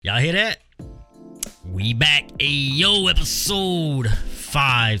Y'all hear that? We back. Ayo, episode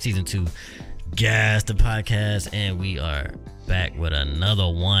 5, season 2. Gas the podcast, and we are back with another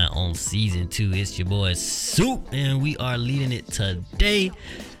one on season 2. It's your boy Soup, and we are leading it today.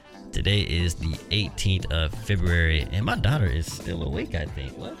 Today is the 18th of February, and my daughter is still awake, I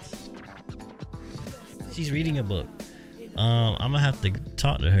think. What? She's reading a book. I'm gonna have to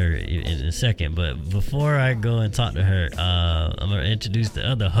talk to her in a second, but before I go and talk to her, I'm gonna introduce the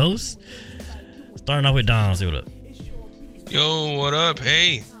other hosts. Starting off with Dom. Say what up. Yo, what up?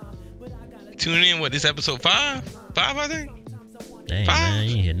 Hey, tune in. What, this episode 5? 5, I think. Dang, 5? man,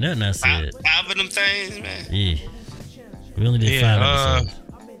 you ain't hear nothing I said. Five of them things, man. Yeah, we only did 5 episodes.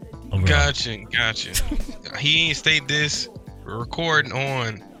 Overall. Gotcha. He ain't state this. We're recording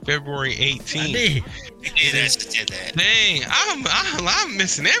on February 18th. I did. Yeah, said that. Dang, I'm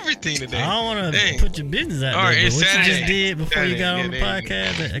missing everything today. I don't want to put your business out All there, right, but it's what Saturday. you just did before you got on the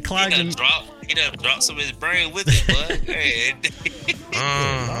podcast, He done dropped some of his brain with it, bud.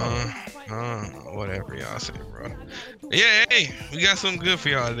 Whatever y'all say, bro. Yeah, hey, we got something good for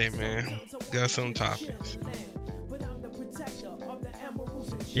y'all today, man. Got some topics.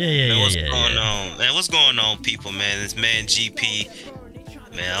 Yeah. What's going on, man? What's going on, people, man? It's man GP.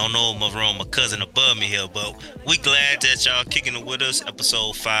 Man, I don't know what's wrong with my cousin above me here, but we glad that y'all kicking it with us.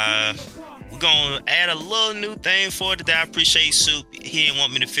 Episode 5. We're gonna add a little new thing for it today. I appreciate Soup. He didn't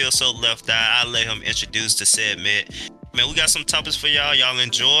want me to feel so left out. I'll let him introduce the segment. Man, we got some topics for y'all. Y'all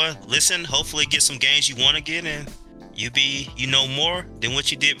enjoy, listen, hopefully get some games you want to get in. You know more than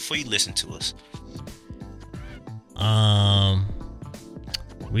what you did before you listened to us.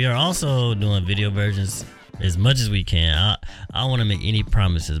 We are also doing video versions as much as we can. I don't want to make any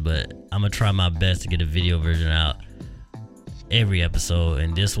promises, but I'm gonna try my best to get a video version out every episode,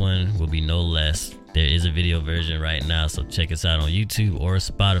 and this one will be no less. There is a video version right now, so check us out on YouTube or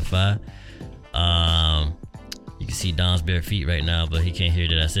Spotify. You can see Don's bare feet right now, but he can't hear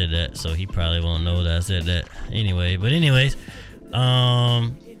that I said that, so he probably won't know that I said that anyways,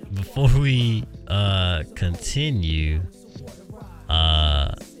 before we continue,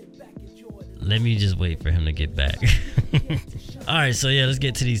 let me just wait for him to get back. All right, so yeah, let's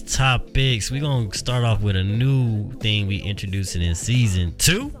get to these topics. We're gonna start off with a new thing we introducing in season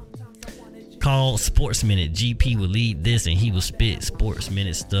 2 called Sports Minute. GP will lead this, and he will spit Sports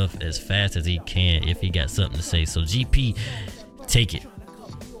Minute stuff as fast as he can if he got something to say. So GP, take it.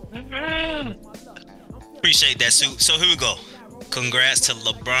 Appreciate that, Soup. So here we go. Congrats to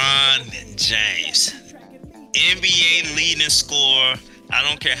LeBron James, NBA leading scorer. I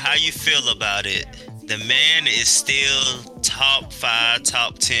don't care how you feel about it. The man is still top 5,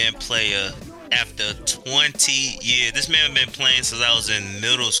 top 10 player after 20 years. This man been playing since I was in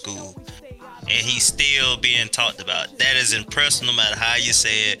middle school, and he's still being talked about. That is impressive no matter how you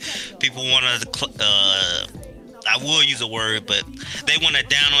say it. People want to, I will use a word, but they want to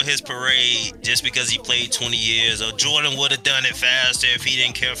down on his parade just because he played 20 years, or Jordan would have done it faster if he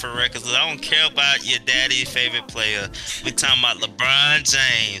didn't care for records. I don't care about your daddy's favorite player. We talking about LeBron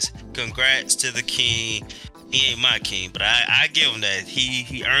James. Congrats to the king. He ain't my king, but I give him that.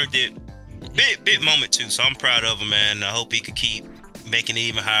 He earned it. Big moment too, so I'm proud of him, man. I hope he could keep making it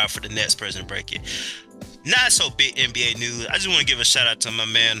even higher for the next person to break it. Not so big NBA news. I just want to give a shout out to my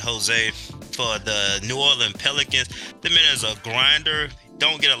man Jose for the New Orleans Pelicans. The man is a grinder.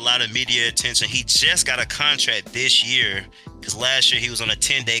 Don't get a lot of media attention. He just got a contract this year, because last year he was on a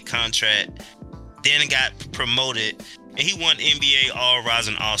 10-day contract, then got promoted, and he won NBA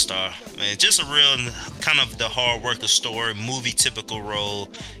All-Rising All-Star. Man, just a real kind of the hard worker story, movie typical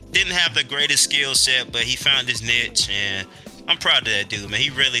role. Didn't have the greatest skill set, but he found his niche, and I'm proud of that dude, man. He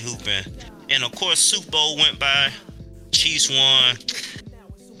really hooping. And of course, Super Bowl went by. Chiefs won.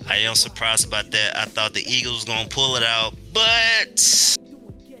 I am surprised about that. I thought the Eagles was going to pull it out, but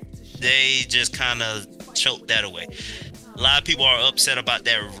they just kind of choked that away. A lot of people are upset about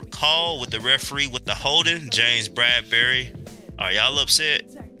that call with the referee with the holding, James Bradbury. Are y'all upset?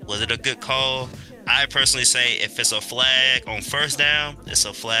 Was it a good call? I personally say if it's a flag on first down, it's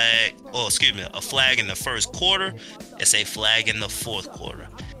a flag. A flag in the first quarter, it's a flag in the fourth quarter.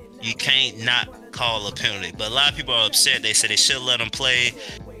 You can't not call a penalty. But a lot of people are upset. They say they should let them play.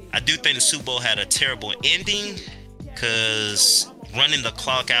 I do think the Super Bowl had a terrible ending, because running the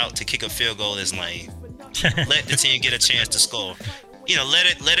clock out to kick a field goal is lame. Let the team get a chance to score. Let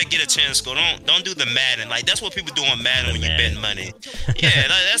it get a chance to score. Don't do the Madden. Like, that's what people do on Madden when you bet money. Yeah,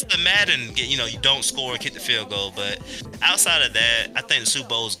 that's the Madden. You don't score, kick the field goal. But outside of that, I think the Super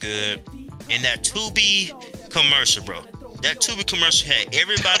Bowl is good. And that Tubi commercial, bro. That Tubi commercial had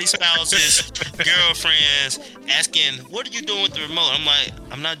everybody's spouses, girlfriends asking, "What are you doing with the remote?" I'm like,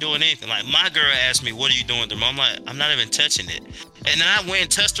 "I'm not doing anything." Like my girl asked me, "What are you doing with the remote?" I'm like, "I'm not even touching it." And then I went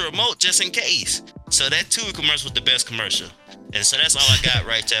and touched the remote just in case. So that Tubi commercial was the best commercial. And so that's all I got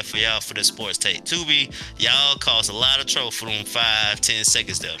right there for y'all for the sports take. Tubi, y'all caused a lot of trouble for them 5-10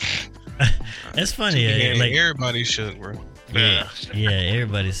 seconds there. That's funny. Yeah, Like everybody should, bro. yeah,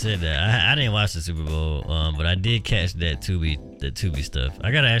 everybody said that. I didn't watch the Super Bowl, but I did catch the Tubi stuff.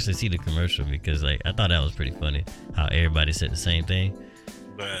 I gotta actually see the commercial because like I thought that was pretty funny how everybody said the same thing.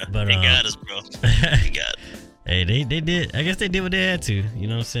 But But, they got us, bro. They got us. Hey, they did. I guess they did what they had to. You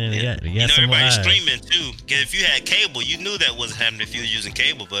know what I'm saying? They got You know, some more everybody's eyes. streaming too. Cause if you had cable, you knew that wasn't happening if you were using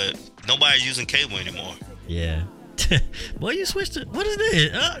cable, but nobody's using cable anymore. Yeah. Boy, you switched it. What is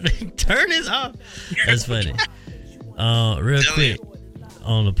this? Turn this off. That's funny. Real quick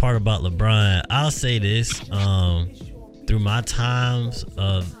on the part about LeBron, I'll say this. Through my times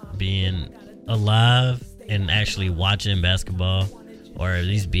of being alive and actually watching basketball, or at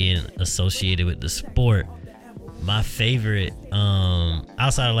least being associated with the sport, my favorite,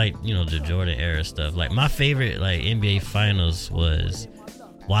 outside of like, you know, the Jordan era stuff, like my favorite like NBA finals was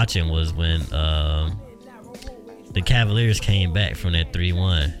when the Cavaliers came back from that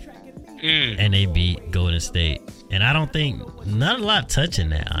 3-1 and they beat Golden State. And I don't think not a lot touching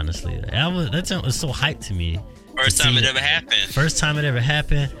that, honestly. That was so hyped to me. First time it ever happened. First time it ever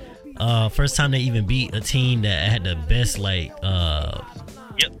happened. First time they even beat a team that had the best like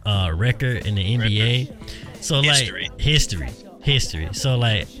record in the NBA. So History. like history. So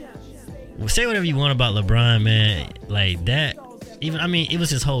like, say whatever you want about LeBron, man. Like that. Even I mean, it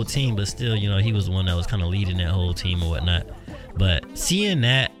was his whole team, but still, you know, he was the one that was kind of leading that whole team or whatnot. But seeing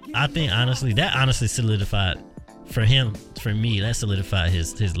that, I think honestly solidified for him, for me, that solidified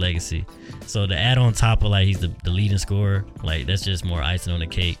his legacy. So to add on top of like he's the leading scorer, like that's just more icing on the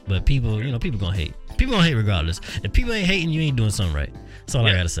cake. But people gonna hate. People gonna hate regardless. If people ain't hating, you ain't doing something right. That's all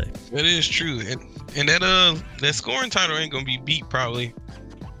I gotta say. That is true, and that scoring title ain't gonna be beat probably.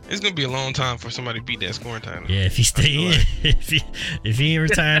 It's gonna be a long time for somebody to beat that scoring title. Yeah, if he stay in, if he ain't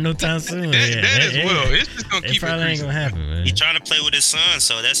retiring no time soon, It's just gonna keep it probably ain't gonna happen, man. He's trying to play with his son,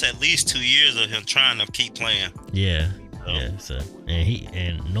 so that's at least 2 years of him trying to keep playing. Yeah. So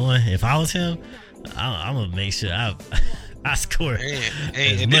and knowing if I was him, I'm gonna make sure I score as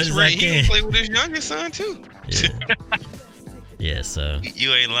and much this as I rate, he can. gonna play with his youngest son too. Yeah. Yeah. So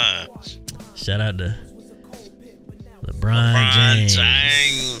You ain't lying. shout out to LeBron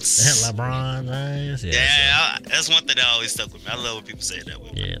James. LeBron James. Yeah, that's one thing that always stuck with me. I love when people say it that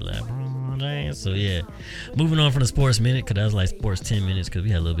way. Yeah, LeBron James. So yeah, moving on from the sports minute, because that was like sports 10 minutes, because we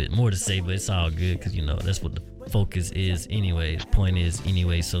had a little bit more to say, but it's all good because you know that's what the focus is anyway. The point is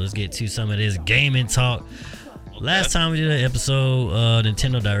anyway. So let's get to some of this gaming talk. Last time we did an episode,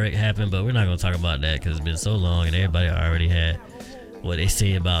 Nintendo Direct happened, but we're not gonna talk about that because it's been so long and everybody already had what they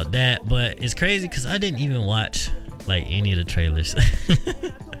say about that. But it's crazy because I didn't even watch like any of the trailers.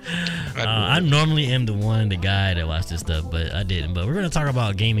 I normally am the guy that watches this stuff, but I didn't. But we're gonna talk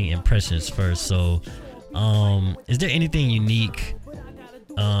about gaming impressions first. So, is there anything unique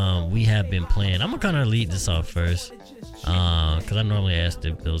we have been playing? I'm gonna kind of lead this off first, because I normally ask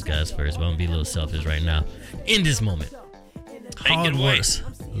those guys first, but I'm gonna be a little selfish right now in this moment. Hogwarts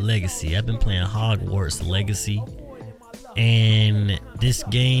Legacy. I've been playing Hogwarts Legacy, and this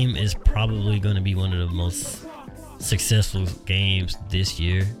game is probably gonna be one of the most successful games this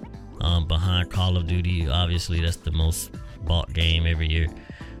year, behind Call of Duty. Obviously that's the most bought game every year,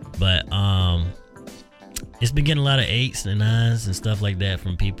 but it's been getting a lot of 8s and 9s and stuff like that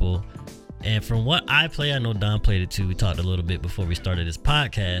from people. And from what I play, I know Don played it too. We talked a little bit before we started this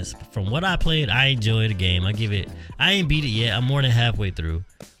podcast. From what I played, I enjoyed the game. I ain't beat it yet. I'm more than halfway through.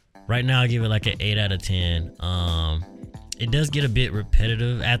 Right now I give it like an 8 out of 10. It does get a bit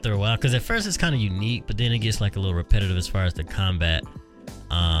repetitive after a while, because at first it's kind of unique, but then it gets like a little repetitive as far as the combat.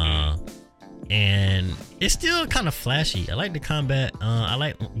 And it's still kind of flashy. I like the combat. I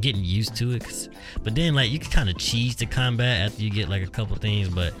like getting used to it, but then like you can kind of cheese the combat after you get like a couple things,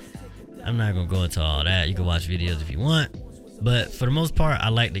 but I'm not gonna go into all that. You can watch videos if you want, but for the most part I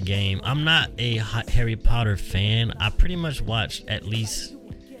like the game. I'm not a Harry Potter fan. I pretty much watched at least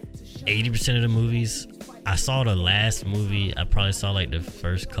 80% of the movies. I saw the last movie. I probably saw like the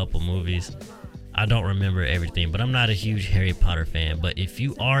first couple movies. I don't remember everything, but I'm not a huge Harry Potter fan. But if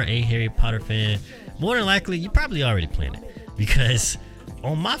you are a Harry Potter fan, more than likely you're probably already playing it, because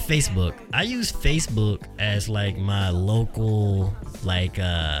on my Facebook, I use Facebook as like my local,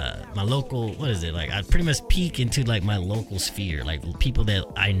 what is it? Like I pretty much peek into like my local sphere, like people that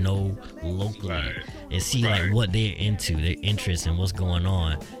I know locally, and see like what they're into, their interests, and what's going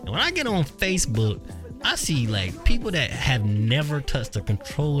on. And when I get on Facebook, I see like people that have never touched a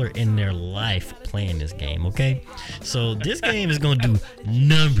controller in their life playing this game, okay? So this game is gonna do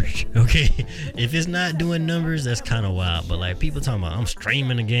numbers, okay? If it's not doing numbers, that's kind of wild. But like people talking about I'm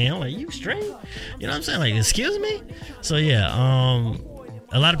streaming the game, I'm like, you stream? You know what I'm saying? Like, excuse me? So yeah,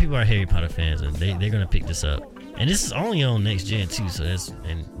 a lot of people are Harry Potter fans, and they're gonna pick this up. And this is only on next gen too, so that's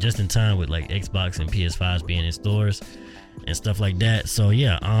and just in time with like Xbox and PS5s being in stores and stuff like that. So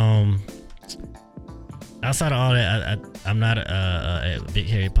yeah, outside of all that, I'm not a big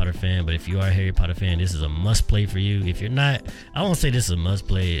Harry Potter fan, but if you are a Harry Potter fan, this is a must play for you. If you're not, I won't say this is a must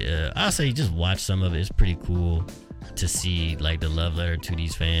play. I'll say just watch some of it. It's pretty cool to see like the love letter to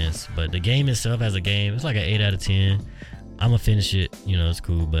these fans. But the game itself as a game, it's like an 8 out of 10. I'm gonna finish it. You know, it's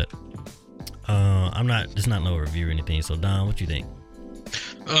cool, but it's not no review or anything. So Don, what you think?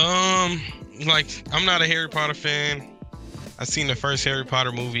 Like I'm not a Harry Potter fan. I seen the first Harry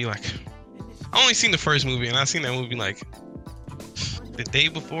Potter movie like. I only seen the first movie, and I seen that movie like the day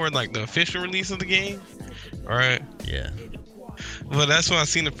before, like the official release of the game. All right. Yeah. But that's when I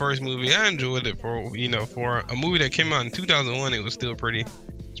seen the first movie. I enjoyed it for a movie that came out in 2001. It was still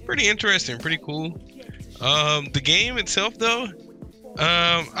it's pretty interesting, pretty cool. The game itself, though,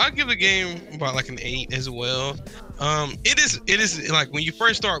 I'll give the game about like an 8 as well. It is like when you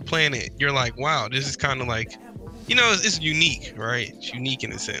first start playing it, you're like, wow, this is kind of like, it's unique, right? It's unique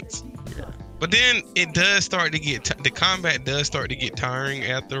in a sense. Yeah. But then it does start to get the combat does start to get tiring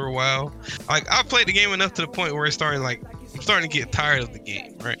after a while. Like I played the game enough to the point where I'm starting to get tired of the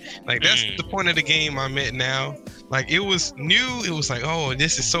game, right? Like that's the point of the game I'm at now. Like it was new, it was like, oh,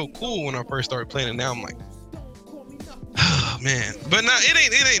 this is so cool when I first started playing it. Now I'm like, oh man. But no,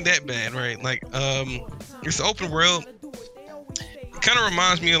 it ain't that bad, right? Like it's open world. It kind of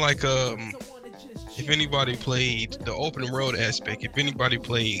reminds me of like if anybody played the open world aspect, if anybody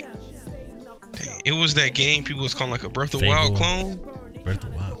played. It was that game people was calling like a Breath of the Wild clone. Breath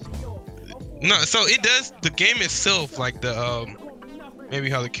of the Wild clone. No, so it does the game itself, like the maybe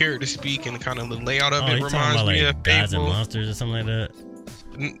how the characters speak and kind of the layout of it reminds me of Gods and Monsters or something like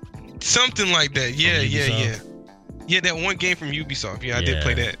that. Something like that. Yeah. That one game from Ubisoft. Yeah, I did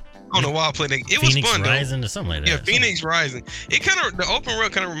play that. I don't know why I played that. It Phoenix was fun Rising though. Or something like that. Yeah, Phoenix Rising. It the open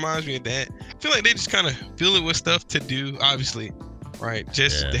world kind of reminds me of that. I feel like they just kind of fill it with stuff to do, obviously. Right,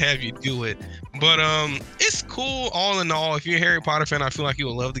 just to have you do it, but it's cool all in all. If you're a Harry Potter fan, I feel like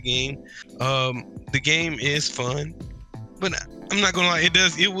you'll love the game. The game is fun, but I'm not gonna lie,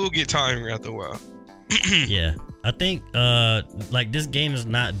 it will get tiring after a while. Yeah, I think like this game is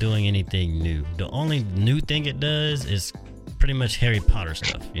not doing anything new. The only new thing it does is pretty much Harry Potter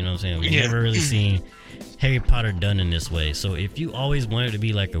stuff. You know what I'm saying? We've never really seen Harry Potter done in this way. So if you always wanted to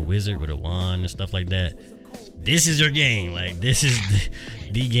be like a wizard with a wand and stuff like that, this is your game. Like this is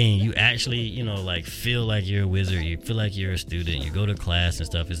the game. You actually, like feel like you're a wizard. You feel like you're a student. You go to class and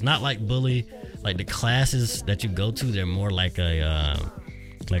stuff. It's not like Bully. Like the classes that you go to, they're more like a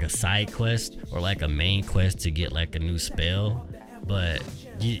side quest or like a main quest to get like a new spell. But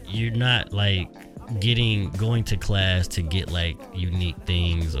you're not like going to class to get like unique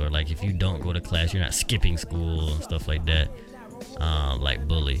things, or like if you don't go to class, you're not skipping school and stuff like that. Like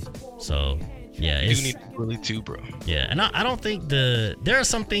Bully. So. Yeah, it's, you need Bully too, bro. Yeah, and I don't think there are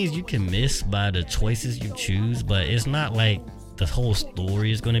some things you can miss by the choices you choose, but it's not like the whole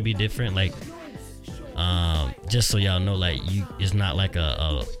story is going to be different. Like, just so y'all know, like it's not like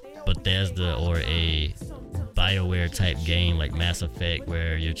a Bethesda or a BioWare type game like Mass Effect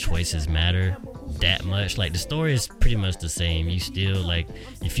where your choices matter that much. Like the story is pretty much the same. You still like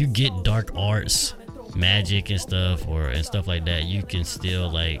if you get dark arts, magic and stuff like that, you can still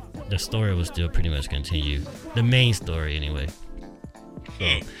like. The story will still pretty much continue. The main story, anyway.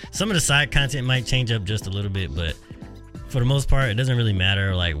 So some of the side content might change up just a little bit, but for the most part, it doesn't really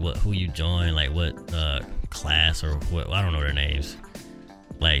matter like who you join, like what class or what. I don't know their names,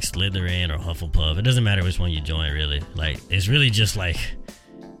 like Slytherin or Hufflepuff. It doesn't matter which one you join, really. Like it's really just like,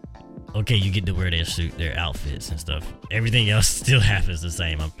 okay, you get to wear their outfits and stuff. Everything else still happens the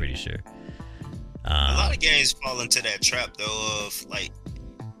same. I'm pretty sure. A lot of games fall into that trap though of like.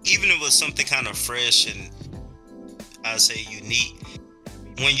 Even if it was something kind of fresh and I'd say unique,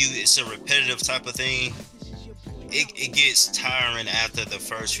 when it's a repetitive type of thing, it gets tiring after the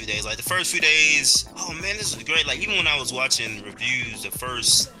first few days. Like the first few days, oh man, this is great. Like even when I was watching reviews, the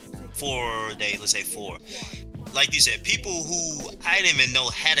first 4 days, let's say 4, like you said, people who I didn't even know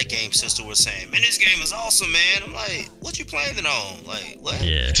had a game system were saying, "Man, this game is awesome, man." I'm like, "What you playing it on?" Like, what?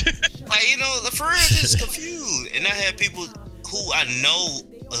 Yeah. Like, you know, for real, just confused. And I had people who I know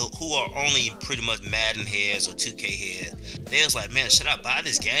who are only pretty much Madden heads or 2K heads. They was like, "Man, should I buy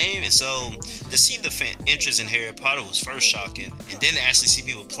this game?" And so to see the interest in Harry Potter was first shocking, and then to actually see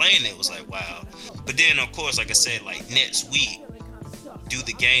people playing it was like, wow. But then, of course, like I said, like next week, do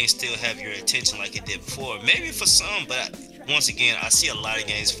the game still have your attention like it did before? Maybe for some, but once again, I see a lot of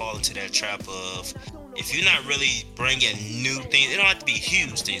games fall into that trap of, if you're not really bringing new things, it don't have to be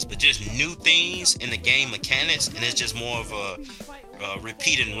huge things, but just new things in the game mechanics, and it's just more of a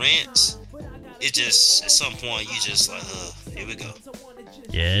repeat and rinse. It just, at some point, you just like, here we go.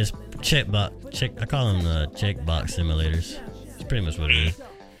 Yeah, it's I call them checkbox simulators. It's pretty much what it is.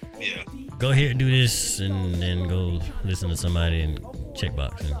 Yeah. Go here, do this, and then go listen to somebody and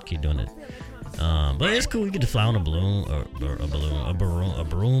checkbox and keep doing it. But it's cool. You get to fly on a balloon or a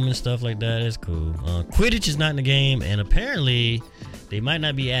broom and stuff like that. It's cool. Quidditch is not in the game, and apparently they might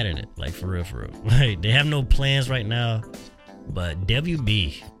not be adding it. Like for real. Like they have no plans right now. But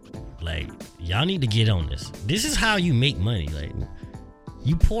WB, like y'all need to get on this. This is how you make money. Like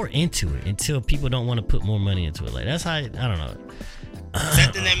you pour into it until people don't want to put more money into it. Like that's how I don't know. Is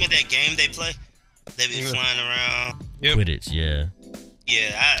that the name of that game they play? They be flying around. Yep. Quidditch, yeah.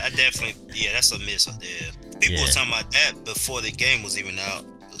 Yeah, I definitely. Yeah, that's a miss up there. People were talking about that before the game was even out.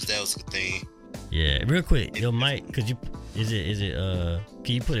 That was the thing. Yeah, real quick, your mic, could you? Is it?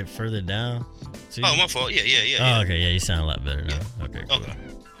 Can you put it further down? Oh, my fault. Yeah. Oh, okay. Yeah, you sound a lot better now. Yeah. Okay. Cool. Okay.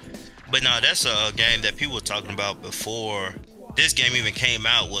 But no, that's a game that people were talking about before this game even came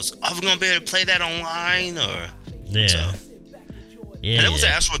out. Was, are we gonna be able to play that online or? Yeah. So, yeah. And it was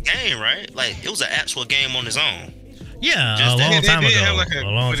an actual game, right? Like it was an actual game on its own. Yeah, a long time ago. Like a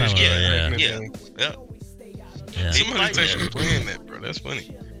long time ago. Yeah. Somebody's actually playing that, bro. That's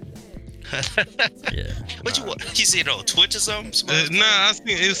funny. Yeah. What you see it on Twitch or something? Nah, I seen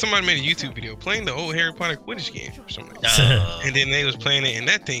it was somebody made a YouTube video playing the old Harry Potter Quidditch game or something. And then they was playing it, and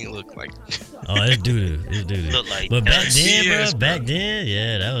that thing looked like. Oh, it's doo-doo. It's doo-doo. Looked like but back then, yes, bro, back then,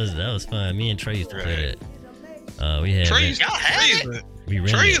 yeah, that was fun. Me and Trey used to play that. We had y'all had it. We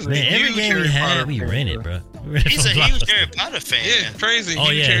rented. Man, every game we had, we rented, bro. He's a huge Harry Potter fan. Yeah, Trey's a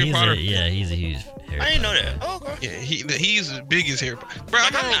huge Harry Potter. He's a huge. I didn't know that. Oh, okay. Yeah, he's as big as Harry Potter. Bro,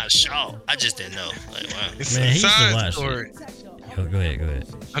 I'm not shocked. I just didn't know. Like, wow. It's man, a he used to side watch story. Go ahead.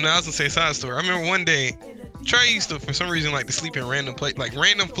 I know I was gonna say side story. I remember one day, Trey used to, for some reason, like to sleep in random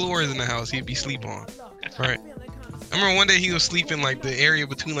random floors in the house. He'd be sleep on, right? I remember one day he was sleeping like the area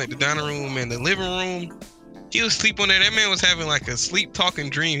between like the dining room and the living room. He was sleep on there. That man was having like a sleep talking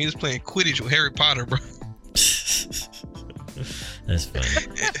dream. He was playing Quidditch with Harry Potter, bro. That's funny.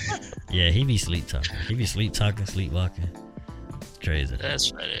 Yeah, he be sleep talking. He be sleep talking, sleepwalking. Crazy.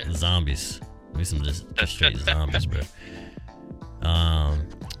 That's right. Zombies. We some just straight zombies, bro. I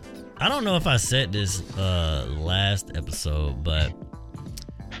don't know if I said this last episode, but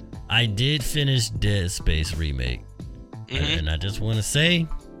I did finish Dead Space Remake. And I just want to say,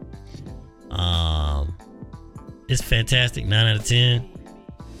 it's fantastic. 9 out of 10.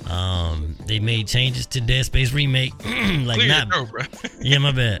 They made changes to Dead Space Remake. Like Clear not, your throat, bro. Yeah,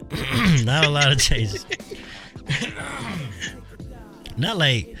 my bad. Not a lot of changes. Not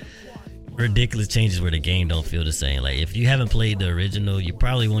like ridiculous changes where the game don't feel the same. Like if you haven't played the original, you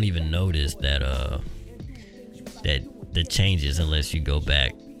probably won't even notice that that the changes unless you go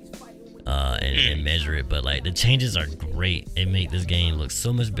back and measure it. But like the changes are great. It make this game look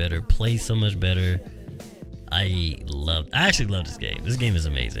so much better, play so much better. I actually love this game. This game is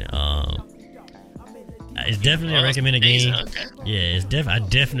amazing. It's definitely a recommended game. Okay. Yeah, I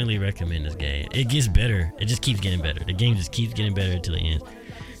definitely recommend this game. It gets better. It just keeps getting better. The game just keeps getting better until it ends.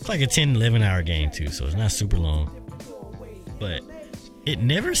 It's like a 10, 11 hour game too, so it's not super long. But it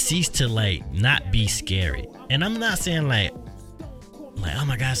never ceased to like not be scary. And I'm not saying like oh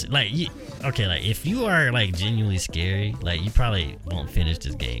my gosh, like like if you are like genuinely scary, like you probably won't finish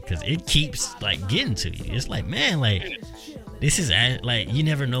this game because it keeps like getting to you. It's like, man, like this is like you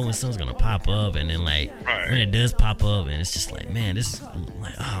never know when something's gonna pop up, and then like when it does pop up, and it's just like, man, this is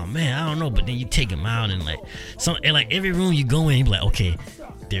like, oh man, I don't know. But then you take them out, and like every room you go in, you be like, okay,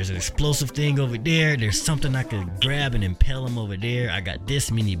 there's an explosive thing over there. There's something I could grab and impale them over there. I got this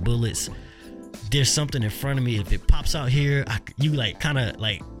many bullets. There's something in front of me. If it pops out here, you like kind of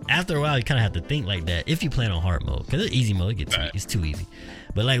like after a while you kind of have to think like that if you play on hard mode, because it's easy mode it's too easy.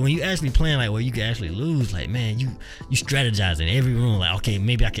 But like when you actually playing like where you can actually lose, like man, you strategize in every room. Like okay,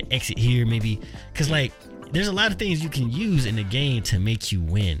 maybe I can exit here, maybe because like there's a lot of things you can use in the game to make you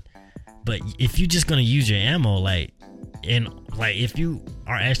win. But if you're just gonna use your ammo, like, and like if you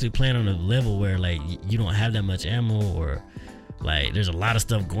are actually playing on a level where like you don't have that much ammo, or like there's a lot of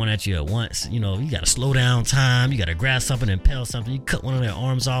stuff going at you at once, you know, you gotta slow down time, you gotta grab something and impel something, you cut one of their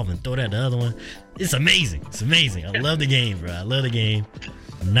arms off and throw that at the other one. It's amazing. It's amazing. I love the game, bro. I love the game.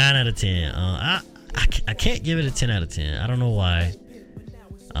 9 out of 10. I can't give it a 10 out of 10. I don't know why.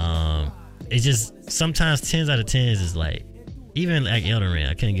 It's just sometimes 10s out of 10s is like, even like Elden Ring,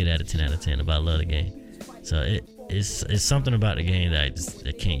 I couldn't get it a 10 out of 10, but I love the game. So it's something about the game that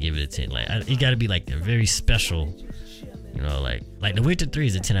I can't give it a 10. Like it got to be like a very special, you know, like The Witcher 3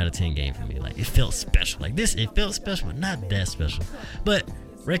 is a 10 out of 10 game for me. Like it felt special. Like this, it felt special, but not that special. But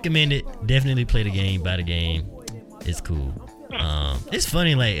recommend it. Definitely play the game, buy the game. It's cool. It's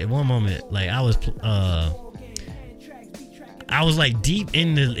funny. Like at one moment, like I was like deep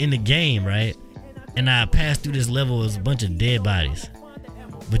in the game, right? And I passed through this level with a bunch of dead bodies.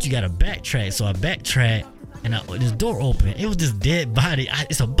 But you gotta backtrack. So I backtracked and this door opened. It was this dead body.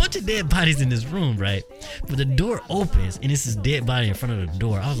 It's a bunch of dead bodies in this room, right? But the door opens and it's this dead body in front of the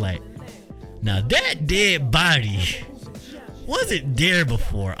door. I was like, now that dead body wasn't there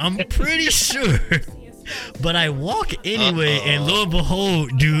before. I'm pretty sure. But I walk anyway, and lo and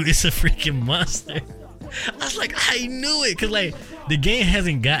behold, dude, it's a freaking monster. I was like, I knew it, cause like the game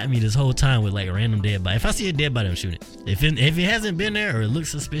hasn't gotten me this whole time with like random dead body. If I see a dead body, I'm shooting it. If it hasn't been there or it looks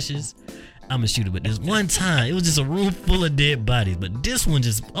suspicious, I'm gonna shoot it. But this one time, it was just a room full of dead bodies. But this one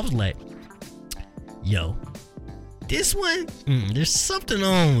I was like, yo, this one, there's something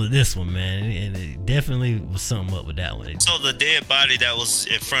on with this one, man. And it definitely was something up with that one. So the dead body that was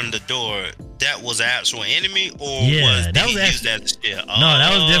in front of the door, that was an actual enemy, or yeah, that was used that as no,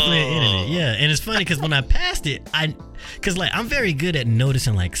 that was definitely an enemy. Yeah, and it's funny because when I passed it, cause like I'm very good at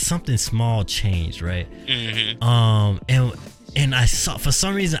noticing like something small changed, right? Mm-hmm. And I saw, for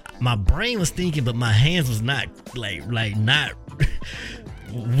some reason my brain was thinking, but my hands was not like not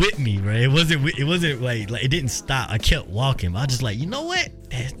with me, right? It wasn't like it didn't stop. I kept walking. I was just like, you know what?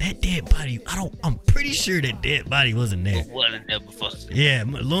 That dead body, I'm pretty sure that dead body wasn't there. It wasn't there before. Yeah,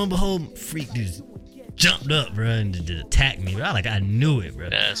 lo and behold, freak just jumped up, bro, and just attacked me. Bro. I knew it, bro.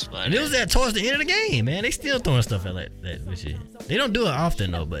 That's funny. And it was towards the end of the game, man. They still throwing stuff at like that with shit. They don't do it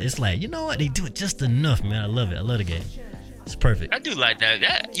often though, but it's like, you know what? They do it just enough, man. I love it. I love the game. It's perfect. I do like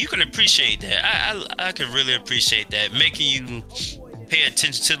that. You can appreciate that. I can really appreciate that. Making you pay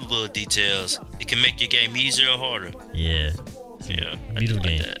attention to the little details. It can make your game easier or harder. Yeah. Yeah. Beautiful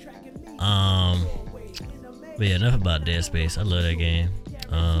game. But yeah, enough about Dead Space. I love that game.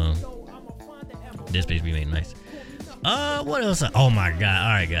 Dead Space remake, nice. What else? Oh my god.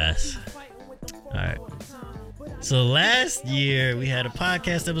 Alright, guys. Alright. So last year we had a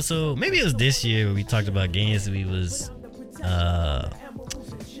podcast episode. Maybe it was this year where we talked about games that we was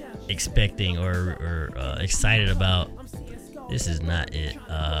expecting or excited about. This is not it.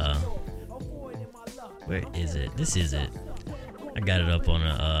 Where is it? This is it. I got it up on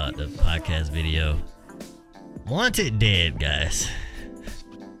the podcast video. Wanted Dead, guys.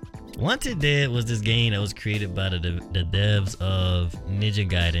 Wanted Dead was this game that was created by the devs of Ninja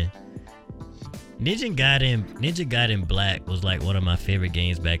Gaiden. Ninja Gaiden Black was like one of my favorite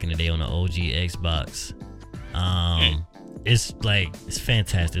games back in the day on the OG Xbox. It's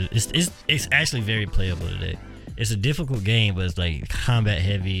fantastic. It's actually very playable today. It's a difficult game, but it's like combat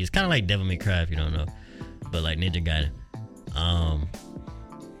heavy. It's kind of like Devil May Cry if you don't know, but like Ninja Gaiden.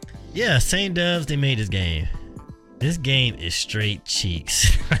 Yeah, same devs, they made this game. This game is straight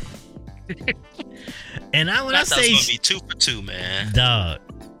cheeks. And when I say it's gonna be 2 for 2, man, dog.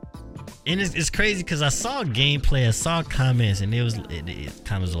 And it's crazy because I saw gameplay, I saw comments, and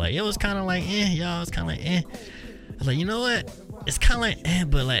comments were like, it was kind of like, y'all. It's kind of like, I was like, you know what? It's kind of like,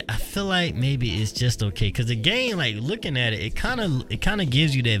 but like, I feel like maybe it's just okay. Because the game, like, looking at it, it kind of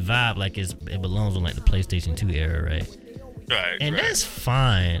gives you that vibe like it belongs on like the PlayStation 2 era, right? Right. And that's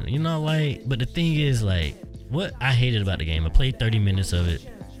fine, you know, like, but the thing is, like, what I hated about the game, I played 30 minutes of it,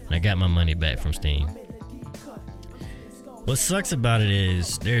 and I got my money back from Steam. What sucks about it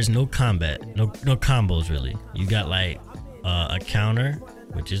is there's no combat, no combos really. You got like a counter,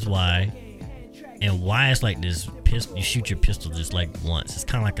 which is Y, and Y is like this pistol. You shoot your pistol just like once. It's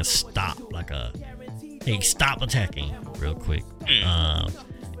kind of like a stop, like a hey, stop attacking real quick. And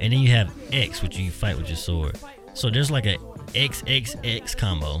then you have X, which you fight with your sword. So there's like a XXX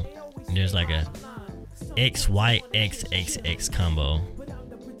combo, and there's like a XYXXX combo.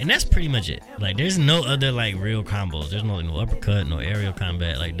 And that's pretty much it. Like, there's no other like real combos. There's no uppercut, no aerial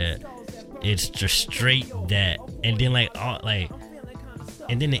combat like that. It's just straight that. And then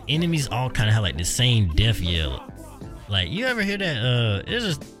and then the enemies all kind of have like the same death yell. Like, you ever hear that?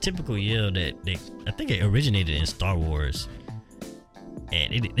 There's a typical yell that I think it originated in Star Wars.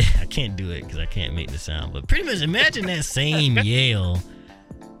 And I can't do it because I can't make the sound. But pretty much imagine that same yell,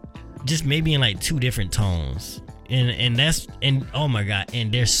 just maybe in like 2 different tones. And oh my God,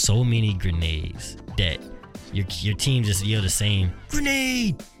 and there's so many grenades that your team just yell the same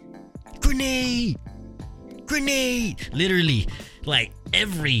grenade, grenade, grenade. Literally, like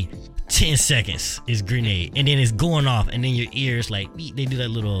every 10 seconds is grenade, and then it's going off, and then your ears like they do that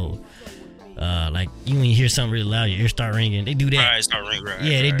little like when you hear something really loud, your ears start ringing. They do that. Right, start ringing. Right,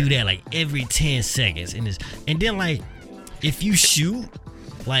 yeah, they do that like every 10 seconds, and then like if you shoot,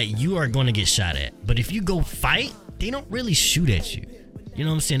 like you are going to get shot at. But if you go fight, they don't really shoot at you. You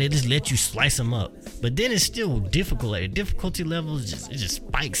know what I'm saying? They just let you slice them up. But then it's still difficult. Like the difficulty level is just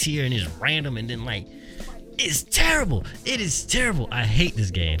spikes here and it's random, and then like it's terrible. It is terrible. I hate this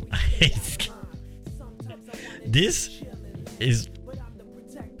game. I hate this game. This is,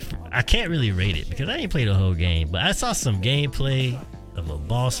 I can't really rate it because I ain't played the whole game, but I saw some gameplay of a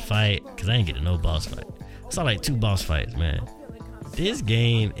boss fight because I didn't get to no boss fight. I saw like 2 boss fights, man. This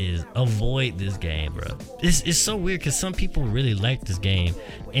game is, avoid this game, bro. This is so weird because some people really like this game,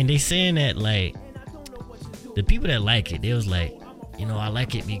 and they saying that like the people that like it, they was like, you know, I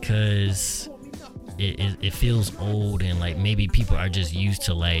like it because it feels old, and like maybe people are just used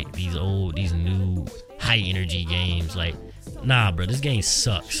to like these new high energy games. Like, nah, bro, this game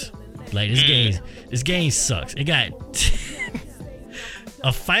sucks. Like this game sucks. It got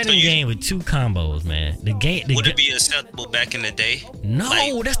a fighting game with 2 combos, man. Would it be acceptable back in the day? No,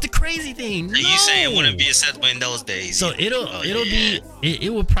 like, that's the crazy thing. No. You saying it wouldn't be acceptable in those days? So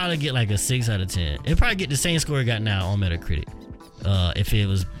it would probably get like a 6 out of 10. It'll probably get the same score it got now on Metacritic, if it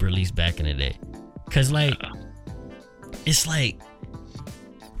was released back in the day. Cause like, it's like,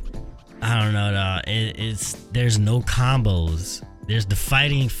 I don't know, dog. There's no combos. The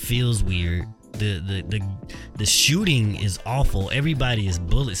fighting feels weird. The shooting is awful. Everybody is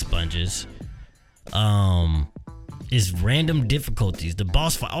bullet sponges. It's random difficulties. The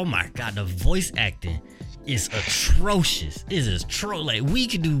boss fight. Oh my God, the voice acting is atrocious. It is like we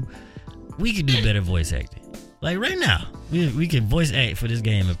could do better voice acting. Like right now, we could voice act for this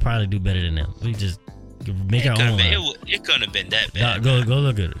game and probably do better than them. We just make our own. It couldn't have been that bad. Go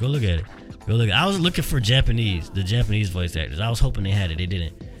look at it. Go look at it. I was looking for the Japanese voice actors. I was hoping they had it. They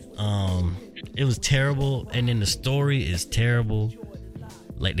didn't. It was terrible, and then the story is terrible.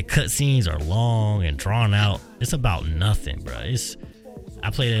 Like the cutscenes are long and drawn out. It's about nothing, bro.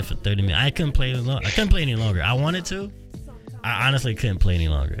 I played it for 30 minutes. I couldn't play any longer. I wanted to. I honestly couldn't play any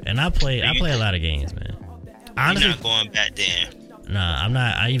longer. And I play a lot of games, man. Honestly, you're not going back there. Nah, I'm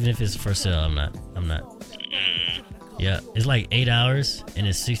not. Even if it's for sale, I'm not. Yeah, it's like 8 hours and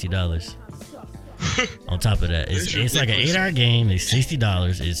it's $60. On top of that, it's like an 8-hour game. It's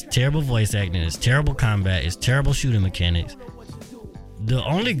 $60. It's terrible voice acting. It's terrible combat. It's terrible shooting mechanics. The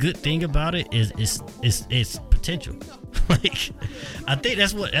only good thing about it is its potential. Like, I think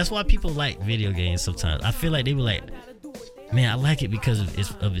that's why people like video games sometimes. I feel like they were like, man, I like it because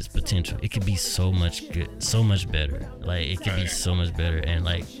of its potential. It could be so much good, so much better. Like, it could be so much better. And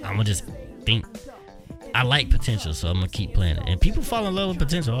like, I'm gonna just think, I like potential, so I'm gonna keep playing it. And people fall in love with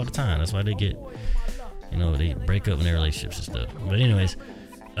potential all the time. That's why they get, they break up in their relationships and stuff. But anyways,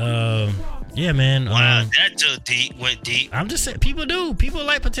 yeah, man. Wow, that went deep. I'm just saying, people do. People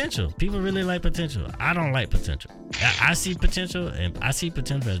like potential. People really like potential. I don't like potential. I see potential, and I see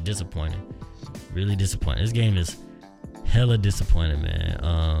potential as disappointing. Really disappointing. This game is hella disappointing,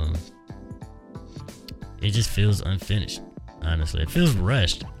 man. It just feels unfinished. Honestly, it feels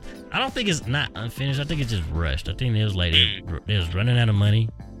rushed. I don't think it's not unfinished. I think it's just rushed. I think they was like they was running out of money,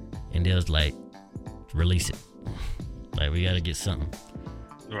 and they was like, release it. Like, we gotta get something.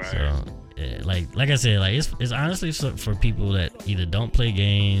 Right. So, like I said, like it's honestly for people that either don't play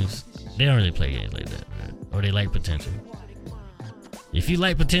games, they don't really play games like that, or they like potential. If you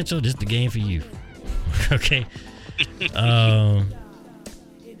like potential, this is the game for you. Okay. But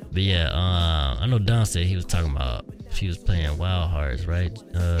yeah, I know Don said he was talking about he was playing Wild Hearts, right,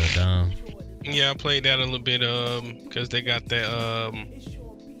 Don? Yeah, I played that a little bit, because they got that,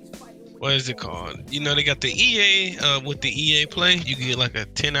 what is it called? They got the EA, with the EA Play, you get like a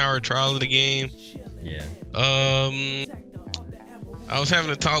 10-hour trial of the game. Yeah. I was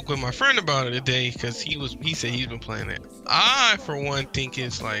having a talk with my friend about it today because he said he's been playing it. I, for one, think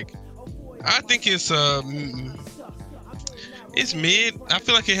it's it's mid. I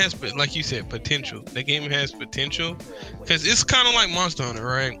feel like it has, like you said, potential. The game has potential because it's kind of like Monster Hunter,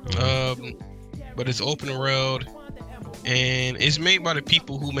 right? But it's open world, and it's made by the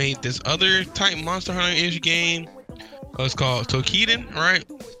people who made this other type Monster Hunter-ish game It's called Tokiden, right?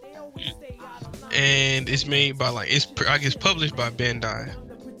 And it's made by I guess published by Bandai.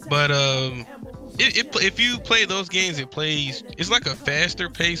 But if you play those games, it's like a faster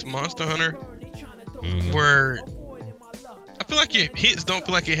paced Monster Hunter, where I feel like your hits don't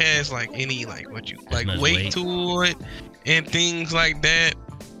feel like it has like any weight to it and things like that.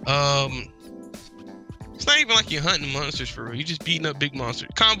 It's not even like you're hunting monsters for real. You're just beating up big monsters,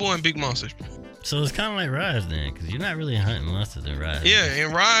 comboing big monsters. So it's kind of like Rise then, because you're not really hunting monsters in Rise. Yeah,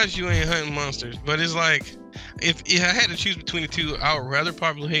 in Rise you ain't hunting monsters, but it's like if I had to choose between the two, I would rather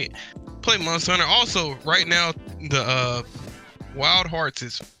probably play Monster Hunter. Also, right now the Wild Hearts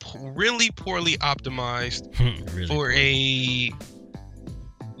is really poorly optimized really for a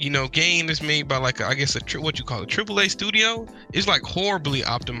game that's made by like what you call it, AAA studio. It's like horribly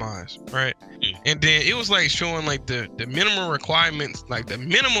optimized, right? And then it was like showing like the minimum requirements, like the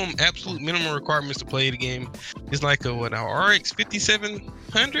absolute minimum requirements to play the game is like a RX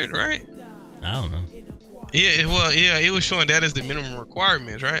 5700, right? I don't know. Yeah, it was showing that as the minimum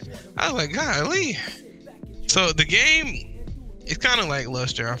requirements, right? I was like, golly. So the game, it's kind of like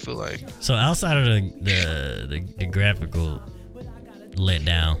luster, I feel like. So outside of the graphical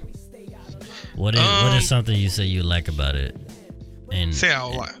letdown, what is something you say you like about it? And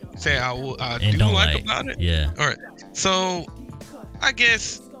I do like about it. Yeah. All right. So I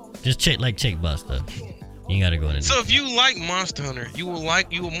guess just check box stuff. You gotta go in. So if you like Monster Hunter, you will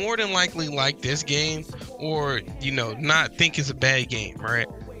more than likely like this game, or not think it's a bad game, right?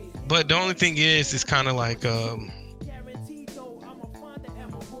 But the only thing is, it's kind of like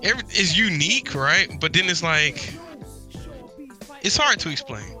it's unique, right? But then it's like it's hard to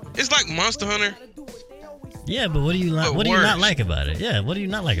explain. It's like Monster Hunter. Yeah, but what do you like? What do you not like about it? Yeah, what do you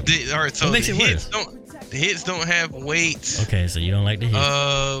not like about it? All right, so what makes it worse? The hits don't have weight. Okay, so you don't like the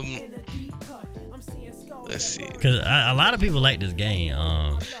hits. Let's see. Because a lot of people like this game.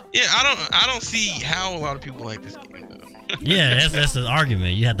 Yeah, I don't see how a lot of people like this game though. Yeah, that's the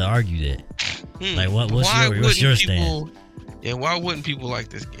argument. You have to argue that. Like, what's your stand? Yeah, why wouldn't people like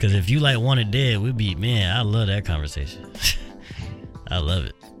this game? Because if you like Wanted Dead, I love that conversation. I love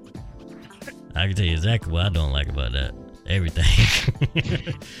it. I can tell you exactly what I don't like about that. Everything.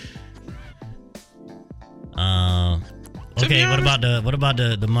 Okay, what about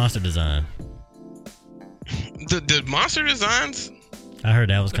the monster design? The monster designs? I heard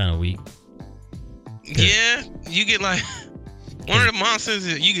that was kind of weak. Yeah, you get like one of the monsters.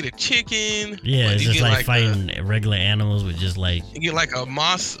 You get a chicken. Yeah, it's just like fighting regular animals with just like you get like a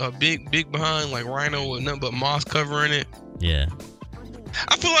big behind like rhino with nothing but moss covering it. Yeah,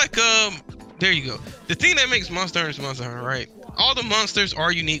 I feel like there you go. The thing that makes Monster Hunter is Monster Hunter, right? All the monsters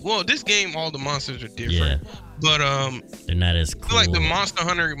are unique. Well, this game, all the monsters are different. Yeah. But they're not as cool. I feel like the Monster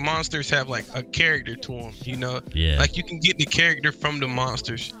Hunter monsters have like a character to them, Yeah. Like you can get the character from the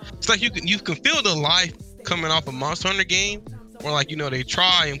monsters. It's like you can feel the life coming off a Monster Hunter game, or like they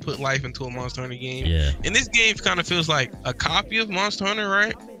try and put life into a Monster Hunter game. Yeah. And this game kind of feels like a copy of Monster Hunter,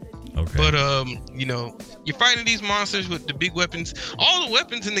 right? Okay. But you're fighting these monsters with the big weapons. All the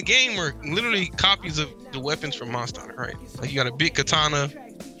weapons in the game are literally copies of the weapons from Monster Hunter, right? Like you got a big katana,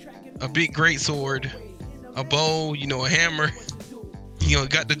 a big greatsword, a bow, a hammer.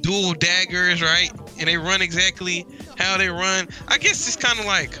 Got the dual daggers, right? And they run exactly how they run. I guess it's kind of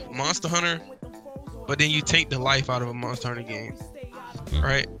like Monster Hunter, but then you take the life out of a Monster Hunter game,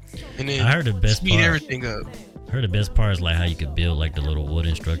 right? And then I heard the best speed everything up. I heard the best part is like how you could build like the little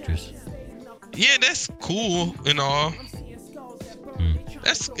wooden structures. Yeah, that's cool and all.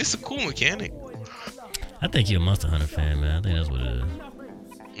 It's a cool mechanic. I think you're a Monster Hunter fan, man. I think that's what it is.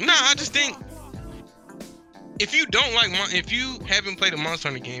 Nah, I just think if you don't like, if you haven't played a Monster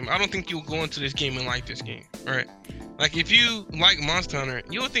Hunter game, I don't think you'll go into this game and like this game, right? Like if you like Monster Hunter,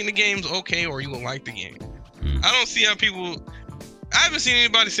 you'll think the game's okay, or you will like the game. I don't see how people. I haven't seen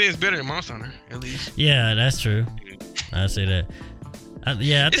anybody say it's better than Monster Hunter, at least. Yeah, that's true. I say that. I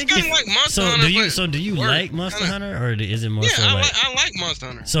it's think kind of like Monster Hunter. Do you like Monster Hunter, or is it more so I like? like Monster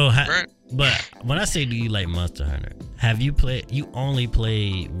Hunter. So, right? But when I say do you like Monster Hunter, have you played? You only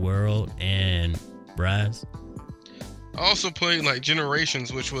play World and Rise? I also played like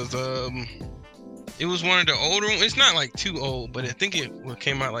Generations, which was it was one of the older ones. It's not like too old, but I think it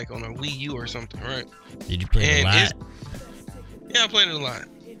came out like on a Wii U or something, right? Did you play it a lot? Yeah, I played it a lot.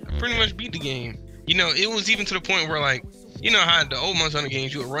 I pretty much beat the game. It was even to the point where like, how the old Monster Hunter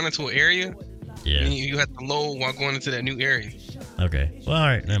games, you would run into an area, and you had to load while going into that new area. Okay. Well, all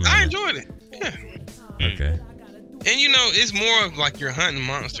right. I enjoyed it. Yeah. Okay. And you know, it's more of like you're hunting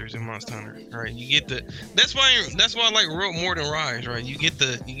monsters in Monster Hunter, right? You get the that's why I like World more than Rise, right? You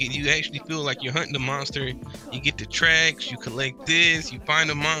actually feel like you're hunting the monster. You get the tracks, you collect this, you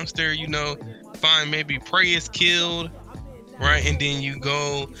find a monster, you know, find maybe prey is killed, right? And then you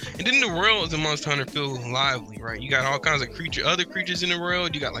go, and then the worlds in Monster Hunter feel lively, right? You got all kinds of other creatures in the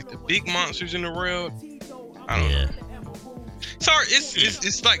world. You got like the big monsters in the world. I don't know. It's hard.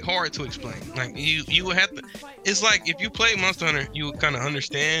 It's like hard to explain. Like you would have to. It's like if you play Monster Hunter, you would kind of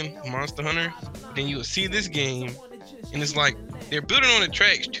understand Monster Hunter. Then you would see this game, and it's like they're building on the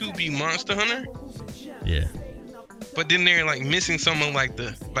tracks to be Monster Hunter. Yeah. But then they're like missing some of like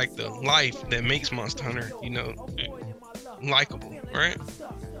the life that makes Monster Hunter, you know, likable, right?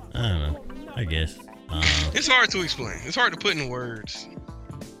 I don't know. I guess. It's hard to explain. It's hard to put in words.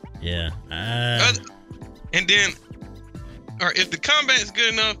 Yeah. And then, or if the combat is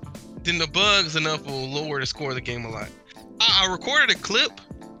good enough, then the bugs enough will lower the score of the game a lot. I recorded a clip,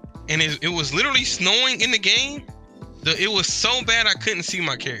 and it was literally snowing in the game. It was so bad I couldn't see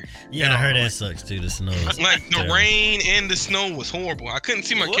my character. Yeah, I heard that sucks too. The snow. Like the rain and the snow was horrible. I couldn't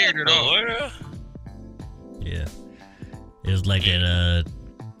see my character at all. Yeah, it was like that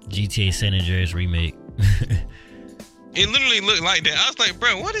GTA San Andreas remake. It literally looked like that. I was like,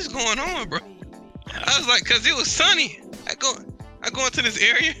 bro, what is going on, bro? I was like, cause it was sunny. I go into this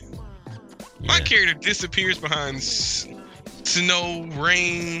area. My character disappears behind snow,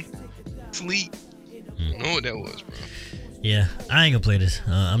 rain, sleet. I don't know what that was, bro. Yeah, I ain't gonna play this.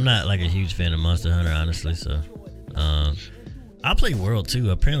 I'm not like a huge fan of Monster Hunter, honestly. So, I'll play World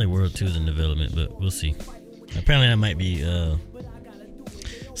 2. Apparently, World 2 is in development, but we'll see. Apparently, that might be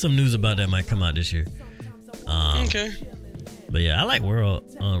some news about that might come out this year. Okay. But yeah, I like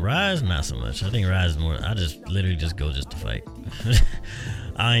World. Rise, not so much. I think Rise is more. I just literally just go just to fight.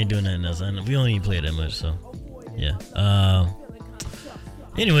 I ain't doing nothing else. We don't even play it that much, so yeah.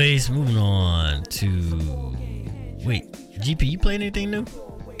 Anyways, moving on to GP, you playing anything new?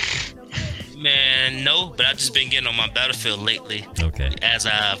 Man, no, but I've just been getting on my Battlefield lately. Okay. As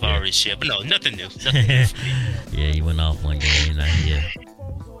I've already shared, but no, nothing new. Yeah, you went off one game. Now here,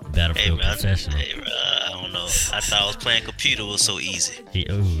 Battlefield professional. Hey, bro, I don't know. I thought I was playing computer was so easy. He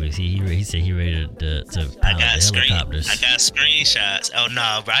said he ready to pound the helicopters. I got screenshots. Oh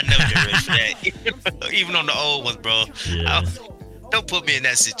no, bro, I never get ready for that. Even on the old ones, bro. Yeah. Don't put me in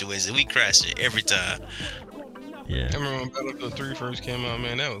that situation. We crash it every time. Yeah. I remember when Battlefield 3 first came out,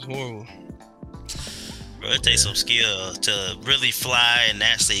 man. That was horrible. Bro, it takes some skill to really fly and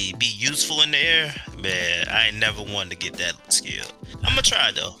actually be useful in the air. Man, I ain't never wanted to get that skill. I'm gonna try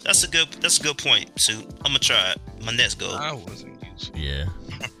it though. That's a good point, Suit. I'm gonna try it. My next goal. I wasn't useful. Yeah.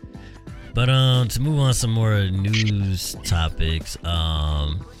 But to move on some more news topics.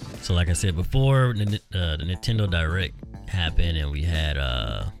 So like I said before, the Nintendo Direct happened and we had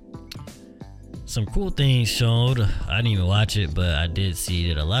some cool things showed. I didn't even watch it, but I did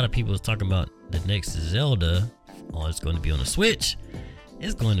see that a lot of people was talking about the next Zelda. Oh, it's going to be on the Switch.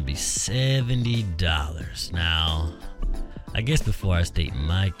 It's going to be $70. Now, I guess before I state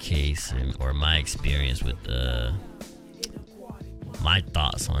my case or my experience with my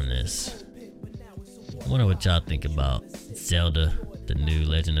thoughts on this, I wonder what y'all think about Zelda, the new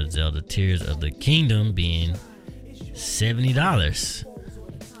Legend of Zelda Tears of the Kingdom being $70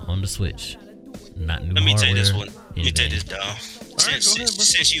 on the Switch. Not new hardware. Let me take this one. Let me take this down. Right,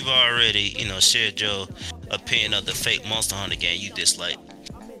 Since you've already, shared your opinion of the fake Monster Hunter game you dislike.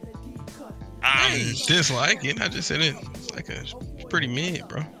 I dislike it. I just said it's like it's pretty mid,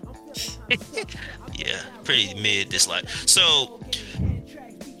 bro. Yeah, pretty mid dislike. So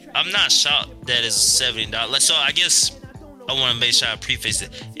I'm not shocked that it's $70. So I guess I want to make sure I preface it.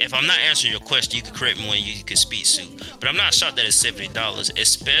 If I'm not answering your question, you can correct me when you can speak, Sue. But I'm not shocked that it's $70,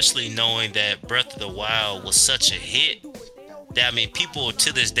 especially knowing that Breath of the Wild was such a hit. That, I mean, people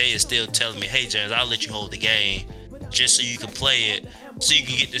to this day is still telling me, hey, James, I'll let you hold the game just so you can play it, so you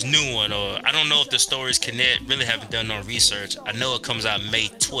can get this new one. Or I don't know if the stories connect. Really haven't done no research. I know it comes out May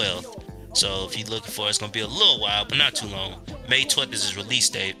 12th. So if you're looking for it, it's going to be a little while, but not too long. May 12th is its release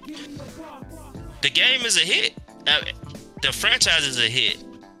date. The game is a hit. The franchise is a hit.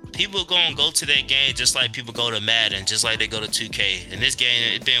 People gonna go to that game just like people go to Madden, just like they go to 2K. And this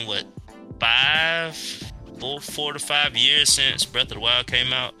game, it's been what, 4 to 5 years since Breath of the Wild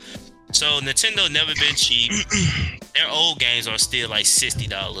came out. So Nintendo never been cheap. Their old games are still like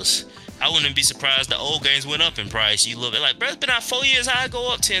 $60. I wouldn't be surprised the old games went up in price. You look at like, bro, it's been out 4 years, how it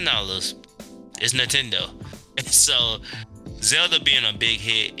go up $10? It's Nintendo. So Zelda being a big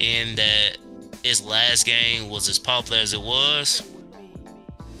hit in that its last game was as popular as it was,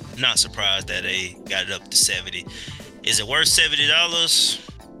 not surprised that they got it up to $70. Is it worth $70?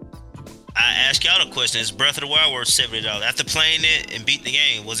 I ask y'all the question: is Breath of the Wild worth $70? After playing it and beating the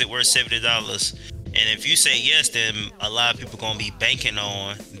game, was it worth $70? And if you say yes, then a lot of people gonna be banking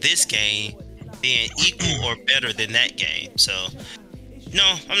on this game being equal or better than that game. So,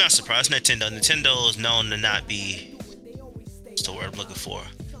 no, I'm not surprised. Nintendo is known to not be, what's the word I'm looking for? I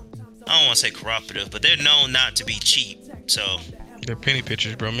don't want to say cooperative, but they're known not to be cheap. So, they're penny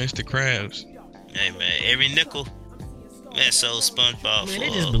pitchers, bro. Mr. Krabs. Hey man, every nickel. Man, so SpongeBob. Man, they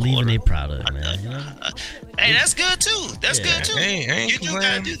just believe in their product, man. You know? Hey, that's good too. That's good too. Hey, you do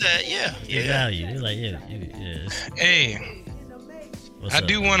gotta do that, yeah. They value. They're like, yeah. Hey, What's I up,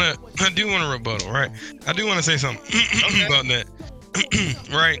 do man? wanna rebuttal, right? I do wanna say something about that,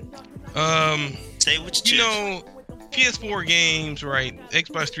 right? Say what you You know, PS4 games, right?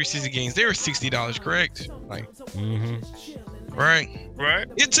 Xbox 360 games, they were $60, correct? Like, right? right?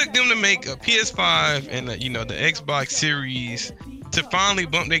 It took them to make a PS5 and the Xbox Series to finally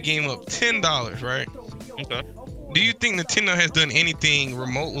bump their game up $10, right? Okay. Do you think Nintendo has done anything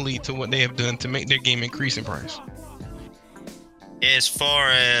remotely to what they have done to make their game increase in price? As far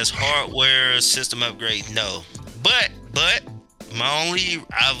as hardware system upgrade, no. But my only,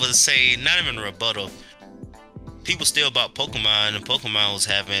 I would say, not even a rebuttal. People still bought Pokemon, and Pokemon was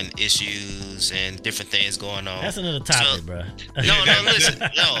having issues and different things going on. That's another topic, bro. No, listen.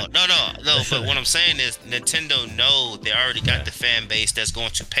 No. But what I'm saying is Nintendo know they already got the fan base that's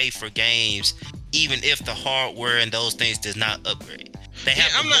going to pay for games, even if the hardware and those things does not upgrade. They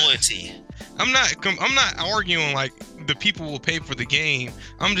have loyalty. I'm not arguing like the people will pay for the game.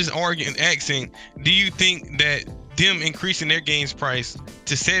 I'm just asking, do you think that them increasing their game's price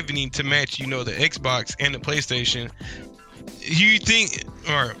to $70 to match, the Xbox and the PlayStation, you think,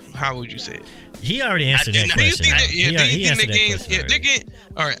 or how would you say it? He already answered that question. He answered that question. They're getting,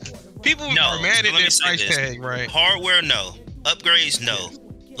 all right. People are mad at their price tag, right? Hardware, no. Upgrades, no.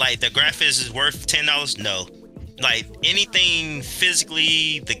 Like the graphics is worth $10, no. Like anything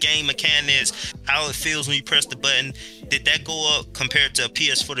physically, the game mechanics, how it feels when you press the button, did that go up compared to a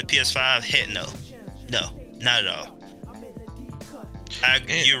PS4 to PS5? Heck no. No, not at all.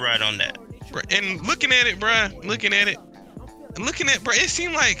 You're right on that. And looking at it, bro, it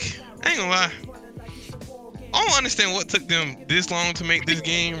seemed like, I ain't gonna lie, I don't understand what took them this long to make this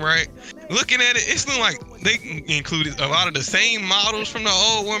game, right? Looking at it, it seemed like they included a lot of the same models from the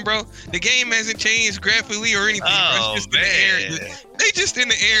old one, bro. The game hasn't changed graphically or anything. Oh, it's just in the air. They just in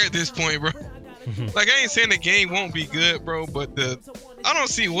the air at this point, bro. Like, I ain't saying the game won't be good, bro, but I don't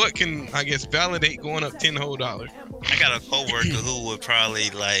see what can, I guess, validate going up $10 whole. I got a coworker who would probably,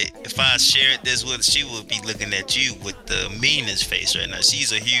 like, if I shared this with, she would be looking at you with the meanest face right now.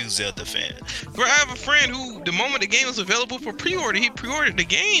 She's a huge Zelda fan. Bro, I have a friend who, the moment the game was available for pre-order, he pre-ordered the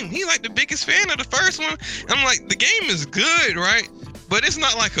game. He's like the biggest fan of the first one. I'm like, the game is good, right? But it's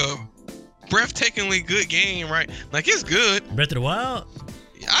not like a breathtakingly good game, right? Like, it's good. Breath of the Wild?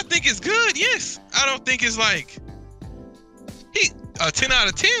 I think it's good, yes. I don't think it's like a 10 out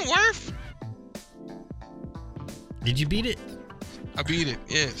of 10 worth. Did you beat it? I beat it,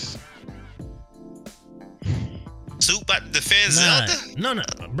 yes. Soup about to defend Zelda? No,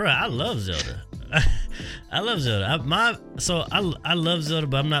 bro. I love Zelda. I love Zelda. I love Zelda,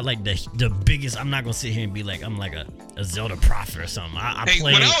 but I'm not like the biggest. I'm not gonna sit here and be like I'm like a Zelda prophet or something.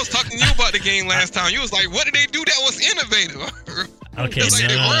 When I was talking to you about the game last time, you was like, "What did they do that was innovative?" Okay, like you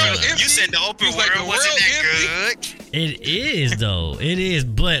said the open world like wasn't that good. It is though. It is,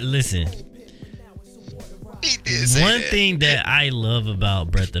 but listen. He did say One that. thing that I love about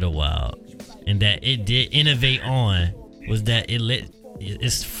Breath of the Wild, and that it did innovate on, was that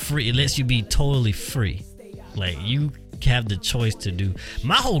it's free. It lets you be totally free. Like you have the choice to do.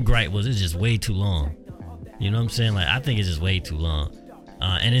 My whole gripe was it's just way too long. You know what I'm saying? Like I think it's just way too long.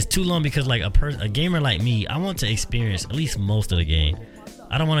 And it's too long because like a gamer like me, I want to experience at least most of the game.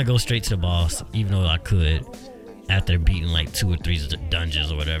 I don't want to go straight to the boss, even though I could after beating like 2 or 3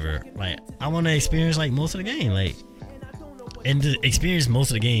 dungeons or whatever. Like I want to experience like most of the game, like, and to experience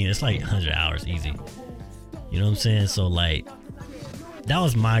most of the game, it's like 100 hours easy. You know what I'm saying? So like that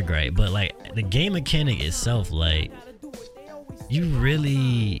was my gripe, but like the game mechanic itself, like you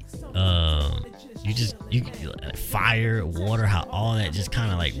really you fire, water, how all that just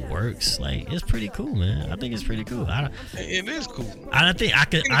kind of like works. Like it's pretty cool, man. I think it's pretty cool. It is cool. I think I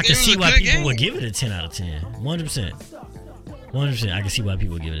could see why people would give it a 10 out of 10. 100%. I can see why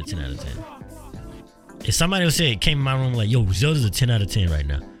people would give it a 10 out of 10. If somebody would say, came in my room like, yo, Zelda's a 10 out of 10 right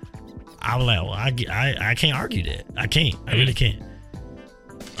now, I was like, well, I can't argue that. I can't. I really can't.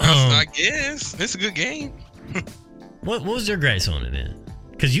 I guess it's a good game. What was your gripes on it then?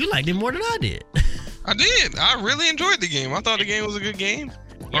 Because you liked it more than I did. I did. I really enjoyed the game. I thought the game was a good game.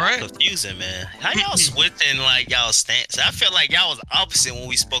 All right. Confusing, man. How y'all switching like y'all stance? I feel like y'all was opposite when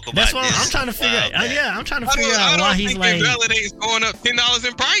we spoke about That's what this. I'm trying to figure out. Yeah, I'm trying to figure I out don't why he's think like. it validates going up $10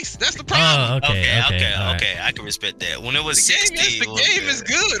 in price. That's the problem. Oh, okay. Okay. I can respect that. When it was The 60, game is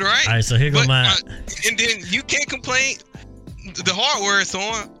good, right? All right, so here go my. And then you can't complain. The hardware is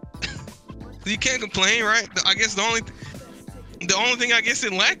on. You can't complain, right? I guess the only thing I guess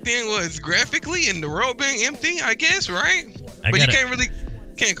it lacked in was graphically and the world being empty. I guess, right? But you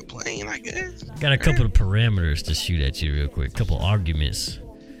can't complain. I guess. Got a couple of parameters to shoot at you real quick. Couple arguments.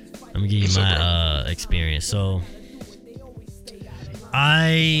 Let me give you my experience. So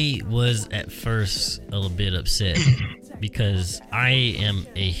I was at first a little bit upset because I am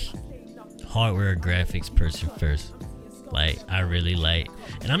a hardware graphics person first. Like I really like,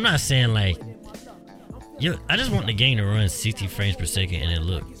 and I'm not saying like, I just want the game to run 60 frames per second and it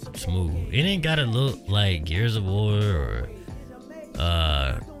look smooth. It ain't gotta look like Gears of War or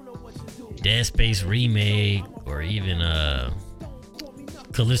Dead Space Remake or even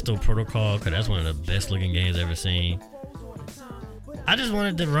Callisto Protocol, because that's one of the best looking games I've ever seen. I just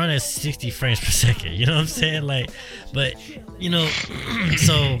wanted to run at 60 frames per second, you know what I'm saying? Like, but you know,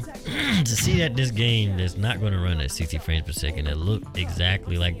 so to see that this game is not going to run at 60 frames per second, it looked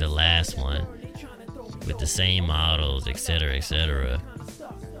exactly like the last one with the same models, etc., etc.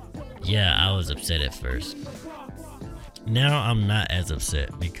 Yeah, I was upset at first. Now I'm not as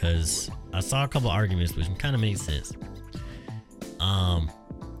upset because I saw a couple arguments which kind of made sense.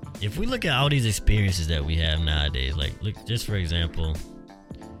 If we look at all these experiences that we have nowadays, like look, just for example,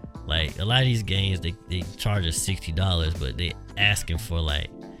 like a lot of these games they charge us $60, but they asking for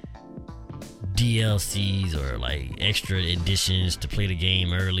like DLCs or like extra editions to play the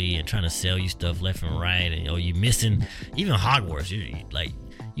game early and trying to sell you stuff left and right, and you missing even Hogwarts.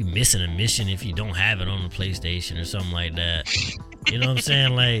 You missing a mission if you don't have it on the PlayStation or something like that. You know what I'm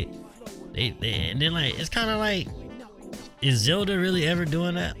saying? Like they and then like it's kind of like, is Zelda really ever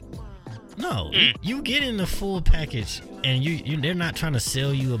doing that? No, you get in the full package, and they're not trying to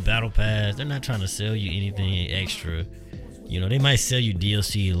sell you a battle pass. They're not trying to sell you anything extra. You know, they might sell you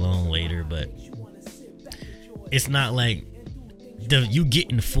DLC along later, but it's not like you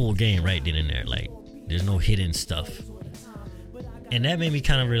getting the full game right then and there. Like there's no hidden stuff, and that made me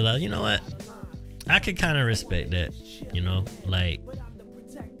kind of realize, you know what? I could kind of respect that. You know, like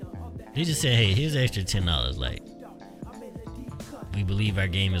they just said, hey, here's an extra $10. Like, we believe our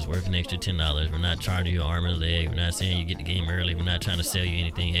game is worth an extra $10. We're not charging you an arm and a leg. We're not saying you get the game early. We're not trying to sell you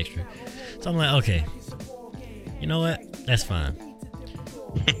anything extra. So I'm like, okay, you know what? That's fine.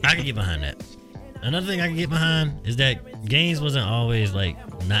 I can get behind that. Another thing I can get behind is that games wasn't always like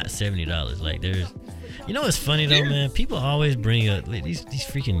not $70. Like there's, you know what's funny though, man? People always bring up like, these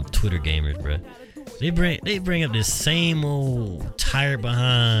freaking Twitter gamers, bro. They bring up this same old tired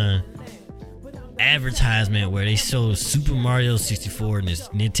behind advertisement where they show Super Mario 64 and this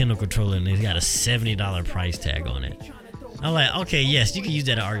Nintendo controller, and they got a $70 price tag on it. I'm like, okay, yes, you can use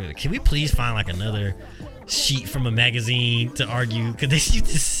that to argue. Can we please find like another sheet from a magazine to argue? Because they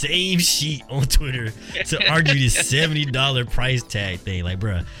use the same sheet on Twitter to argue this $70 price tag thing. Like,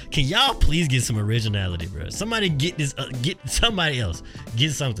 bruh, can y'all please get some originality, bruh? Somebody get this, get somebody else,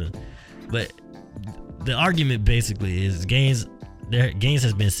 get something. But the argument basically is games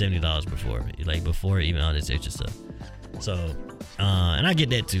has been $70 before, like before even all this extra stuff. So, and I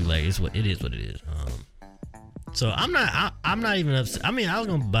get that too. Like it is what it is. So I'm not even upset. I mean, I was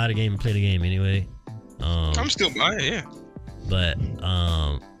gonna buy the game and play the game anyway. I'm still buying it, yeah. But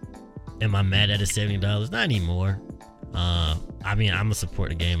am I mad at the $70? Not anymore. I mean, I'm gonna support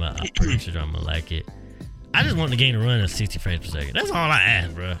the game. I'm pretty sure I'm gonna like it. I just want the game to run at 60 frames per second. That's all I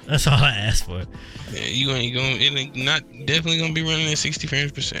ask, bro. That's all I ask for. Yeah, it ain't not definitely gonna be running at 60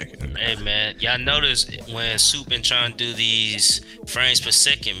 frames per second. Hey man, y'all notice when Soup been trying to do these frames per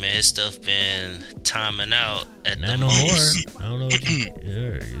second, man, his stuff been timing out at not the no most. more. I don't know what you.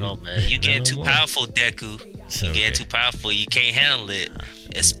 No man, you getting too powerful, Deku. It's You okay. getting too powerful. You can't handle it.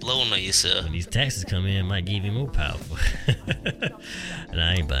 Exploding on yourself. When these taxes come in, it might give you more powerful. And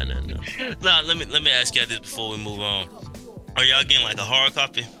I ain't buying nothing. No. Nah, let me ask y'all this before we move on. Are y'all getting like a hard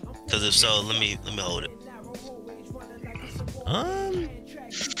copy? Because if so, let me hold it.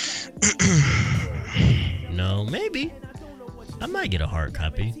 No, maybe. I might get a hard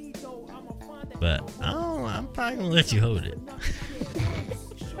copy, but I'm probably gonna let you hold it.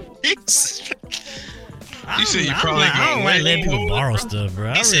 You said you probably I don't gonna like let letting me people hold it, borrow bro? stuff,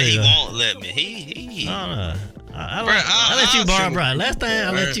 bro. He I said really he don't. won't let me. He I I let you borrow, bro. Last time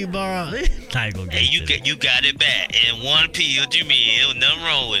I let you borrow. I ain't gonna get you got it back in one piece. What you mean? It was nothing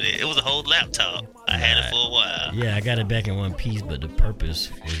wrong with it. It was a whole laptop. I had it for a while. Yeah, I got it back in one piece, but the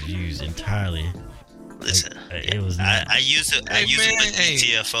purpose was used entirely. Listen, it was not. I use it. I use it for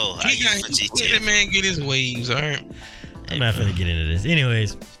GTFO. I use it for GTFO. Let the man get his waves, all right? I'm not gonna get into this.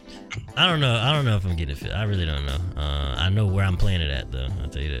 Anyways, I don't know if I'm getting fit. I really don't know. I know where I'm playing it at, though. I'll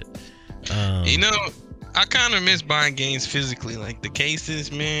tell you that. I kind of miss buying games physically, like the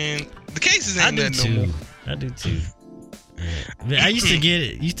cases, man. The cases ain't that no more. I do too. Yeah. I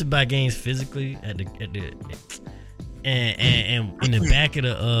used to buy games physically and in the back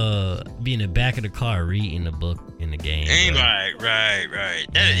of be in the back of the car reading the book in the game. Right.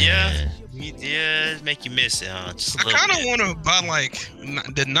 Yeah, it make you miss it, huh? I kind of want to buy like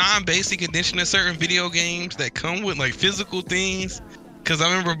the non-basic edition of certain video games that come with like physical things. Cause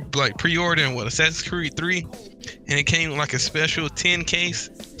I remember like pre-ordering Assassin's Creed 3, and it came with like a special 10 case.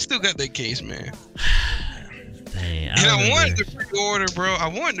 Still got that case, man. Dang, I wanted to pre-order, bro. I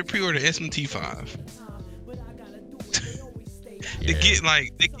wanted to pre-order SMT5. To get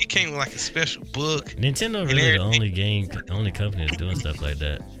like it came with like a special book. Nintendo really the only company that's doing stuff like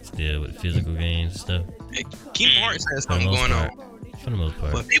that still with physical games and stuff. Kingdom Hearts has something going on. For the most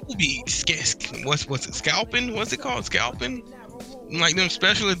part. But people be what's it scalping? What's it called? Scalping? Like them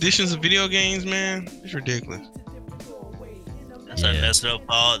special editions of video games, man. It's ridiculous. That's like messing up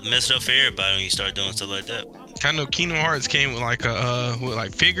for everybody when you start doing stuff like that. I know Kingdom Hearts came with like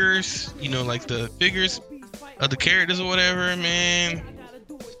with figures, like the figures of the characters or whatever, man.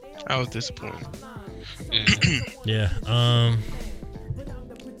 I was disappointed. Yeah.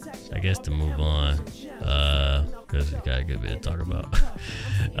 I guess to move on, because we got a good bit to talk about.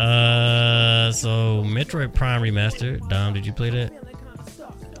 So Metroid Prime Remastered. Dom, did you play that?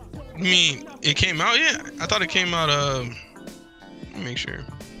 I mean, it came out yet? I thought it came out. Let me make sure.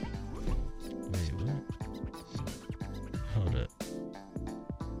 Wait, what? Hold up.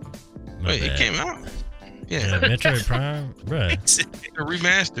 Wait, it came out? Yeah. Metroid Prime, bruh. A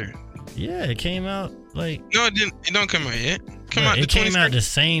remaster. Yeah, it came out like. No, it didn't. It don't come out yet. It came out the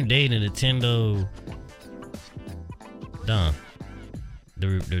same day the Nintendo. Done.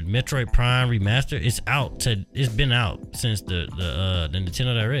 The Metroid Prime Remaster. It's out. It's been out since the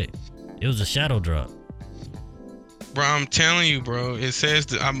Nintendo Direct. It was a shadow drop. Bro, I'm telling you, bro. It says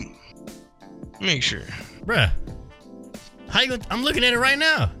that make sure. Bruh. How you gonna? I'm looking at it right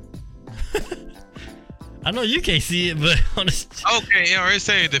now. I know you can't see it, but on the okay, yeah, it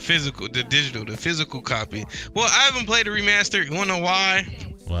say the physical copy. Well, I haven't played the remaster. You wanna know why?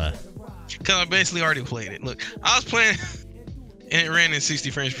 Why? Because I basically already played it. Look, I was playing, and it ran in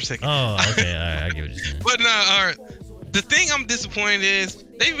 60 frames per second. Oh, okay, all right, I get what you're saying. But no, all right. The thing I'm disappointed is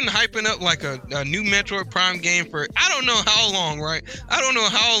they've been hyping up like a new Metroid Prime game for I don't know how long, right? I don't know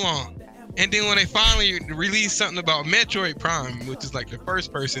how long. And then when they finally released something about Metroid Prime, which is like the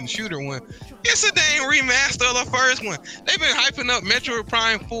first-person shooter one, it's a dang remaster of the first one. They've been hyping up Metroid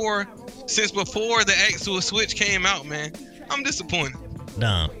Prime 4 since before the actual Switch came out, man. I'm disappointed.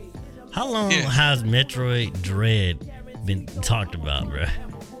 Dom, how long has Metroid Dread been talked about, bro?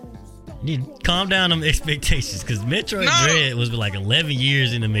 You need to calm down them expectations, because Metroid Dread was like 11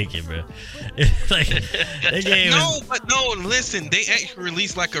 years in the making, bro. Like that game listen, they actually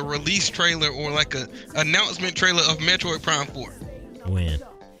released like a release trailer or like a announcement trailer of Metroid Prime 4. When?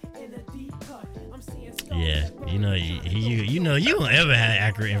 Yeah, you don't ever have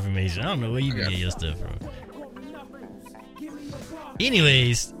accurate information. I don't know where you get your stuff from.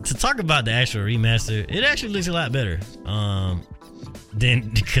 Anyways, to talk about the actual remaster, it actually looks a lot better. Then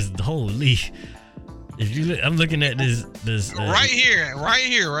because the holy, if you look, I'm looking at this right here,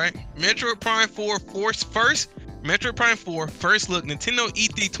 right? Metroid Prime 4 first. Metroid Prime 4 first look, Nintendo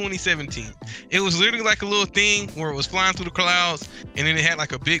E3 2017. It was literally like a little thing where it was flying through the clouds, and then it had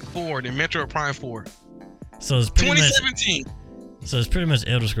like a big 4. Then Metroid Prime 4. So it's pretty 2017. So it's pretty much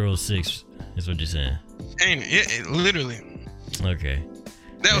Elder Scrolls 6, is what you're saying. Ain't it? It literally. Okay.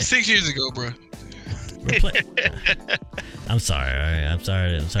 That was 6 years ago, bro. I'm sorry. All right. I'm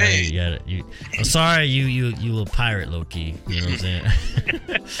sorry. Hey. I'm sorry. You a pirate, low key. You know what I'm saying?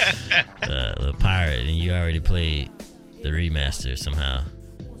 A pirate, and you already played the remaster somehow.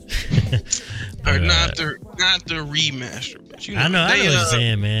 Or not the remaster. But I know what you're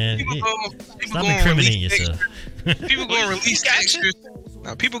saying, man. Stop incriminating yourself. People go and release textures.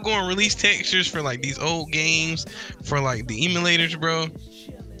 Now, people go and release textures for like these old games for like the emulators, bro.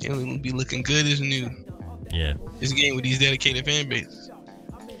 It'll be looking good as new. Yeah. This game with these dedicated fan bases.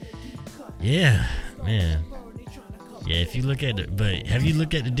 Yeah, man. Yeah, if you look at it, but have you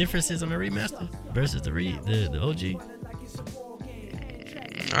looked at the differences on the remaster? versus the OG?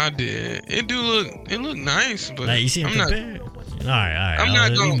 I did. It look nice, but Like you see him compare? All right. I'm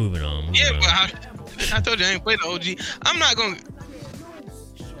not gonna moving on. Yeah, but I told you I ain't played the OG. I'm not gonna.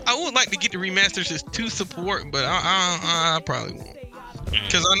 I would like to get the remasters just to support, but I probably won't.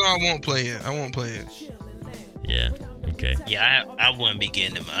 Because I know I won't play it. Yeah. Okay. Yeah, I wouldn't be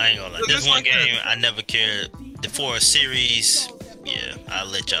getting them. I ain't gonna lie. This one game I never cared. For a series, yeah, I'll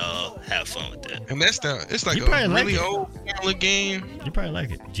let y'all have fun with that. And it's like You a probably really like old style game. You probably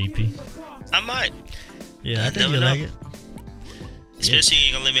like it, GP. I might. Yeah, I think never you know. like it. Especially you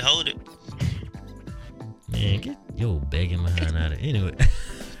ain't gonna let me hold it. Man, get yo begging behind out of anyway.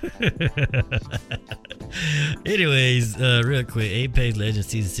 Anyways, real quick, Apex Legends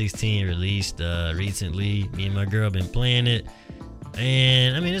Season 16 released recently. Me and my girl been playing it,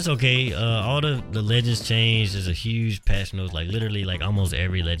 and I mean it's okay. All the legends changed. There's a huge patch notes, like literally like almost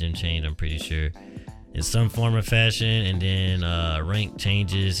every legend changed, I'm pretty sure, in some form or fashion. And then rank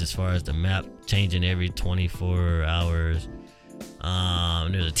changes as far as the map changing every 24 hours.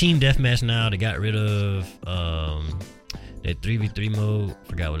 There's a team deathmatch now. They got rid of that 3v3 mode.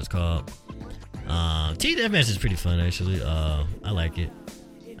 Forgot what it's called. Team deathmatch is pretty fun actually. I like it.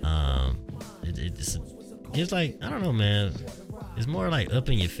 It's like, I don't know, man. It's more like up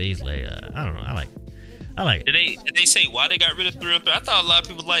in your face. Like I don't know. I like it. Did they say why they got rid of 3-on-3? I thought a lot of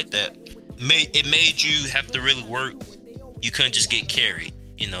people liked that. It made you have to really work. You couldn't just get carried.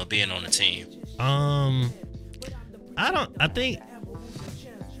 Being on the team. I don't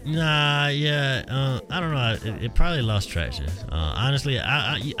know. It probably lost traction. Honestly,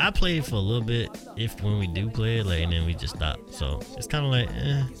 I played for a little bit. When we do play it, like, and then we just stop. So it's kind of like,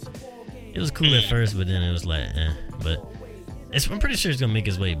 it was cool at first, but then it was like, But I'm pretty sure it's gonna make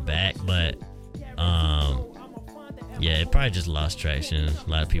its way back. But yeah, it probably just lost traction. A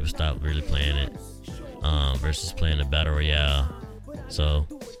lot of people stopped really playing it versus playing the battle royale. So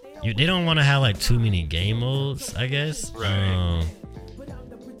they don't want to have like too many game modes, I guess. Right.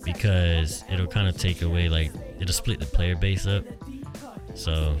 Because it'll kind of take away, like, it'll split the player base up.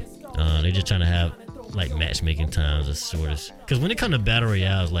 So they're just trying to have like matchmaking times as short as, because when it comes to battle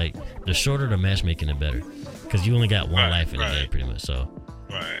royales, like the shorter the matchmaking the better, because you only got one life in the game pretty much. So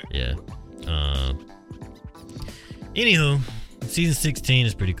yeah. Anywho, season 16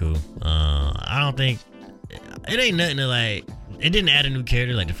 is pretty cool. I don't think it ain't nothing to like. It didn't add a new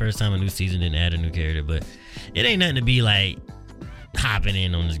character like the first time a new season didn't add a new character, but it ain't nothing to be like hopping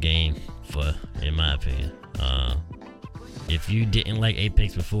in on this game for, in my opinion. If you didn't like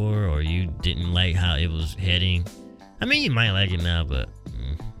Apex before, or you didn't like how it was heading, I mean, you might like it now, but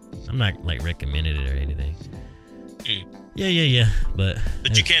I'm not like recommending it or anything. Yeah. But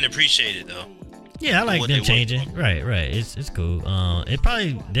you can appreciate it though. Yeah, I like them changing. Right. It's cool. It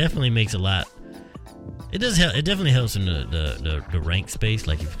probably definitely makes a lot. It does help. It definitely helps in the rank space,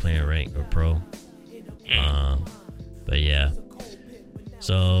 like if you're playing rank or pro. But yeah.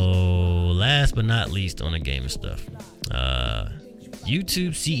 So last but not least on the game stuff,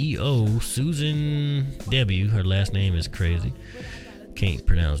 YouTube CEO Susan W. Her last name is crazy. Can't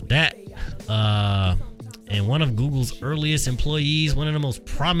pronounce that. And one of Google's earliest employees, one of the most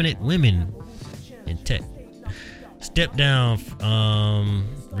prominent women in tech, stepped down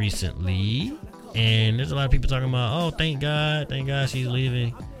recently. And there's a lot of people talking about, oh, thank God she's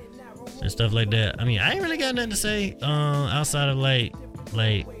leaving and stuff like that. I mean, I ain't really got nothing to say outside of like,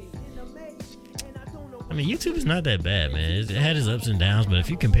 I mean, YouTube is not that bad, man. It had its ups and downs, but if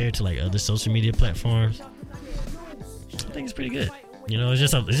you compare it to like other social media platforms, I think it's pretty good.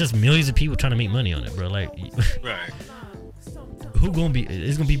 It's just millions of people trying to make money on it, bro. Like, right.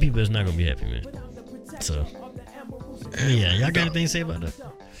 It's gonna be people that's not gonna be happy, man. So, yeah, y'all got anything to say about that?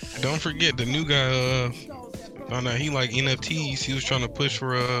 Don't forget the new guy found out he like NFTs. He was trying to push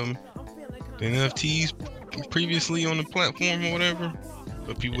for the NFTs previously on the platform or whatever,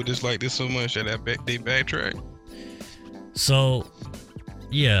 but people disliked it so much that they backtracked. So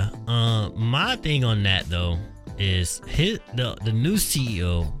yeah, my thing on that though is the new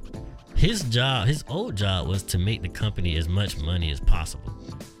CEO, his old job was to make the company as much money as possible.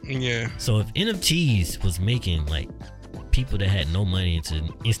 Yeah. So if NFTs was making like people that had no money into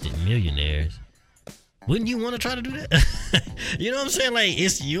instant millionaires, wouldn't you want to try to do that? You know what I'm saying? Like,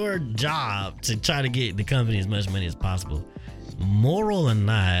 it's your job to try to get the company as much money as possible. Moral or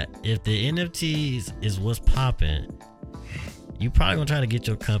not, if the NFTs is what's popping, you probably gonna try to get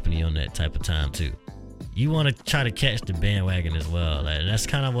your company on that type of time too. You want to try to catch the bandwagon as well. Like, that's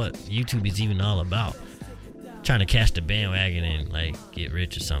kind of what YouTube is even all about. Trying to catch the bandwagon and like get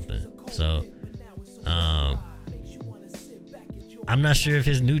rich or something. So, I'm not sure if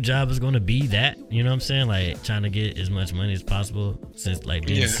his new job is going to be that. You know what I'm saying? Like trying to get as much money as possible, since like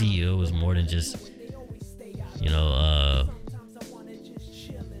being CEO is more than just, you know,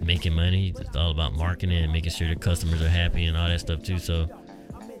 making money. It's all about marketing and making sure the customers are happy and all that stuff too. So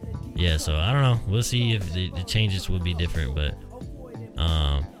yeah, so I don't know. We'll see if the changes will be different, but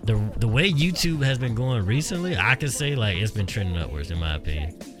the way YouTube has been going recently, I could say like it's been trending upwards in my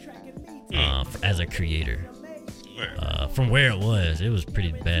opinion. As a creator, from where it was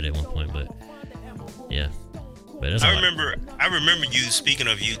pretty bad at one point, but yeah. But that's I remember you speaking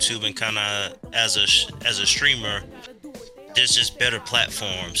of YouTube and kind of as a streamer. There's just better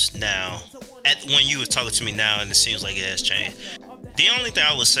platforms now. When you were talking to me now, and it seems like it has changed. The only thing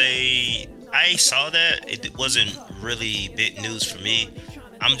I would say, I saw that it wasn't really big news for me.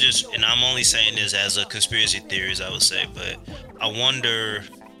 I'm only saying this as a conspiracy theories, I would say, but I wonder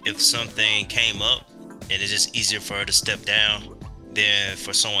if something came up and it's just easier for her to step down than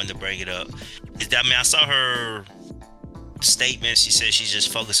for someone to bring it up. I saw her statement. She said she's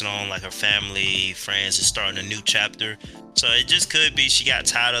just focusing on like her family, friends, and starting a new chapter. So it just could be she got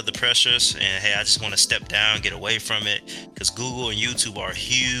tired of the pressures and hey, I just want to step down, get away from it, because Google and YouTube are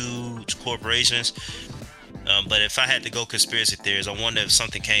huge corporations. But if I had to go conspiracy theories, I wonder if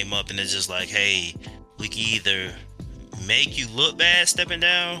something came up and it's just like, hey, we can either make you look bad stepping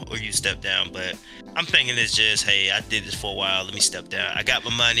down or you step down. But I'm thinking it's just, hey, I did this for a while, let me step down. I got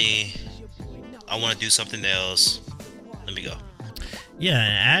my money, I want to do something else, let me go. Yeah,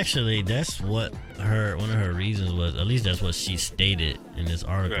 and actually that's what one of her reasons was, at least that's what she stated in this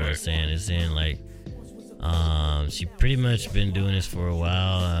article. Right. It's saying like she pretty much been doing this for a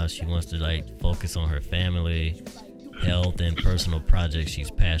while. She wants to like focus on her family, health, and personal projects she's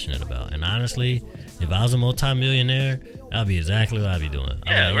passionate about. And honestly, if I was a multi-millionaire, that'd be exactly what I'd be doing.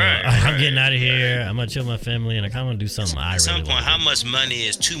 I'm getting out of here. I'm gonna chill with my family, and I kind of want to do something I really want. At some point, how much money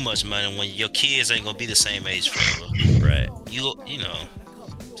is too much money when your kids ain't gonna be the same age forever? Right. You know.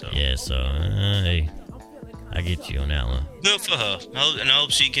 So. Yeah. So hey, I get you on that one. Good for her. I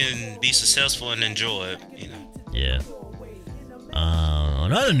hope she can be successful and enjoy it. You know. Yeah.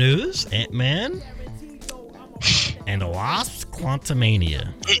 On other news, Ant-Man and the Wasp: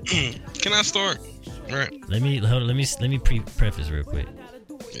 Quantumania. Can I start? All right. Let me preface real quick.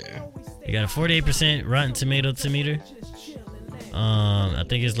 Yeah. You got a 48% Rotten Tomato meter. I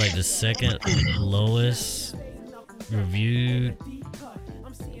think it's like the second lowest reviewed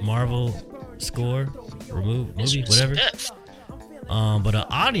Marvel score or movie, whatever. But the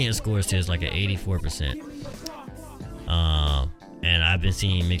audience score says like an 84%. And I've been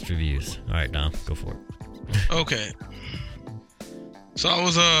seeing mixed reviews. All right, Dom, go for it. Okay. So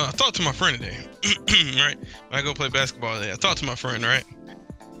I talked to my friend today, right? I go play basketball today. I talked to my friend, right?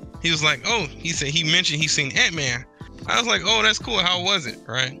 He was like, oh, he mentioned he's seen Ant-Man. I was like, oh, that's cool. How was it,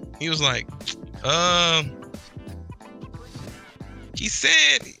 right? He was like, he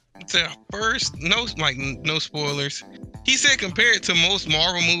said to first, no spoilers. He said compared to most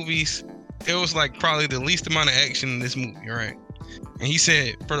Marvel movies, it was like probably the least amount of action in this movie, right? And he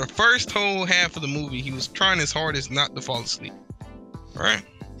said for the first whole half of the movie, he was trying his hardest not to fall asleep. Right.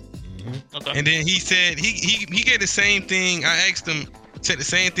 Mm-hmm. Okay. And then he said he gave the same thing. I asked him, said the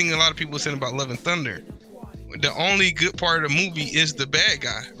same thing a lot of people said about Love and Thunder. The only good part of the movie is the bad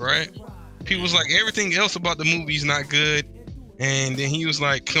guy, right? People was like everything else about the movie is not good. And then he was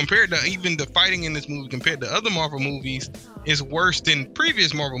like, compared to even the fighting in this movie compared to other Marvel movies is worse than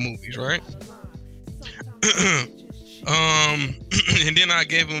previous Marvel movies, right? And then I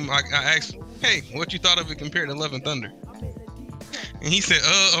asked, hey, what you thought of it compared to Love and Thunder? And he said,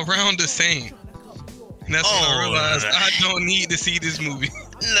 around the same. And that's when I realized I don't need to see this movie.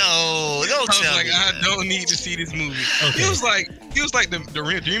 No, don't tell me. I don't need to see this movie. Okay. He was like the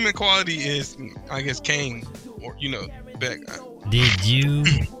dreaming quality is, I guess, Kane, or bad guy. Did you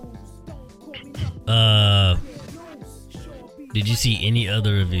see any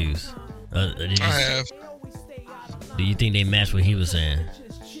other reviews? I have. Do you think they match what he was saying?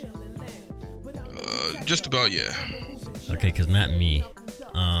 Just about, yeah. Okay, because not me.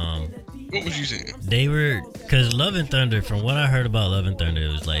 What was you saying? They were, because Love and Thunder, from what I heard about Love and Thunder,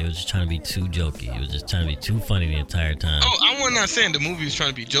 it was just trying to be too jokey. It was just trying to be too funny the entire time. Oh, I was not saying the movie was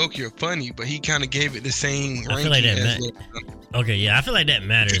trying to be jokey or funny, but he kind of gave it the same ranking. I feel like that okay, yeah, I feel like that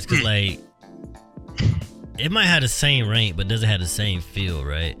matters, because like it might have the same rank, but doesn't have the same feel,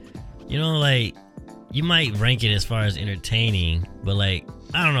 right? Like you might rank it as far as entertaining, but like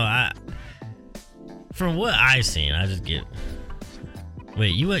I don't know. From what I've seen, I just get.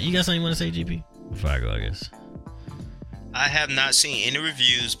 Wait, you got something you want to say, GP? Before I go, I guess. I have not seen any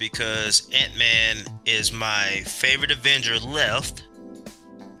reviews because Ant-Man is my favorite Avenger left,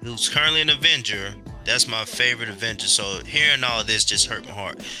 who's currently an Avenger. That's my favorite Avenger. So hearing all this just hurt my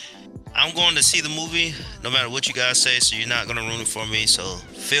heart. I'm going to see the movie no matter what you guys say, so you're not going to ruin it for me. So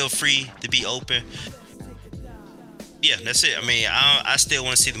feel free to be open. Yeah, that's it. I mean, I still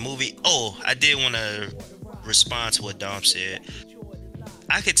want to see the movie. Oh, I did want to respond to what Dom said.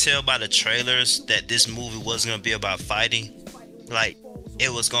 I could tell by the trailers that this movie wasn't going to be about fighting. Like,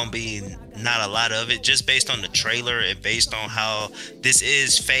 it was going to be not a lot of it, just based on the trailer and based on how this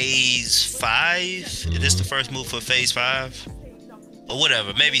is phase 5. Is this the first move for phase 5? Or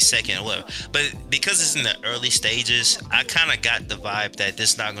whatever, maybe second or whatever. But because it's in the early stages, I kind of got the vibe that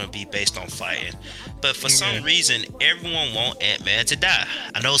this is not going to be based on fighting. But for some reason, everyone want Ant-Man to die.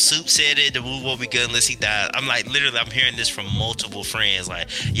 I know Soup said it, the movie won't be good unless he dies. I'm like, literally, I'm hearing this from multiple friends. Like,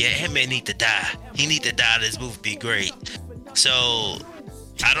 yeah, Ant-Man need to die. He need to die. This movie be great. So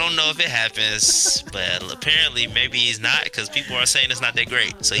I don't know if it happens, but apparently maybe he's not, because people are saying it's not that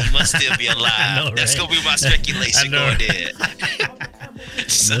great. So he must still be alive. know, right? That's going to be my speculation going there.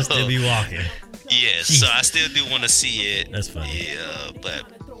 So, They'll still be walking. Yeah, so I still do want to see it. That's funny. Yeah, but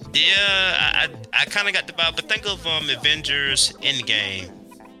yeah, I kind of got the vibe. But think of Avengers Endgame.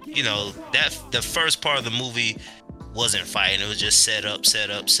 You know, that the first part of the movie wasn't fighting. It was just set up.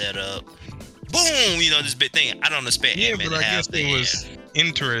 Boom! You know, this big thing. I don't expect Ant-Man but to I have guess it was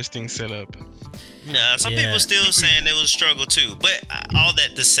interesting setup. Nah, some people still saying it was a struggle too. But all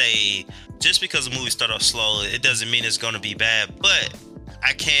that to say, just because the movie started off slow, it doesn't mean it's going to be bad. But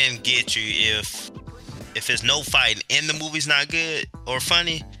I can get you if there's no fighting and the movie's not good or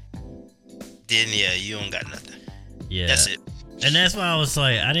funny, then yeah, you don't got nothing. Yeah, that's it. And that's why I was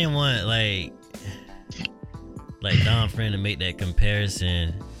like, I didn't want like Don Friend to make that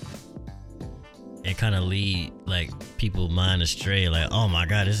comparison and kind of lead like people mind astray, like, oh my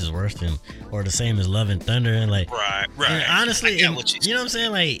god, this is worse than or the same as Love and Thunder, and like right. And honestly, you know what I'm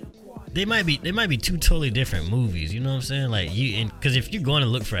saying, like they might be two totally different movies. You know what I'm saying, like because if you're going to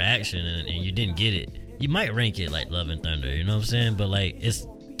look for action and you didn't get it, you might rank it like Love and Thunder. You know what I'm saying, but like it's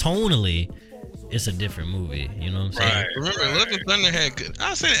tonally. It's a different movie, you know what I'm saying? Right. Remember, Love and Thunder had good.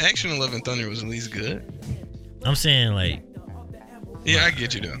 I say the action in Love and Thunder was at least good. I'm saying like. Yeah, I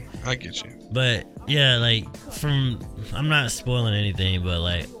get you though. I get you. But yeah, like I'm not spoiling anything, but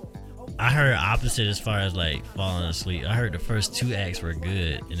like I heard opposite as far as like falling asleep. I heard the first 2 acts were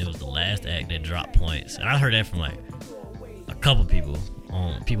good, and it was the last act that dropped points. And I heard that from like a couple people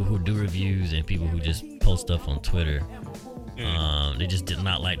who do reviews and people who just post stuff on Twitter. They just did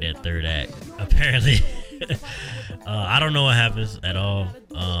not like that 3rd act, apparently. I don't know what happens at all.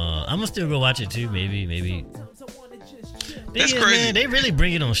 I'm gonna still go watch it too, maybe. That's crazy, crazy. man. They really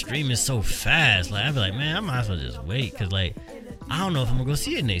bring it on streaming so fast. Like I'd be like, man, I might as well just wait, cause like I don't know if I'm gonna go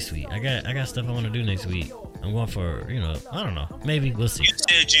see it next week. I got stuff I want to do next week. I'm going for, I don't know. Maybe we'll see. You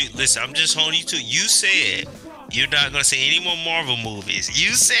said listen. I'm just holding you to. You said you're not gonna see any more Marvel movies.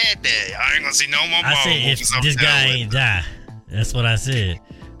 You said that. I ain't gonna see no more Marvel movies. I said if this guy ain't die. That's what I said.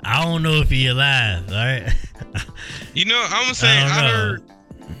 I don't know if he alive. All right. I'm gonna say I heard.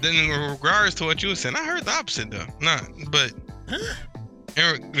 Then in regards to what you were saying, I heard the opposite though. But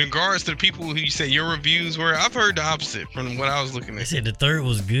in regards to the people who you say your reviews were, I've heard the opposite from what I was looking They at. said the 3rd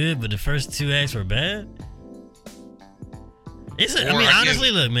was good, but the first 2 acts were bad.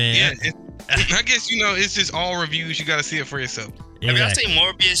 Honestly, look, man. Yeah, I guess it's just all reviews. You got to see it for yourself. Exactly. Have y'all seen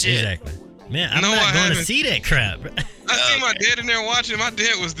Morbius yet? Exactly. Man, I'm not going to see that crap. I seen my dad in there watching. My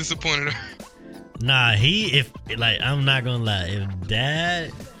dad was disappointed. Nah, I'm not gonna lie. If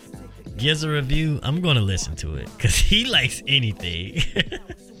Dad gives a review, I'm gonna listen to it because he likes anything.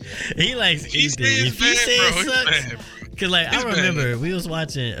 He likes anything. If he says it sucks, because like I remember we was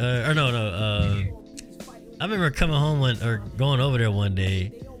watching, I remember coming home or going over there one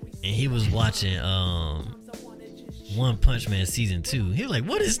day, and he was watching One Punch Man season 2. He was like,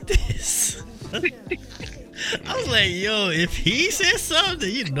 "What is this?" I was like, "Yo, if he says something,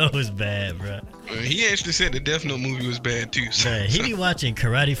 it's bad, bro." He actually said the Death Note movie was bad too. He be watching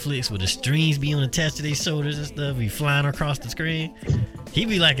karate flicks with the strings being attached to their shoulders and stuff, be flying across the screen. He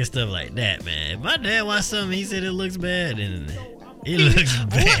be liking stuff like that, man. If my dad watched something, he said it looks bad, and it looks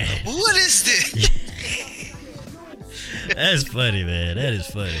bad. What is this? That's funny, man. That is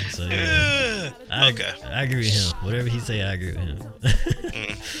funny. So yeah, I agree with him. Whatever he say, I agree with him.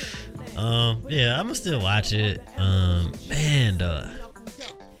 Yeah, I'm gonna still watch it. Man,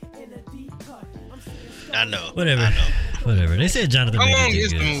 I know. Whatever. They said Jonathan Majors. How long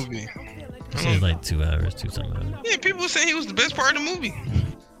is the movie? They said like 2 hours, 2-something hours. Yeah, people say he was the best part of the movie.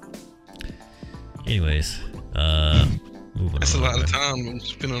 Anyways, moving That's on. a lot of time to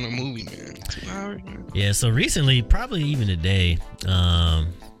spend on a movie, man. 2 hours, man. Yeah, so recently, probably even today,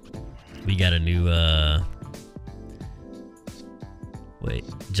 we got a new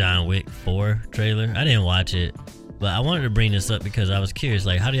John Wick 4 trailer. I didn't watch it, but I wanted to bring this up because I was curious,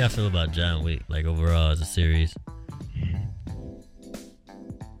 like, how do y'all feel about John Wick, like, overall as a series?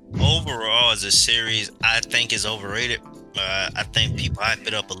 Overall, as a series, I think is overrated. I think people hype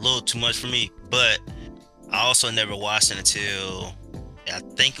it up a little too much for me, but I also never watched it until I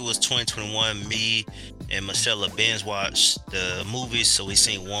think it was 2021. Me and Michelle binge watched the movies, so we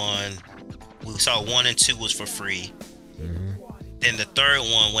seen one. We saw 1 and 2 was for free. Then the third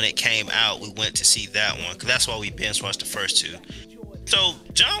one, when it came out, we went to see that one because that's why we binge watched the first 2. So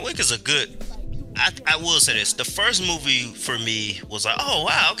John Wick is a good. I will say this: the first movie for me was like, oh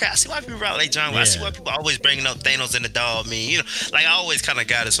wow, okay, I see why people like John Wick. Yeah. I see why people always bringing up Thanos and the dog meme. You know, like I always kind of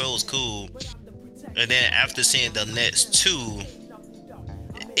got it, so it was cool. And then after seeing the next 2,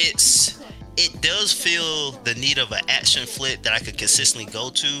 it does feel the need of an action flick that I could consistently go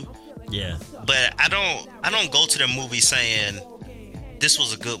to. Yeah. But I don't go to the movie saying this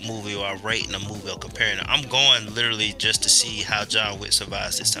was a good movie or I'm rating a movie or comparing it. I'm going literally just to see how John Wick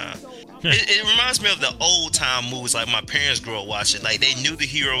survives this time. It reminds me of the old time movies like my parents grew up watching. Like they knew the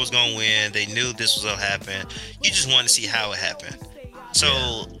hero was gonna win, they knew this was gonna happen. You just wanted to see how it happened.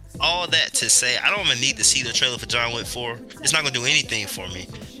 So all that to say, I don't even need to see the trailer for John Wick 4. It's not gonna do anything for me.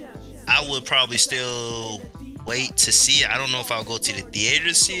 I would probably still wait to see it. I don't know if I'll go to the theater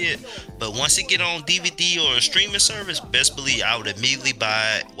to see it, but once it get on DVD or a streaming service, best believe I would immediately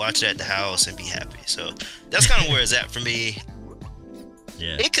buy it, watch it at the house, and be happy. So that's kind of where it's at for me.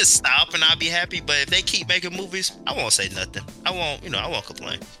 Yeah. It could stop and I'll be happy, but if they keep making movies, I won't say nothing. I won't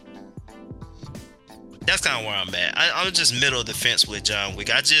complain. That's kind of where I'm at. I'm just middle of the fence with John Wick.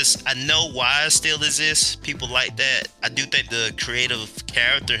 I know why it still exists. People like that. I do think the creative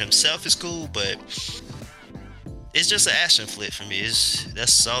character himself is cool, but it's just an action flick for me.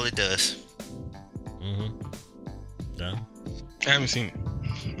 That's all it does. Done. I haven't seen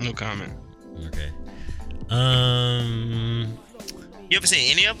it. No comment. Okay. You ever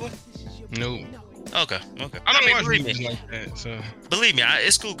seen any of them? No. Okay. I don't watch believe movies me. like that, so. Believe me,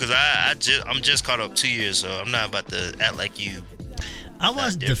 it's cool because I'm just caught up 2 years, so I'm not about to act like you. I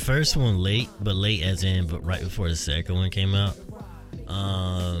watched the first one late as in, but right before the second one came out.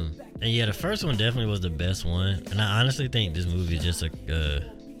 And yeah, the first one definitely was the best one, and I honestly think this movie is just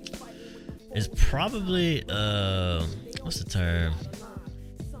it's probably what's the term?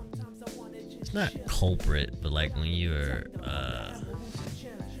 It's not culprit, but like when you're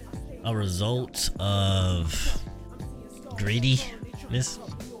a result of greediness,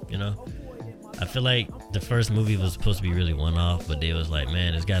 you know. I feel like the first movie was supposed to be really one-off, but they was like,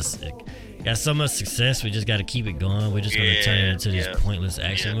 man, it's got so much success, we just got to keep it going. We're just gonna turn it into this pointless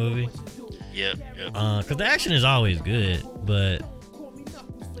action movie. Yep. Because the action is always good, but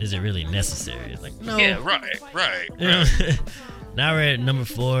is it really necessary? It's like, no. Yeah, right. You know? Now we're at number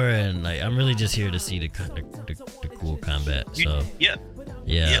 4, and like I'm really just here to see the cool combat. So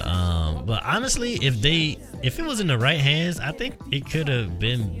but honestly, if it was in the right hands, I think it could have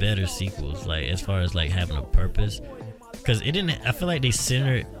been better sequels. Like as far as like having a purpose, because it didn't. I feel like they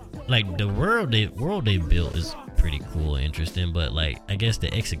centered like the world they built is pretty cool and interesting, but like I guess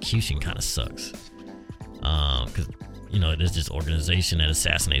the execution kind of sucks. Because you know, there's this organization that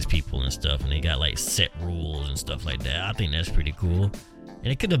assassinates people and stuff, and they got like set rules and stuff like that. I think that's pretty cool, and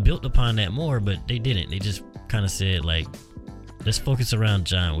it could have built upon that more, but they didn't. They just kind of said like, let's focus around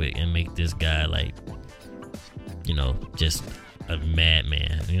John Wick and make this guy like, you know, just a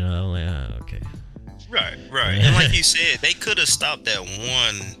madman. You know, I'm like, oh, okay. Right. And like you said, they could have stopped at 1.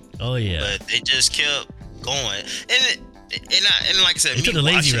 Oh yeah. But they just kept going, and like I said, they took the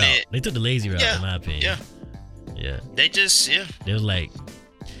lazy route. It, they took the lazy route, in my opinion. Yeah. They just They was like,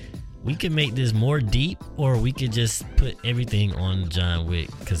 we could make this more deep, or we could just put everything on John Wick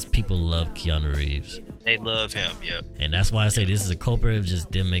because people love Keanu Reeves. They love him. Yep. And that's why I say this is a culprit of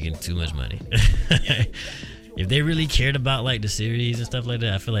just them making too much money. If they really cared about like the series and stuff like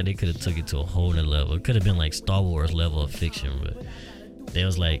that, I feel like they could have took it to a whole nother level. It could have been like Star Wars level of fiction, but they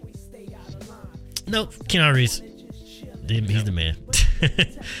was like, nope, Keanu Reeves, he's the man.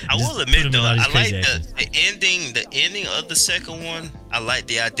 I will admit though, I like the ending of the second one. I like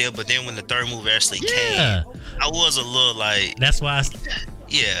the idea, but then when the third movie actually came, I was a little like, that's why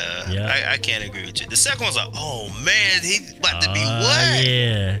I can't agree with you. The second one's like, oh man, he's about to be what?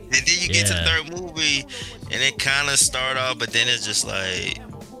 Yeah. And then you get to the third movie and it kind of start off, but then it's just like,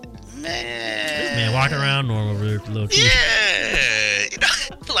 man. Man, walking around normal, little kid. Yeah, you know,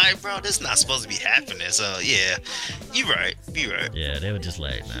 like, bro, this not supposed to be happening. So yeah, you right. Yeah, they were just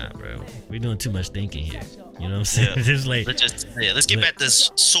like, nah, bro, we doing too much thinking here. You know what I'm saying? Yeah. Just like, let's get back to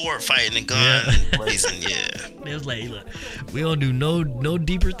sword fighting and gun blazing. Yeah, it was like, look, we don't do no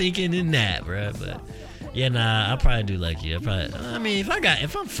deeper thinking than that, bro. But yeah, nah, I probably do like you. I mean,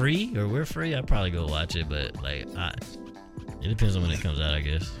 if I'm free or we're free, I'd probably go watch it. But like, it depends on when it comes out, I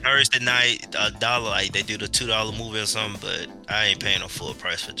guess. Thursday night, $1, like they do the $2 movie or something, but I ain't paying no full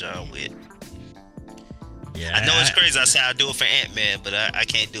price for John Wick. Yeah, I know it's crazy. I say I do it for Ant-Man, but I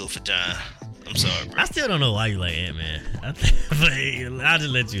can't do it for John. I'm sorry, bro. I still don't know why you like Ant-Man. I'll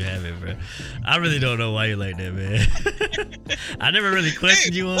just let you have it, bro. I really don't know why you like that, man. I never really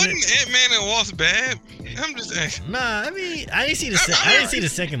questioned you on it. Wasn't Ant-Man and Wasp bad? I'm just asking. Nah, I mean, I didn't see the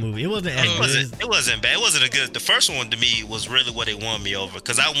second movie. It wasn't as good. It wasn't bad. It wasn't a good. The first one to me was really what they won me over,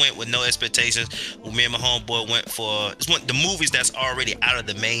 because I went with no expectations. When me and my homeboy went for the movies that's already out of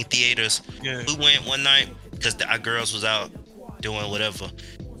the main theaters. Yeah. We went one night because our girls was out doing whatever.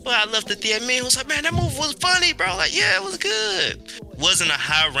 But I left the theater. Man, was like, man, that movie was funny, bro. Like, yeah, it was good. Wasn't a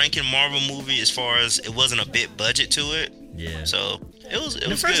high-ranking Marvel movie as far as it wasn't a big budget to it. Yeah. So it was.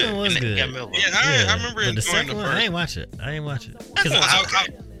 The first one was good. Yeah, I remember but the enjoying second the one, first. I ain't watch it.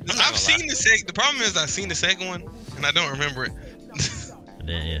 Because I've seen the second. The problem is I've seen the second one and I don't remember it.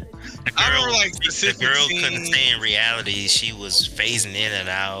 Yeah. I remember like the specific girl scenes. couldn't stay in reality. She was phasing in and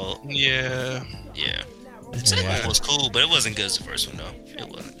out. Yeah. The second one was cool, but it wasn't good as the first one though. It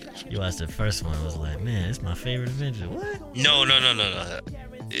wasn't good. You watched the first one, it was like, man, it's my favorite Avenger. What? No.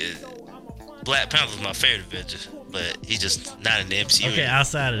 Black Panther was my favorite Avenger, but he's just not in the MCU. Okay,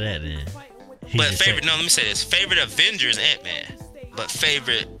 outside of that then. But favorite, let me say this. Favorite Avenger is Ant-Man, but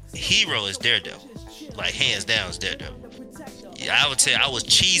favorite hero is Daredevil. Like, hands down is Daredevil. Yeah, I would say I was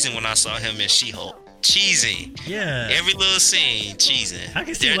cheesing when I saw him in She-Hulk. Cheesing. Yeah. Every little scene, cheesing. I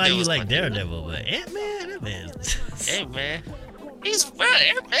can see why you like Daredevil, but Ant-Man, that man. Hey, man.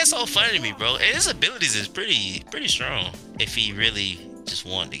 Ant-Man's so funny to me, bro. And his abilities is pretty strong if he really just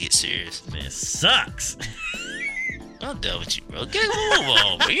wanted to get serious. Man, sucks. I'm done with you, bro. Move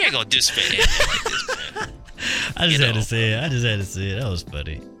on, bro. You ain't gonna disrespect Ant-Man like this, man. I just had to say it. That was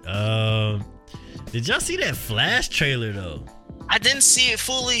funny. Did y'all see that Flash trailer though? I didn't see it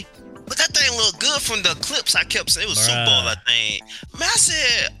fully, but that thing looked good from the clips I kept saying. It was Super Bowl, I think. Man, I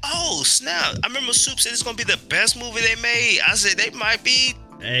said, oh, snap. I remember Soup said it's going to be the best movie they made. I said, they might be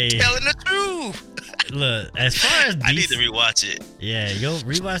telling the truth. Look, as far as DC, I need to rewatch it. Yeah, go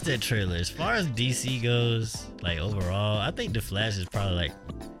rewatch that trailer. As far as DC goes, like overall, I think the Flash is probably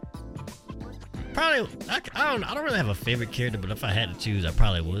I don't really have a favorite character, but if I had to choose, I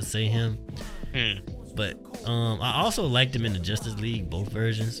probably would say him. But I also liked him in the Justice League, both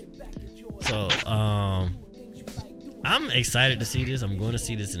versions. So I'm excited to see this. I'm going to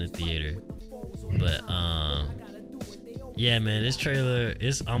see this in the theater. But yeah, man, this trailer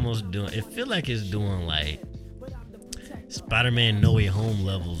is almost doing. It feel like it's doing like Spider-Man No Way Home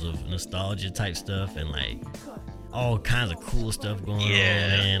levels of nostalgia type stuff and like all kinds of cool stuff going on.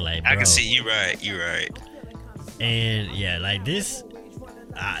 Man. Like, bro. I can see you right. And yeah, like this.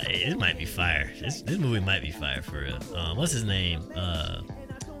 It might be fire. This movie might be fire for real. What's his name?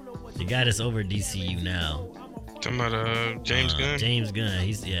 The guy that's over DCU now. Talking about James Gunn. James Gunn.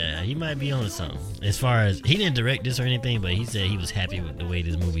 He might be on something. As far as he didn't direct this or anything, but he said he was happy with the way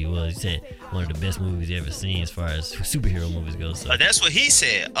this movie was. He said one of the best movies he ever seen as far as superhero movies go. So that's what he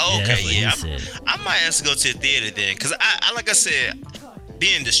said. Oh, okay, yeah. He said. I might have to go to the theater then, because I like I said,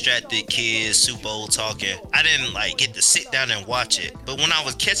 being distracted, kids, Super Bowl talking, I didn't like get to sit down and watch it. But when I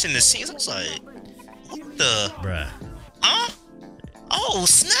was catching the scenes, I was like, what the? Bruh. Huh? Oh,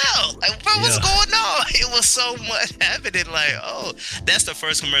 snap. Like, bro, what's going on? It was so much happening. Like, oh, that's the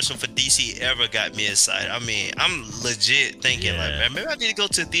first commercial for DC ever got me excited. I mean, I'm legit thinking, like, man, maybe I need to go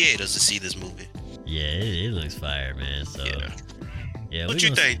to the theaters to see this movie. Yeah, it looks fire, man. So, yeah. What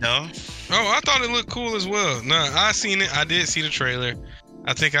you think, though? Oh, I thought it looked cool as well. No, I seen it. I did see the trailer.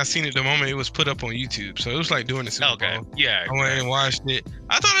 I think I seen it the moment it was put up on YouTube. So it was like doing the Super Bowl. Yeah. I went and watched it.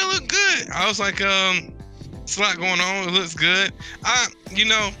 I thought it looked good. I was like, it's a lot going on. It looks good. I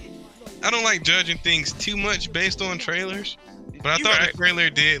don't like judging things too much based on trailers, but I thought the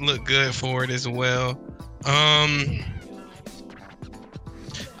trailer did look good for it as well.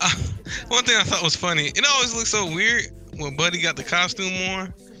 One thing I thought was funny, it always looks so weird when Buddy got the costume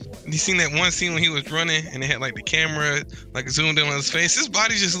on. You seen that one scene when he was running and they had like the camera like zoomed in on his face? His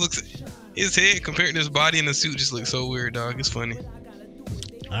body just looks, his head compared to his body in the suit just looks so weird, dog. It's funny.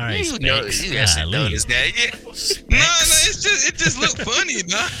 All right, you know this guy. Yeah. No, it just looked funny,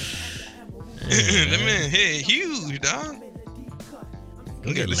 dog. That man head huge, dog.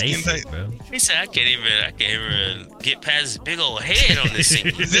 Go get LASIK, bro. He said, I can't even get past his big old head on this scene.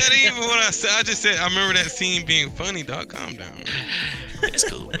 Is that even what I said? I just said I remember that scene being funny, dog. Calm down. It's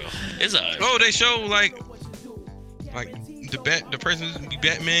cool, bro. It's alright. Oh, they show like the person be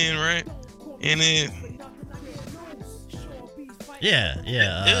Batman, right? And then Yeah.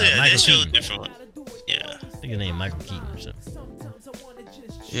 They Michael showed Keaton. different one. Yeah. I think his name Michael Keaton or something.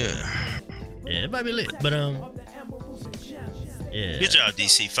 yeah. Yeah, it might be lit, but yeah. Good job,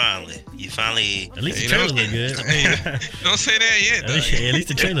 DC. Finally, you finally. At least the trailer look good. Don't say that yet, dog. At least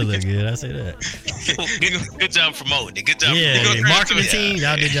the trailer look good. I say that. Good job promoting it. Good job. Yeah, promoting it. marketing team,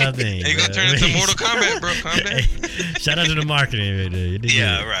 y'all did y'all thing. They gonna turn into Mortal Kombat, bro. Calm down. Shout out to the marketing right there. You did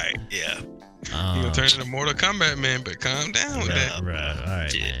Yeah, good. right. Yeah. You gonna turn into Mortal Kombat, man, but calm down with that. Right. All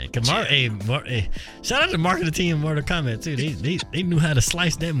right, Yeah. man. Hey, shout out to the marketing team of Mortal Kombat too. They knew how to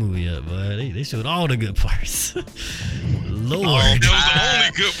slice that movie up, but they showed all the good parts. Lord, That was the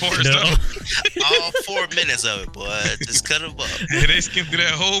only good part. Stuff. All 4 minutes of it, boy. Just cut them up. Yeah, they skimmed through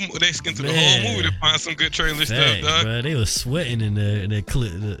that whole. They skimmed through the whole movie to find some good trailer stuff, Dang, dog. bro, they was sweating in the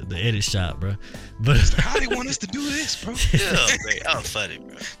clip, the edit shot, bro. But How they want us to do this, bro? Yeah, man. That was funny,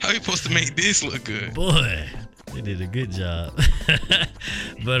 bro. How you supposed to make this look good? boy, they did a good job.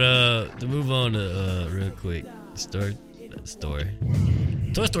 But to move on to real quick, story.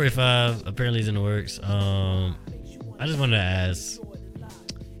 Toy Story 5 apparently is in the works. I just wanted to ask,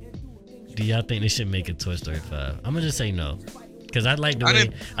 do y'all think they should make a Toy Story 5? I'm gonna just say no, because I like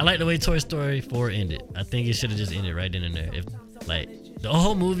the way Toy Story 4 ended. I think it should have just ended right then and there. If like the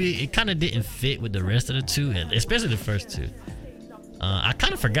whole movie, it kind of didn't fit with the rest of the two, and especially the first two. I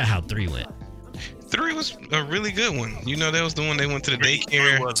kind of forgot how 3 went. 3 was a really good one. You know, that was the one they went to the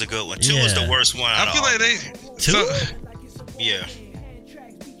daycare. 3 was a good one. 2 was the worst one. I feel like they. 2? Yeah.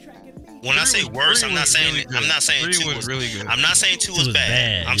 When I say worse, I'm not saying 2 was really good. I'm not saying 2 was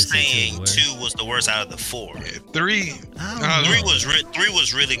bad. I'm You're saying saying 2 2 was the worst out of the 4. 3. 3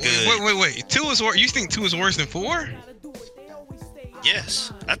 was really good. Wait. 2 is worse. You think 2 is worse than 4?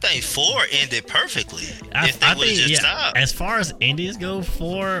 Yes, I think 4 ended perfectly. I If they would have think, just stopped. as far as endings go,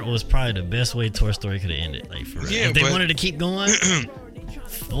 4 was probably the best way Toy Story could have ended. Like for real. Yeah, If they but- wanted to keep going,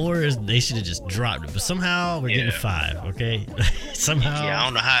 4 is they should have just dropped it. But somehow we're getting 5. Okay, somehow. Yeah, I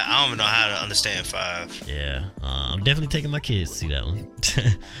don't know how to understand 5. Yeah, I'm definitely taking my kids to see that one.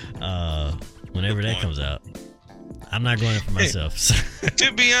 Whenever that comes out, I'm not going in for myself.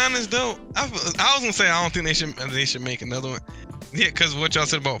 To be honest, though, I was gonna say I don't think they should make another one. Yeah, because what y'all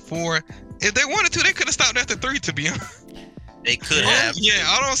said about 4, if they wanted to, they could have stopped after 3. To be honest, They could have. yeah,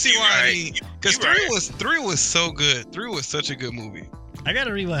 I don't see You're why. right. Because You're right. 3 was so good. 3 was such a good movie. I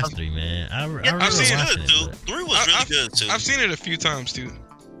gotta rewatch 3, man. I remember I've seen it watching too. it. 3 was really good too. I've seen it a few times too.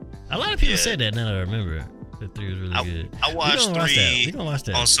 A lot of people Yeah. said that. Now that I remember, that 3 was really good. I watched We gonna watch 3 that. We gonna watch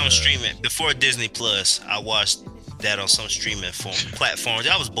that on some uh, streaming before Disney Plus. I watched that on some streaming platforms.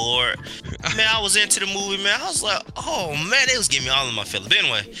 I was bored. Man, I was into the movie, man. I was like, oh man, they was giving me all of my feelings. But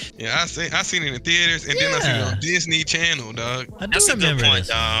anyway, Yeah, I seen it in theaters, and then I seen it on Disney Channel, dog. I do that's a good remember point, this.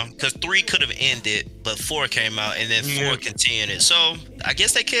 Dom. Because 3 could have ended, but 4 came out, and then 4 Yeah. continued it. So I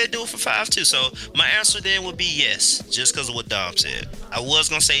guess they could do it for 5 too. So my answer then would be yes, just because of what Dom said. I was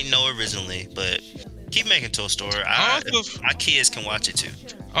gonna say no originally, but keep making Toy Story. My kids can watch it too.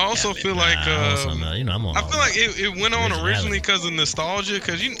 I also feel like I'm on. I feel like it went on originality. originally because of nostalgia,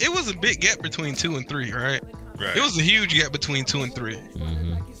 because it was a big gap between 2 and 3, right? Right. It was a huge gap between 2 and 3.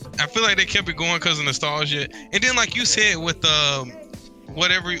 Mm-hmm. I feel like they kept it going because of nostalgia, and then like you said with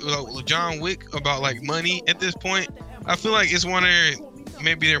whatever John Wick about like money at this point, I feel like it's one of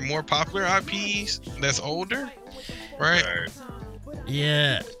maybe their more popular IPs that's older, right?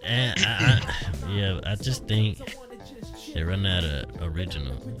 Yeah, and I just think they run out of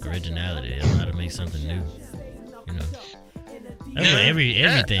originality. They know how to make something new. You know, that's what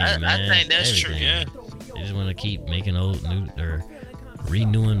everything, man. I think that's true. Everything. Yeah. They just want to keep making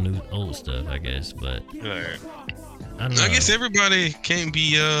renewing new old stuff, I guess. But Right. I don't know. I guess everybody can't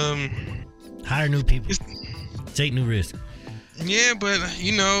be hire new people, take new risks. yeah, but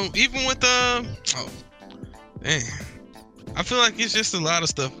even with I feel like it's just a lot of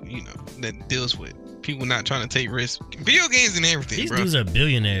stuff that deals with people not trying to take risks. Video games and everything, These bro. dudes are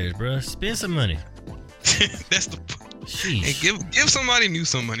billionaires, bro. Spend some money. That's the Sheesh. hey, give somebody new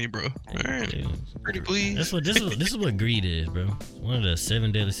some money, bro. All right, Dude. pretty please. This is what greed is, bro. One of the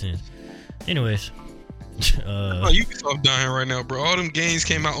 7 deadly sins. Anyways, Oh, Ubisoft dying right now, bro. All them games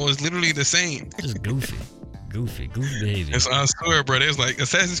came out was literally the same. just goofy behavior. That's I swear, bro. It was like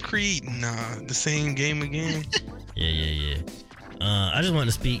Assassin's Creed, nah, the same game again. Yeah. I just wanted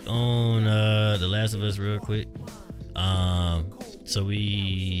to speak on The Last of Us real quick. So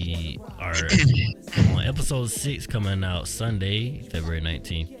we are on episode 6 coming out Sunday, February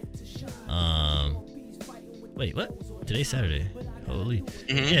 19th. Wait, what? Today's Saturday. Holy.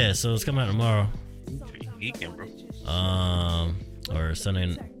 Mm-hmm. Yeah, so it's coming out tomorrow. Weekend, bro. Or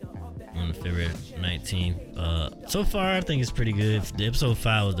Sunday on February 19th. So far, I think it's pretty good. The episode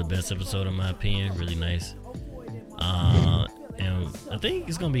 5 was the best episode in my opinion. Really nice. And I think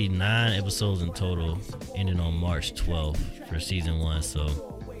it's gonna be 9 episodes in total, ending on March 12th for season 1.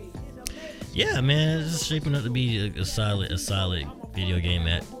 So yeah, man, it's shaping up to be a solid video game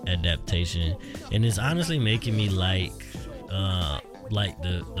adaptation, and it's honestly making me like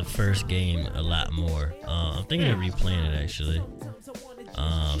the first game a lot more. I'm thinking of replaying it actually,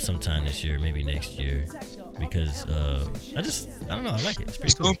 sometime this year, maybe next year, because I don't know, I like it. It's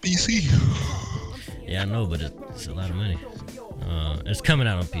pretty cool. On PC. Yeah, I know, but it's a lot of money. It's coming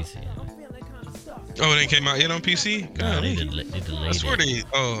out on PC. Oh, it ain't came out yet on PC? No, they delayed That's where they.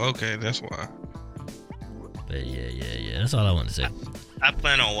 Oh, okay, that's why. But yeah. That's all I want to say. I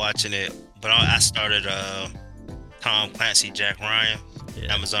plan on watching it, but I started Tom Clancy Jack Ryan,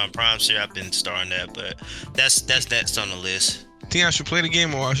 Amazon Prime series. I've been starting that, but that's next on the list. Think I should play the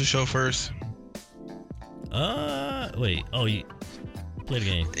game or watch the show first? Wait. Oh, you play the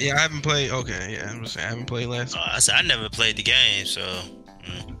game? Yeah, I haven't played. Okay, yeah, I haven't played last. I said I never played the game, so.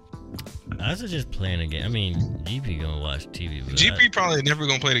 I suggest playing the game. I mean, GP gonna watch TV. But GP probably never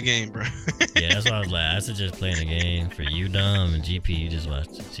gonna play the game, bro. Yeah, that's why I was like, I suggest playing the game for you, dumb, and GP, you just watch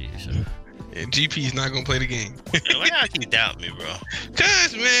the TV show. Yeah, GP's not gonna play the game. Why y'all keep doubting me, bro?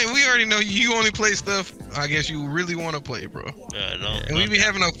 Cause man, we already know you only play stuff I guess you really want to play, bro. And we be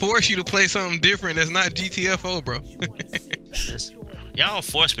having to force you to play something different that's not GTFO, bro. Y'all don't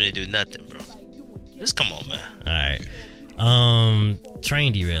force me to do nothing, bro. Just come on, man. All right.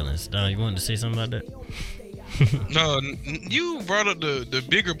 Train derailings. Don, you wanted to say something about that? No, you brought up the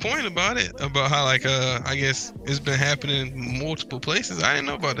bigger point about it, about how like I guess it's been happening in multiple places. I didn't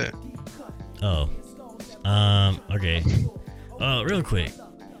know about that. Oh, okay. Real quick.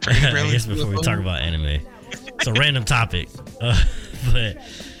 I guess before we talk about anime, it's a random topic, but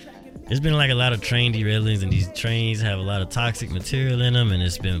there's been like a lot of train derailings, and these trains have a lot of toxic material in them, and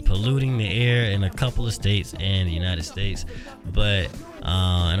it's been polluting the air in a couple of states and the United States. But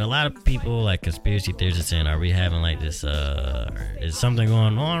and a lot of people, like conspiracy theorists, are saying, are we having like this is something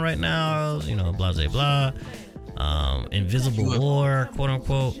going on right now, you know, blah blah blah, invisible war, quote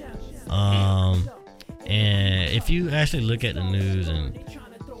unquote. And if you actually look at the news and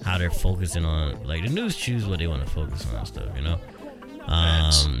how they're focusing on, like, the news choose what they want to focus on and stuff, you know.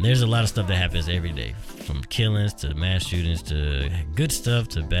 There's a lot of stuff that happens every day, from killings to mass shootings to good stuff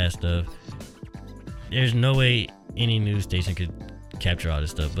to bad stuff. There's no way any news station could capture all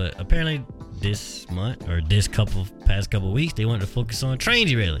this stuff, but apparently this month or this past couple weeks, they wanted to focus on train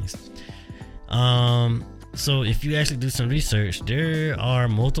derailings. So if you actually do some research, there are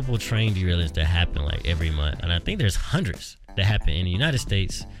multiple train derailings that happen like every month, and I think there's hundreds that happen in the United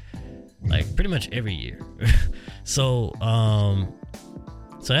States, like pretty much every year. So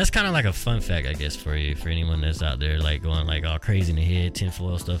that's kind of like a fun fact, I guess, for you, for anyone that's out there like going like all crazy in the head,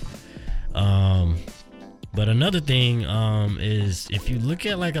 tinfoil stuff. But another thing is, if you look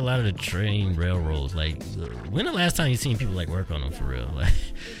at like a lot of the train railroads, like when the last time you seen people like work on them for real? Like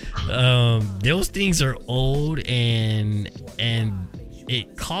those things are old, and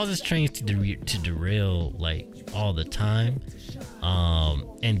it causes trains to derail like all the time.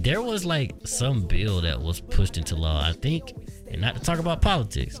 And there was like some bill that was pushed into law, I think, and not to talk about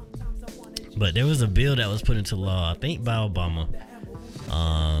politics, but there was a bill that was put into law, I think by Obama.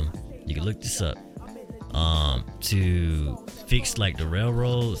 You can look this up. To fix like the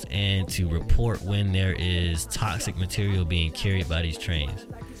railroads and to report when there is toxic material being carried by these trains.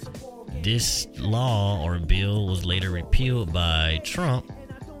 This law or bill was later repealed by Trump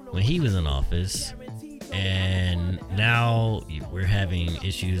when he was in office, and now we're having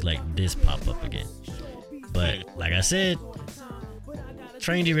issues like this pop up again. But like I said,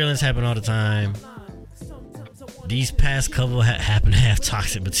 train derailings happen all the time. These past couple happen to have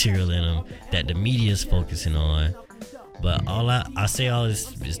toxic material in them that the media is focusing on. But all I say all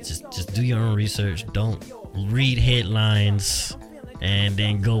this is just do your own research. Don't read headlines and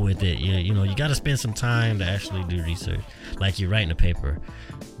then go with it. You know, you got to spend some time to actually do research. Like you're writing a paper.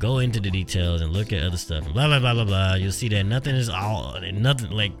 Go into the details and look at other stuff. And blah, blah, blah, blah, blah. You'll see that nothing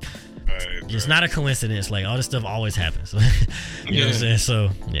like, it's not a coincidence. Like all this stuff always happens. You know what I'm saying?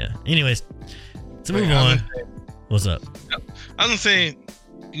 So, yeah. Anyways, to move on. What's up? I was saying,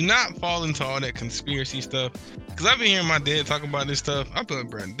 do not fall into all that conspiracy stuff. Cause I've been hearing my dad talk about this stuff. I'm like,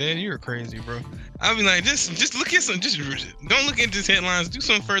 bro, Dad, you're crazy, bro. I'll be like, just look at just don't look at just headlines. Do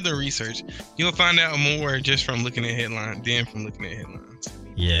some further research. You'll find out more just from looking at headlines than from looking at headlines.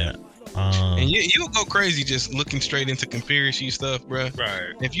 Yeah. And you'll go crazy just looking straight into conspiracy stuff, bro.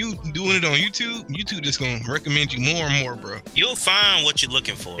 Right. If you doing it on YouTube just gonna recommend you more and more, bro. You'll find what you're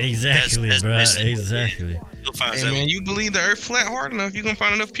looking for. Exactly, bro. Exactly. You'll find Hey, man, you believe the Earth flat hard enough, you're gonna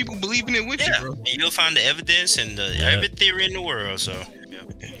find enough people believing it with you, bro. And you'll find the evidence and every theory in the world. So.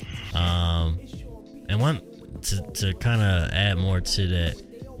 And one to kind of add more to that,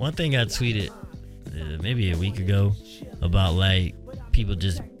 one thing I tweeted maybe a week ago about like people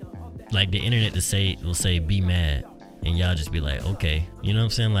just like the internet will say be mad, and y'all just be like, okay, you know what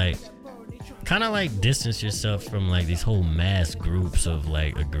I'm saying? Like, kind of like distance yourself from like these whole mass groups of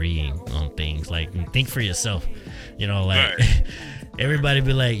like agreeing on things. Like, think for yourself, you know, like everybody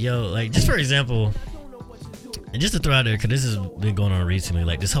be like, yo, like just for example, and just to throw out there, because this has been going on recently,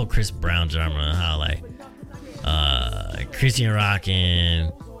 like this whole Chris Brown drama, how like Christian Rock and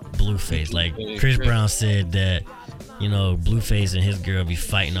Blueface, like Chris Brown said that, you know, Blueface and his girl be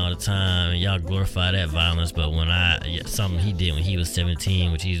fighting all the time, and y'all glorify that violence. But when something he did when he was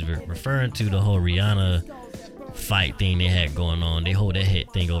 17, which he's referring to the whole Rihanna fight thing they had going on, they hold that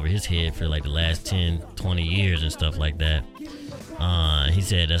thing over his head for like the last 10, 20 years and stuff like that. He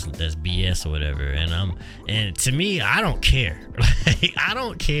said that's BS or whatever, and to me, I don't care. Like, I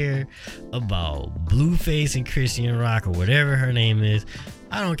don't care about Blueface and Christian Rock or whatever her name is.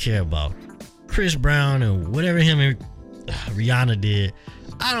 I don't care about Chris Brown and whatever him and Rihanna did.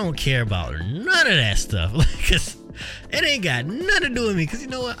 I don't care about none of that stuff. Like, cause it ain't got nothing to do with me. Cause you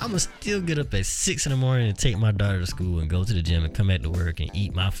know what? I'ma still get up at 6 in the morning and take my daughter to school and go to the gym and come back to work and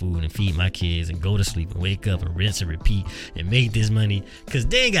eat my food and feed my kids and go to sleep and wake up and rinse and repeat and make this money. Cause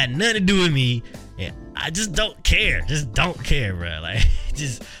they ain't got nothing to do with me. And I just don't care. Just don't care, bro. Like,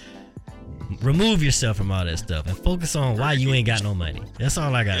 just remove yourself from all that stuff and focus on why you ain't got no money. That's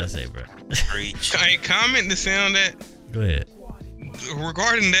all I gotta say, bro. I comment to sound that. Go ahead.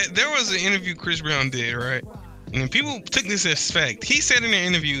 Regarding that, there was an interview Chris Brown did, right? And people took this as fact. He said in the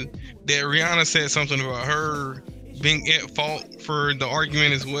interview that Rihanna said something about her being at fault for the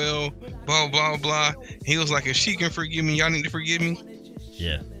argument as well. Blah blah blah. He was like, if she can forgive me, y'all need to forgive me.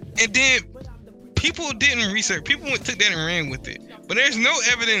 Yeah. And then people didn't research. People took that and ran with it. But there's no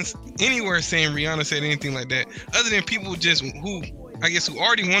evidence anywhere saying Rihanna said anything like that, other than people just who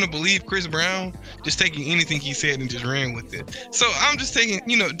already want to believe Chris Brown, just taking anything he said and just ran with it. So I'm just taking,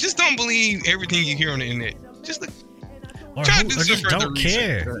 just don't believe everything you hear on the internet. Just try to do some further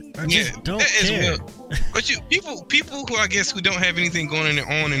research. Or just don't care. Well. But people who I guess who don't have anything going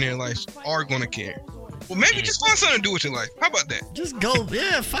on in their life are going to care. Well, maybe just find something to do with your life. How about that? Just go,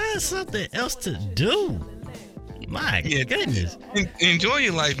 find something else to do. My goodness. Enjoy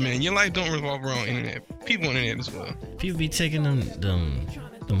your life, man. Your life don't revolve around internet. People on the internet as well. People be taking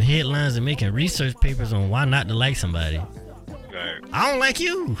them headlines and making research papers on why not to like somebody. Right. I don't like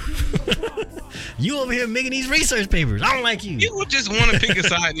you. You over here making these research papers. I don't like you. People just want to pick a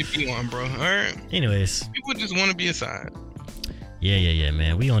side if you want, bro. All right. Anyways. People just want to be a side. Yeah,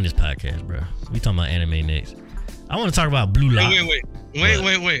 man. We on this podcast, bro. We talking about anime next. I want to talk about Blue Lock.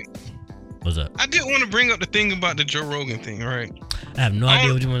 Wait. What's up? I did want to bring up the thing about the Joe Rogan thing, all right? I have no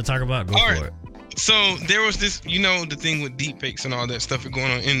idea what you want to talk about. Go for it. So there was this, the thing with deepfakes and all that stuff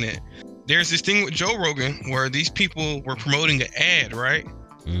going on in there. There's this thing with Joe Rogan where these people were promoting an ad, right?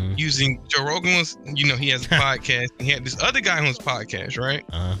 Mm-hmm. Using Joe Rogan was, he has a podcast. And he had this other guy on his podcast, right?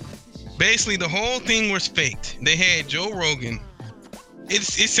 Basically, the whole thing was faked. They had Joe Rogan. It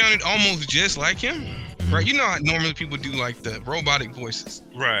sounded almost just like him. Right, you know how normally people do like the robotic voices.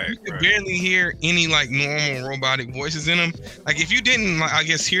 Right. You could barely hear any like normal robotic voices in them. Like if you didn't,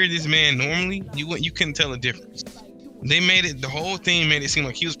 hear this man normally, you couldn't tell the difference. They made it. The whole thing made it seem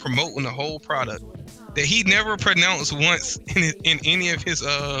like he was promoting the whole product that he never pronounced once in any of his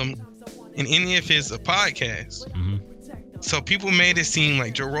podcasts. Mm-hmm. So people made it seem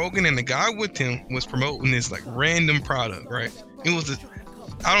like Joe Rogan and the guy with him was promoting this like random product. Right. It was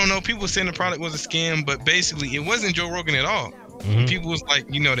I don't know. People saying the product was a scam, but basically it wasn't Joe Rogan at all. Mm-hmm. People was like,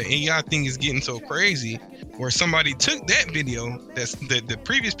 the AI thing is getting so crazy, where somebody took that video that's the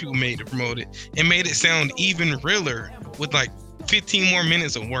previous people made to promote it and made it sound even realer with like 15 more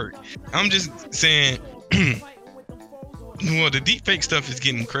minutes of work. I'm just saying, well, the deepfake stuff is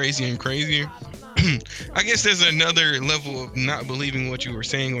getting crazier and crazier. I guess there's another level of not believing what you were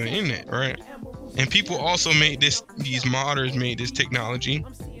saying on the internet, right? And people also made these modders made this technology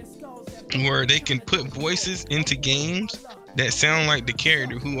where they can put voices into games that sound like the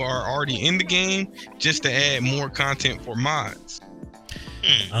character who are already in the game, just to add more content for mods.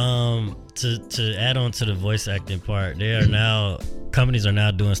 To add on to the voice acting part, companies are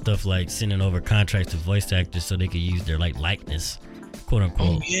now doing stuff like sending over contracts to voice actors so they could use their likeness, quote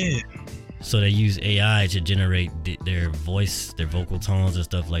unquote. Oh yeah. So they use AI to generate their voice, their vocal tones and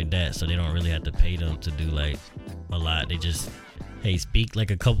stuff like that. So they don't really have to pay them to do like a lot. They just, hey, speak like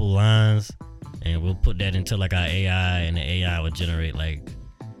a couple lines, and we'll put that into like our AI, and the AI will generate like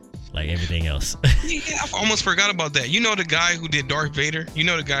everything else. Yeah, I almost forgot about that. You know the guy who did Darth Vader? You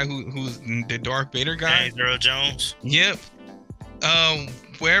know the guy who's the Darth Vader guy? James Earl Jones. Yep.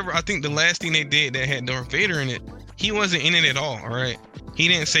 Wherever, I think the last thing they did that had Darth Vader in it, he wasn't in it at all. All right. He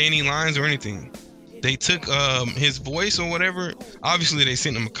didn't say any lines or anything. They took his voice or whatever. Obviously, they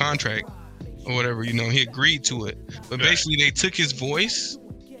sent him a contract or whatever. You know, he agreed to it. But basically, they took his voice,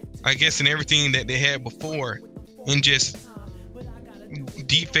 I guess, and everything that they had before, and just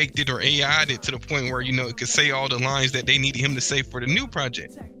defaked it or AI'd it to the point where, you know, it could say all the lines that they needed him to say for the new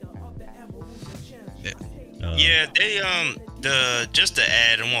project. Yeah, they just to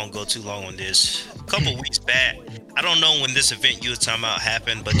add, I won't go too long on this. A couple weeks back, I don't know when this event you were talking about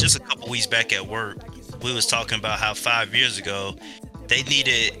happened, but just a couple weeks back at work, we was talking about how 5 years ago they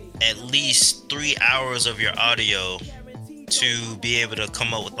needed at least 3 hours of your audio to be able to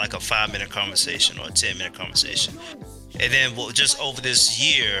come up with like a 5-minute conversation or a 10-minute conversation. And then just over this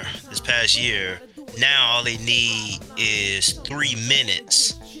past year, now all they need is 3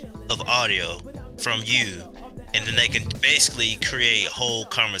 minutes of audio from you, and then they can basically create whole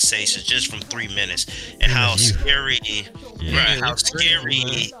conversations just from 3 minutes. And how scary,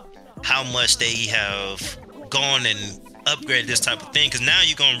 how much they have gone and upgraded this type of thing. Because now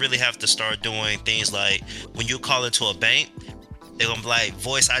you're gonna really have to start doing things like when you call into a bank, they're gonna be like,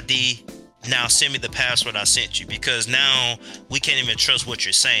 voice ID. Now send me the password I sent you, because now we can't even trust what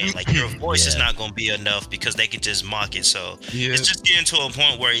you're saying. Like your voice is not gonna be enough because they can just mock it. So it's just getting to a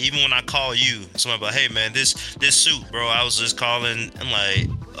point where even when I call you, somebody like, hey man, this suit, bro, I was just calling. I'm like,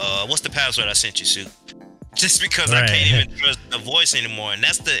 what's the password I sent you, suit? Just because I can't even trust the voice anymore. And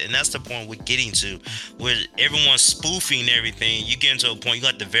that's the point we're getting to, where everyone's spoofing everything. You get into a point you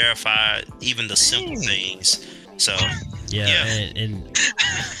have to verify even the simple things. So I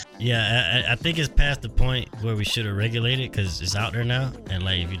think it's past the point where we should have regulated, because it's out there now, and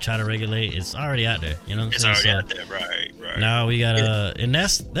like if you try to regulate, it's already out there. You know what I'm saying? It's already out there, right. Now we gotta, and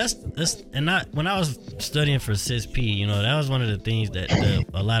that's and not when I was studying for CISP, you know, that was one of the things that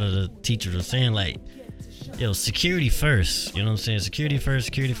a lot of the teachers were saying, like, yo, security first. You know what I'm saying? Security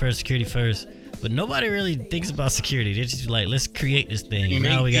first. But nobody really thinks about security. They're just like, let's create this thing. And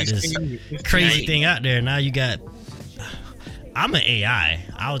now we got this crazy thing out there. Now you got. I'm an AI.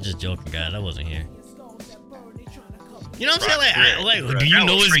 I was just joking, guys. I wasn't here. You know what I'm saying? Like, do you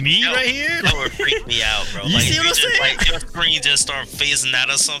know it's me right here? That would freak me out, bro. You see what I'm saying? Like your screen just start phasing out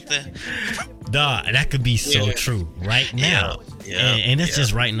or something. Dog, that could be so true right now. And it's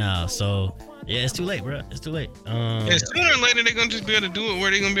just right now. So yeah, it's too late, bro. It's too late. Sooner or later they're gonna just be able to do it where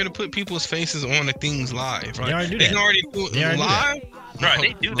they're gonna be able to put people's faces on the things live. Right? They already do that. They can already do it live. Right,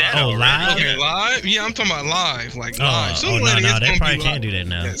 they do that. Oh, live? Okay, live? Yeah, I'm talking about live. Like live. They probably can't do that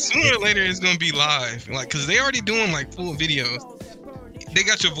now. Yeah, sooner or later it's gonna be live. Like, cause they already doing like full videos. They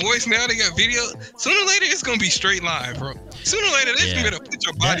got your voice now. They got video. Sooner or later it's gonna be straight live, bro. Sooner or later they're gonna be able to put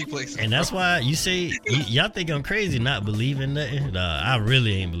your body places. And that's why you say y'all think I'm crazy not believing nothing. I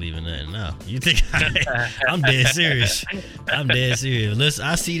really ain't believing nothing. No, you think I'm dead serious? I'm dead serious. Listen,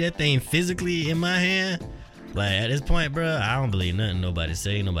 I see that thing physically in my hand. Like at this point, bro, I don't believe nothing nobody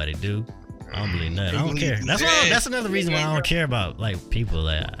say, nobody do. I don't believe nothing. I don't care. That's another reason why I don't care about like people.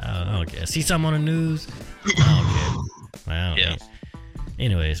 Like I don't care. See something on the news, I don't care. I don't care.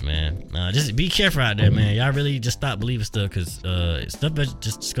 Anyways, man, just be careful out there, man. Y'all really just stop believing stuff, because stuff is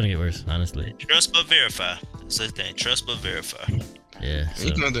just gonna get worse, honestly. Trust but verify. That's the thing. Trust but verify. Yeah. So.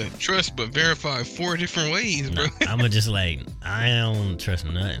 You gonna trust but verify 4 different ways, bro. I'ma just like, I don't trust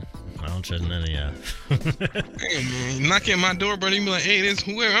nothing. I don't trust none of y'all. Hey man, knock at my door, bro. You be like, hey, this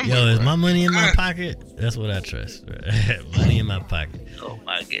whoever. I'm Yo, like, is my money in my pocket? That's what I trust. Money in my pocket. Oh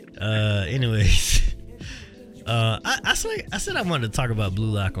my god. Anyways. I said I wanted to talk about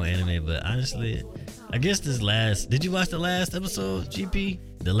Blue Lock on anime, but honestly, I guess did you watch the last episode, GP?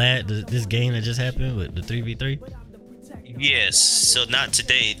 This game that just happened with the 3v3? Yes. So not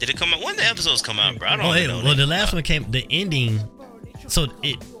today. Did it come out? When did the episodes come out, bro? I don't know. Well, the last one came, the ending. So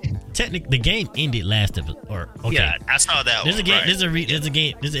the game ended last episode. Okay. Yeah, I saw that There's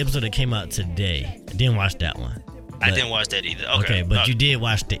an episode that came out today. I didn't watch that one. I didn't watch that either. Okay, but you did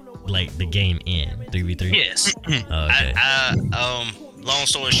watch the game in 3v3. Yes. Okay. I long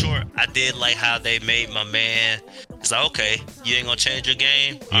story short, I did like how they made my man. It's like, okay, you ain't gonna change your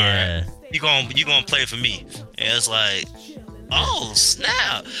game. Yeah. All right, you gonna play for me. And it's like, oh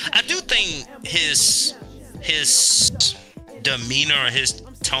snap! I do think his demeanor, his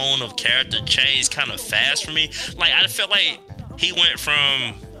tone of character changed kind of fast for me. Like I felt like he went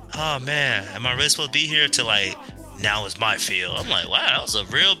from, oh man, am I really supposed to be here, to like, now it's my field. I'm like, wow, that was a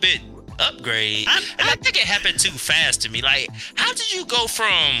real bit upgrade. I think it happened too fast to me. Like, how did you go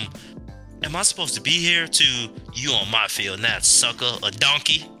from, am I supposed to be here, to you on my field now, sucker, a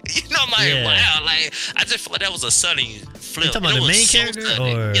donkey? You know, I'm like, wow, like I just feel like that was a sudden flip. You talking about the main character,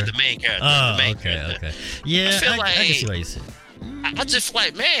 or yeah, the main character? Oh, the main character. Okay. Yeah, I can see what you said. I just feel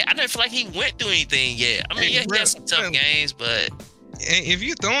like, man, I didn't feel like he went through anything yet. I mean, he had some tough games, but if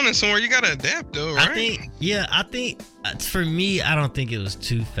you throwing it somewhere, you gotta adapt though, right? I think for me, I don't think it was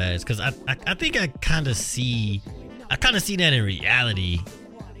too fast, because I think I kind of see that in reality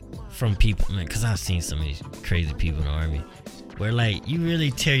from people, man, because I've seen some of these crazy people in the army where like you really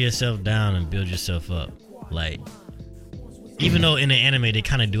tear yourself down and build yourself up. Like, even though in the anime they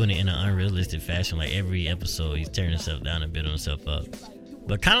kind of doing it in an unrealistic fashion, like every episode he's tearing himself down and building himself up.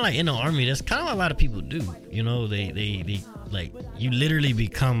 But kind of like in the army, that's kind of what a lot of people do. You know, they like, you literally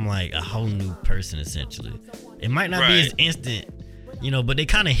become like a whole new person essentially. It might not be as instant, you know, but they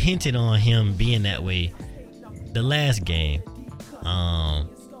kind of hinted on him being that way. The last game,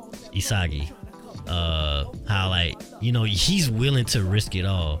 Isagi, how like, you know, he's willing to risk it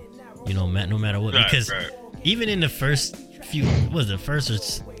all, you know, no matter what, because even in the first few, the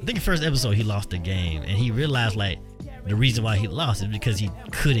first episode, he lost the game, and he realized like the reason why he lost is because he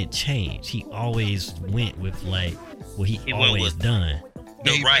couldn't change. He always went with like what he always done.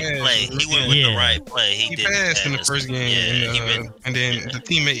 The right play. He went with the right play. He passed in the first game, and then the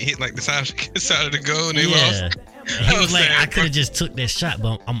teammate hit like the side of the goal, and they lost. And he was like, I could have just took that shot,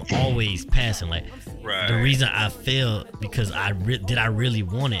 but I'm always passing. Like, the reason I failed because did I really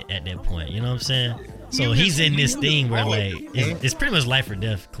want it at that point? You know what I'm saying? So he's in this thing where like it's pretty much life or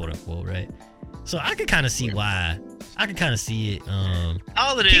death, quote unquote, right? So I could kind of see why. I can kind of see it.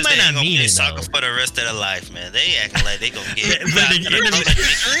 All it is, they ain't gonna get soccer for the rest of their life, man. They acting like they gonna get they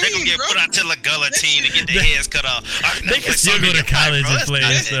gonna get put out to the guillotine and get their heads cut off. They can still go to college and play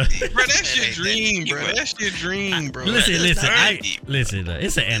and stuff. Bro, that's your dream, bro. That's your dream, bro. Listen. It's an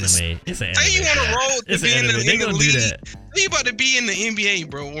anime. It's an anime. Say you want to roll to be in the league. They gonna do that. Say you about to be in the NBA,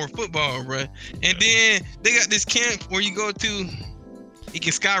 bro, or football, bro, and then they got this camp where you go to. It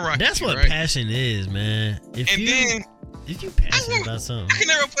can skyrocket. That's what passion is, man. If you passionate about something, I can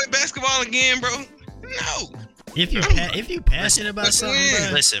never play basketball again, bro. No. If you passionate about something,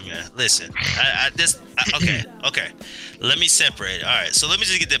 bro. Listen, man. Listen. Okay. Let me separate it. All right. So let me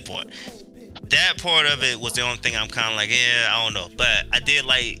just get that point. That part of it was the only thing I'm kind of like, I don't know. But I did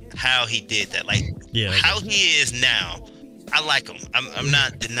like how he did that. Like, how he is now. I like him. I'm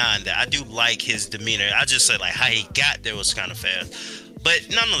not denying that. I do like his demeanor. I just said like how he got there was kind of fast. But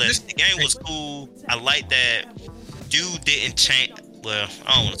nonetheless, the game was cool. I like that dude didn't change. Well,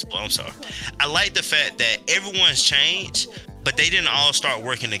 I don't want to spoil. I'm sorry. I like the fact that everyone's changed, but they didn't all start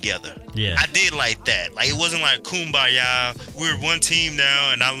working together. Yeah. I did like that. Like, it wasn't like kumbaya. We're one team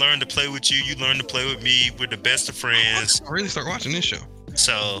now, and I learned to play with you. You learned to play with me. We're the best of friends. I really start watching this show.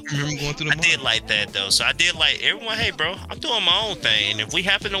 So I remember going through the I did like that though. So I did like everyone. Hey, bro, I'm doing my own thing, and if we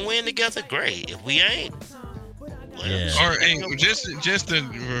happen to win together, great. If we ain't, or just the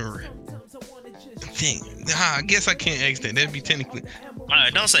thing. I guess I can't ask that. That'd be technically. All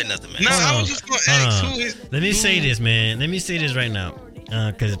right, don't say nothing, man. No, I was just gonna ask who is. Let me say this, man. Let me say this right now,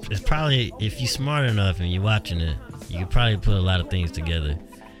 because it's probably, if you're smart enough and you're watching it, you could probably put a lot of things together.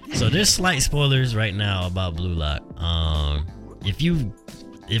 So there's slight spoilers right now about Blue Lock. If you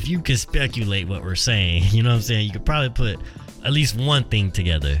can speculate what we're saying, you know what I'm saying, you could probably put at least one thing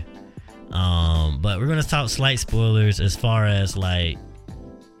together. But we're gonna talk slight spoilers as far as like,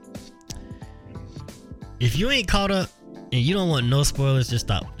 if you ain't caught up and you don't want no spoilers, just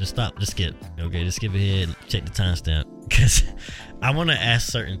skip. Okay, just skip ahead and check the timestamp, because I want to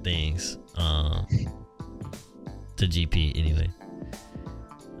ask certain things to GP anyway.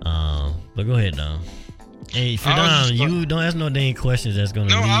 But go ahead, Dom. Hey, if you're done, you don't ask no dang questions that's gonna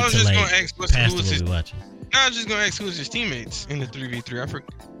lead to like past what we're watching. No, I was just gonna ask who was his teammates in the 3v3. I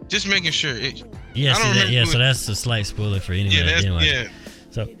forgot. Just making sure. So that's a slight spoiler for anyone.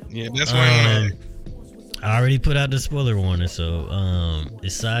 So that's why I already put out the spoiler warning. So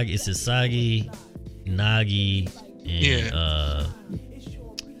it's Isagi, Nagi, and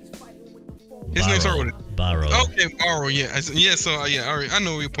his name started with Barrow. Okay, Barrow. Yeah, yeah. So yeah, all right. I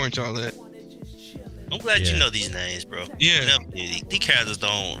know where you point y'all at. I'm glad Yeah. you know these names, bro. Yeah. These characters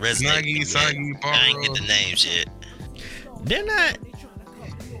don't resonate. Nagi, with me Sagi, yet. I ain't get Barrow. the names yet. They're not.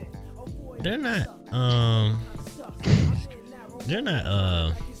 They're not. They're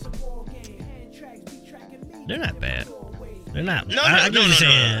not. They're not bad. They're not. No, I get what you're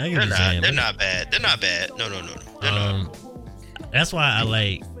saying. I get They're what you're saying, not. They're but- not bad. They're not bad. No. They're not. That's why I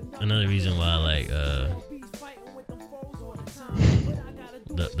like. Another reason why I like the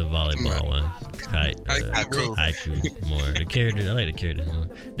volleyball one. Haiku more. The characters, I like the characters more.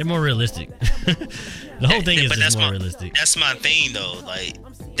 They're more realistic. The whole thing is But just that's more my- realistic. That's my thing though. Like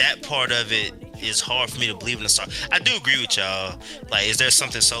that part of it is hard for me to believe in the song. I do agree with y'all. Like, is there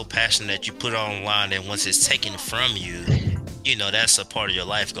something so passionate that you put online and once it's taken from you, you know, that's a part of your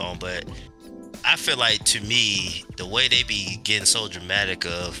life gone. But I feel like, to me, the way they be getting so dramatic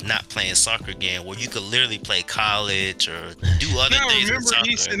of not playing soccer again, where you could literally play college or do other things in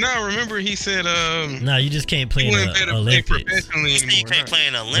soccer. Remember he said No, you just can't play he in wouldn't the better play Olympics. professionally You anymore. still can't play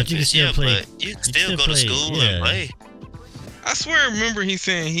in the But you can Olympics, still yeah, play- but you can you still can go still to play, school yeah. and play. I swear, I remember he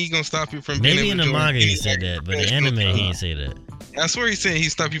saying he gonna stop you from being Maybe in able the to join manga he any said that, but in professional anime he team. ain't say that. I swear he said he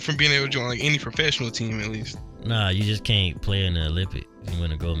stop you from being able to join like any professional team at least. Nah, you just can't play in the Olympics and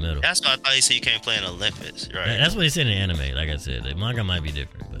win a gold medal. That's why I thought he said you can't play in the Olympics, right? That's what he said in anime. Like I said, the manga might be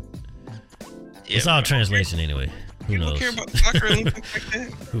different, but Yeah, it's all bro. translation anyway. Who People knows? care about soccer Olympics like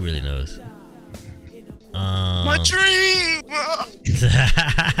that. Who really knows? My dream.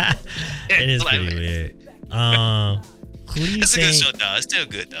 It is Like, pretty weird. Who do you It's a good think? show, though. It's still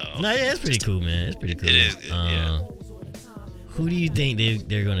good, though. No, yeah, it's pretty cool, man. It's pretty cool. It is good, yeah. Who do you think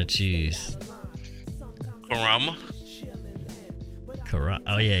they're gonna choose? Kurama.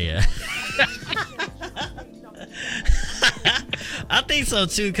 Oh yeah. I think so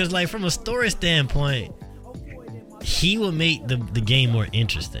too, cause like from a story standpoint, he would make the game more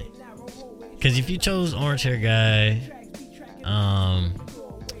interesting. Cause if you chose Orange Hair Guy,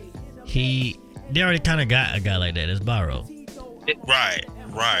 they already kind of got a guy like that. It's Barrow, Right.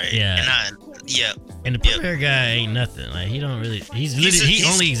 Yeah. and the purple hair guy ain't nothing. Like he don't really. He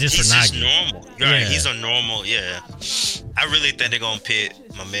only exists for He's just Nagi. normal. Right. Yeah. He's a normal. Yeah. I really think they're gonna pit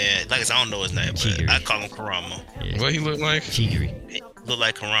my man. Like I said, I don't know his name, but Chigiri. I call him Kurama. Yeah. What he look like? Chigiri. Look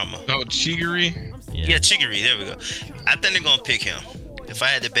like Kurama. Oh, Chigiri. Yeah, Chigiri. There we go. I think they're gonna pick him. If I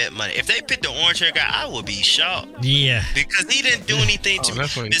had to bet money, if they picked the orange hair guy, I would be shocked Yeah. because he didn't do anything Oh, to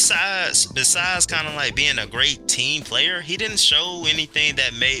that's what he- besides kind of like being a great team player. He didn't show anything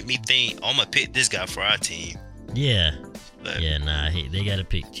that made me think, oh, I'm gonna pick this guy for our team. Yeah. But Yeah, nah, they gotta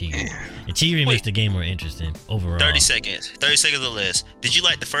pick Chigiri. And Chigiri Wait. makes the game more interesting overall. 30 seconds or less. Did you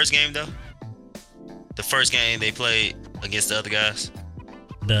like the first game though? The first game they played against the other guys.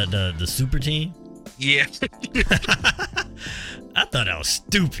 The super team? Yeah. I thought that was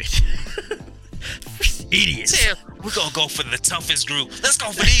stupid. Idiots. Said, we're gonna go for the toughest group. Let's go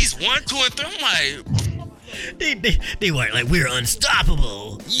for these 1, 2, and 3. I'm like, They weren't like we're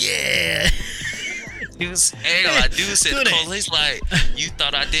unstoppable. Yeah. dude said, Do that. Cole, he's like, you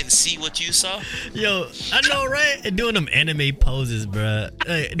thought I didn't see what you saw? Yo, I know, right? And doing them anime poses, bruh.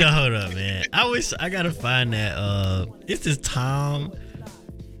 Hey, no, hold up, man. I gotta find that. It's this Tom,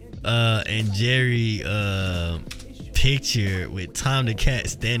 and Jerry, picture with Tom the cat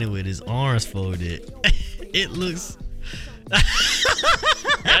standing with his arms folded. It looks.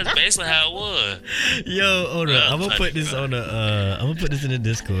 That's basically how it was. Yo, hold Yeah, on. I'm gonna funny, put this bro. on the. I'm gonna put this in the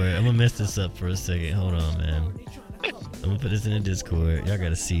Discord. I'm gonna mess this up for a second. Hold on, man. I'm gonna put this in the Discord. Y'all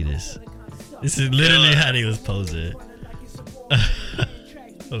gotta see this. This is literally Yeah. how they was posing.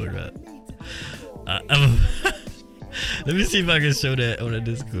 Hold up. Let me see if I can show that on the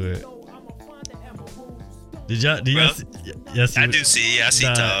Discord. Do y'all Bro, see? Y'all see I what- do see. I see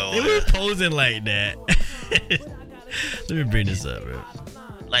Nah, Tom. they were posing like that. Let me bring this up, bro.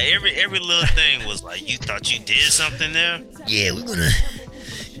 Like every little thing was like, you thought you did something there. Yeah, we're gonna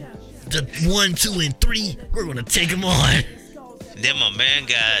the 1, 2, and 3. We're gonna take them on. Then my man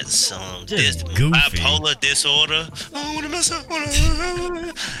got some Just goofy. bipolar disorder. Oh, what am I saying? Like,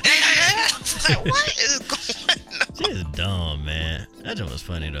 what is going on? Just dumb, man. That joke was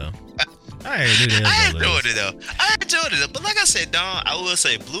funny though. I already knew that. I was gonna enjoyed lose. it though. I enjoyed it. But like I said, Don, I will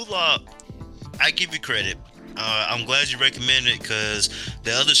say Blue Lock, I give you credit. I'm glad you recommended it because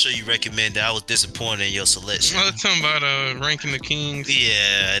the other show you recommended, I was disappointed in your selection. I was talking about ranking the kings.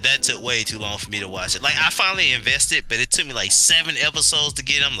 Yeah, that took way too long for me to watch it. Like, I finally invested, but it took me like 7 episodes to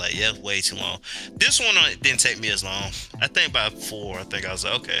get. I'm like, yeah, way too long. This one didn't take me as long. I think by 4, I think I was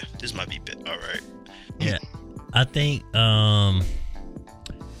like, okay, this might be all right. Yeah, I think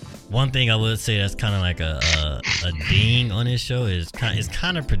One thing I would say that's kind of like a ding on this show is it's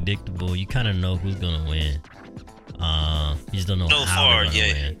kind of predictable. You kind of know who's gonna win. You just don't know So how far,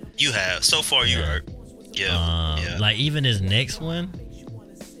 they're gonna win. you have. So far, you are. Yeah. Like even this next one,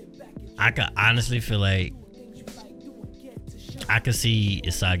 I could honestly feel like I could see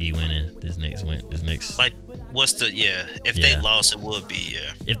Isagi winning this next. Like, what's the If they lost, it would be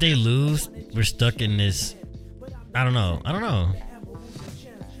If they lose, we're stuck in this. I don't know.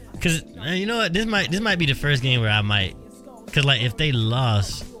 Cause you know what, this might be the first game where I might. Cause like if they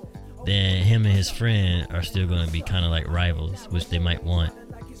lost, then him and his friend are still gonna be kind of like rivals, which they might want.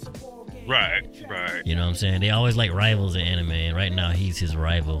 Right. You know what I'm saying? They always like rivals in anime, and right now he's his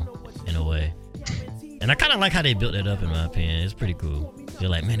rival in a way. And I kind of like how they built it up, in my opinion. It's pretty cool. They're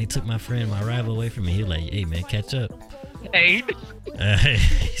like, man, they took my friend, my rival away from me. He's like, hey, man, catch up. Hey.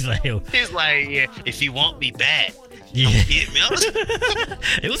 He's like, yo. He's like, yeah, if you want me back, Yeah. hit me.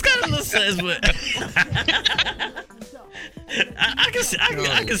 It was kind of a little sus, but I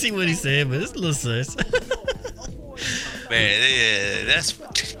can see what he's saying, but it's a little sus. Man, yeah, that's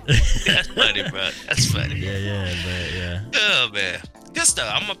funny, bro. That's funny. Yeah. Oh, man. Good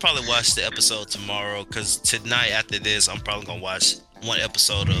stuff. I'm gonna probably watch the episode tomorrow, because tonight after this, I'm probably gonna watch one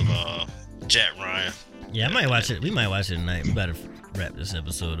episode of Jack Ryan. Yeah, I might watch it. We might watch it tonight. We better wrap this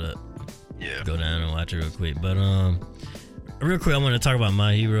episode up. Yeah. Go down and watch it real quick. But real quick, I want to talk about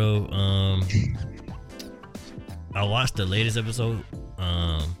My Hero. I watched the latest episode.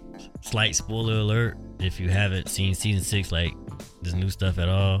 Slight spoiler alert if you haven't seen season 6, like this new stuff at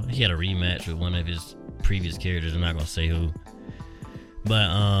all. He had a rematch with one of his previous characters. I'm not gonna say who, but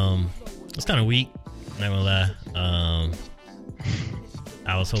it's kind of weak. Not gonna lie.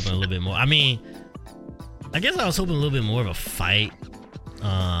 I was hoping a little bit more. I mean, I guess I was hoping a little bit more of a fight.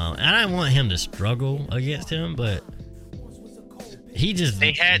 And I didn't want him to struggle against him, but he just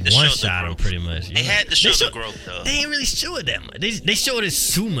one-shot him pretty much. They had to show the growth, though. They didn't really show it that much. They showed it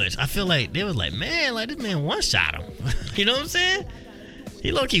too much. I feel like they was like, man, like this man one-shot him. You know what I'm saying?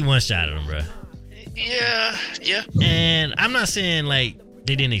 He low-key one-shotted him, bro. Yeah. And I'm not saying like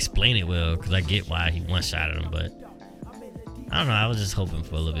they didn't explain it well, because I get why he one-shotted him, but I don't know. I was just hoping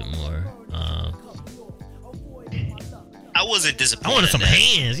for a little bit more. I wasn't disappointed. I wanted some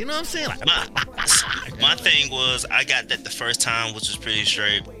hands, you know what I'm saying? Like, my thing was, I got that the first time, which was pretty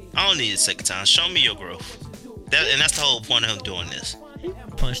straight. I don't need a second time. Show me your growth. And that's the whole point of him doing this. He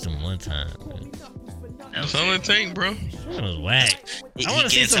punched him one time, man. That's all it take, bro. That was whack. I want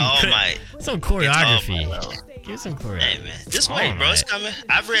to see some choreography. Get some choreography. Hey, man. Just wait, bro. It's coming.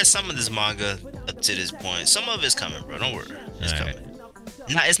 I've read some of this manga up to this point. Some of it's coming, bro. Don't worry. It's coming.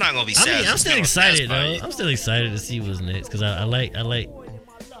 Nah, it's not gonna be sad. I mean, I'm still excited though. I'm still excited to see what's next, because I want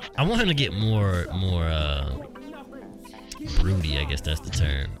him to get more broody. I guess that's the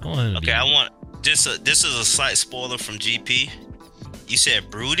term. I want him to I want this is a slight spoiler from GP. You said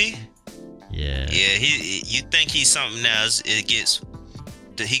broody? Yeah. Yeah, you think he's something else, he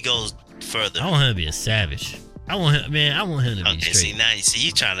goes further. I want him to be a savage. I want him to be straight. See,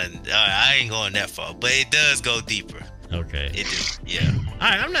 you trying to I ain't going that far, but it does go deeper. Okay. It did, yeah.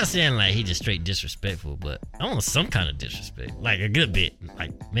 Alright, I'm not saying like he just straight disrespectful, but I want some kind of disrespect. Like a good bit.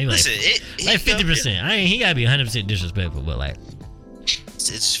 Like maybe like 50%. He gotta be 100% disrespectful, but like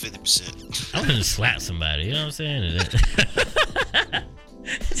it's 50%. I want him to slap somebody, you know what I'm saying?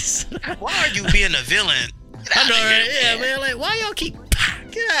 Why are you being a villain? I know, right? Yeah, man. Like, why y'all keep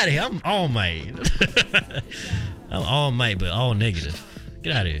get out of here? I'm All Might. I'm All Might, but all negative.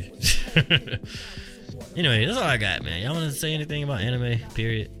 Get out of here. Anyway, that's all I got, man. Y'all want to say anything about anime?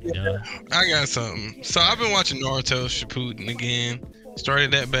 Period. I got something. So I've been watching Naruto Shippuden again.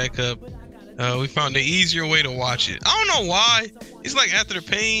 Started that back up. We found the easier way to watch it. I don't know why. It's like after the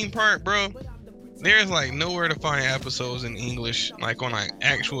pain part, bro. There's like nowhere to find episodes in English, like on like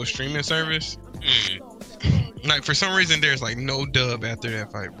actual streaming service. Like for some reason, there's like no dub after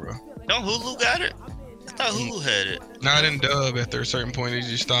that fight, bro. Don't Hulu got it? I thought Hulu had it. Not in dub. After a certain point, it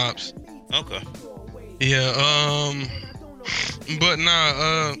just stops. Okay. Yeah, but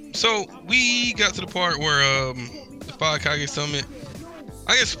nah, so we got to the part where, the Five Kage Summit,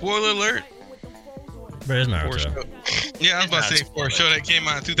 I guess spoiler alert. But it's Naruto. Yeah, I was about to say for a show that came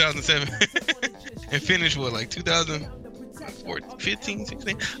out in 2007 and finished what, like 2015,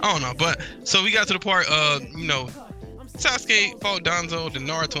 16? I don't know, but, so we got to the part, Sasuke fought Danzo, then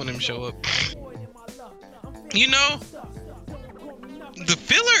Naruto and them show up. You know, the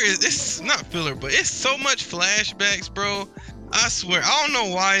filler it's not filler, but it's so much flashbacks, bro. I swear, I don't know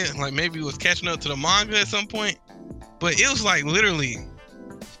why. Like maybe it was catching up to the manga at some point, but it was like literally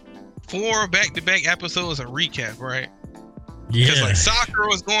 4 back-to-back episodes of recap, right? Because like Sakura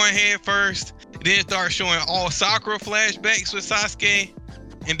was going head first, then it started showing all Sakura flashbacks with Sasuke.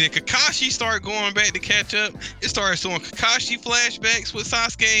 And then Kakashi started going back to catch up. It started showing Kakashi flashbacks with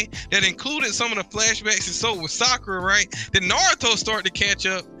Sasuke that included some of the flashbacks and so with Sakura, right? Then Naruto started to catch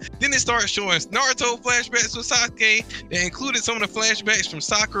up. Then it started showing Naruto flashbacks with Sasuke that included some of the flashbacks from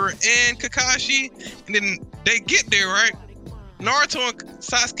Sakura and Kakashi. And then they get there, right? Naruto and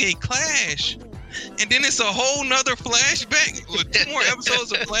Sasuke clash. And then it's a whole nother flashback with 2 more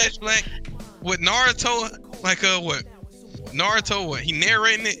episodes of flashback with Naruto, Naruto, he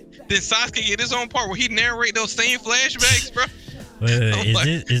narrating it. Then Sasuke get his own part where he narrate those same flashbacks, bro.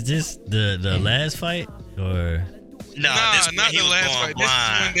 Wait, is this the last fight or? Nah, not the last fight. This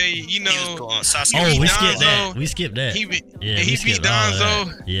is when they, we skipped that. He beat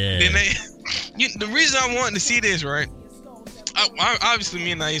Danzo. Yeah. Then the reason I wanted to see this, right? I obviously,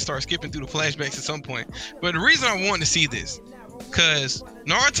 me and I start skipping through the flashbacks at some point. But the reason I wanted to see this, because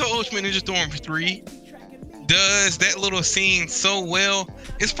Naruto Ultimate Ninja Storm 3 does that little scene so well.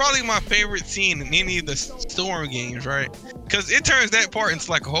 It's probably my favorite scene in any of the Storm games, right? Because it turns that part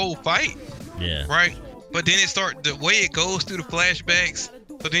into like a whole fight. Yeah. Right? But then the way it goes through the flashbacks,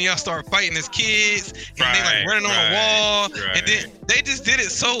 so then y'all start fighting as kids, and they like running on the wall, and then they just did it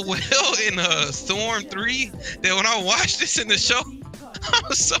so well in Storm 3 that when I watched this in the show, I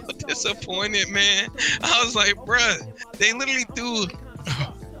was so disappointed, man. I was like, bruh, they literally threw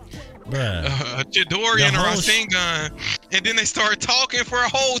Chidori and Rasengan, and then they started talking for a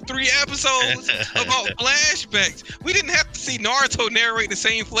whole 3 episodes about flashbacks. We didn't have to see Naruto narrate the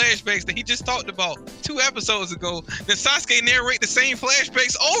same flashbacks that he just talked about 2 episodes ago. Then Sasuke narrate the same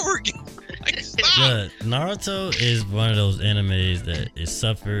flashbacks over again. Like, stop. Naruto is one of those animes that is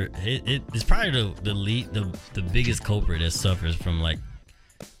suffered. It's probably the biggest culprit that suffers from like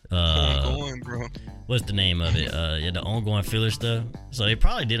bro. What's the name of it? The ongoing filler stuff. So they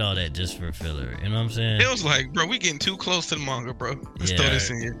probably did all that just for filler. You know what I'm saying? It was like, bro, we getting too close to the manga, bro. Let's throw this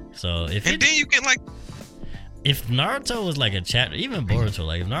in here. So then you get like, if Naruto was like a chapter, even Boruto,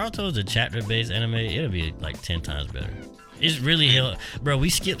 like if Naruto was a chapter-based anime, it'll be like 10 times better. It's really hell, bro. We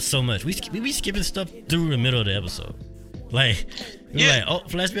skip so much. We skipping stuff through the middle of the episode. Like, like, oh,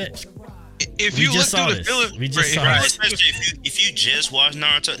 flashbacks. If you look through the filler, especially if you just watch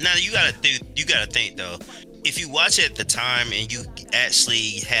Naruto. Now you gotta think though. If you watch it at the time and you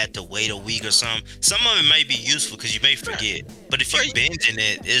actually had to wait a week or something, some of it may be useful because you may forget. But if you're binging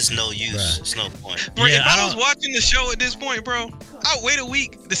it, it's no use. It's no point. Bro, if I was watching the show at this point, bro, I'd wait a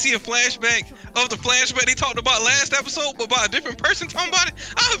week to see a flashback of the flashback they talked about last episode, but by a different person talking about it.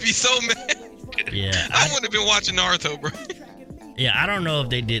 I would be so mad. Yeah, I wouldn't have been watching Naruto, bro. Yeah, I don't know if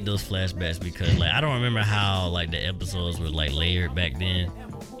they did those flashbacks because like I don't remember how like the episodes were like layered back then.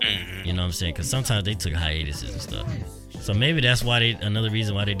 You know what I'm saying? Because sometimes they took hiatuses and stuff. So maybe that's why another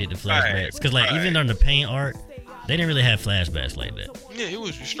reason why they did the flashbacks. Because like even on the Pain arc, they didn't really have flashbacks like that. Yeah, it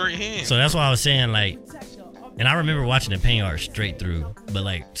was straight hands. So that's why I was saying like, and I remember watching the Pain arc straight through. But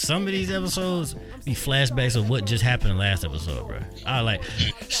like some of these episodes be flashbacks of what just happened in the last episode, bro. I like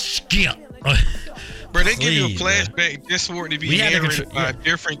skip. Bro, they give you a flashback just for it to be narrated by a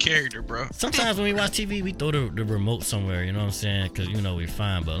different character, bro. Sometimes when we watch TV, we throw the remote somewhere, you know what I'm saying? Because, you know, we're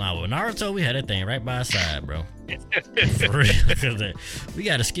fine. But now with Naruto, we had that thing right by our side, bro. For real. We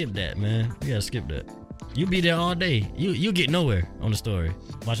got to skip that, man. We got to skip that. You be there all day. You get nowhere on the story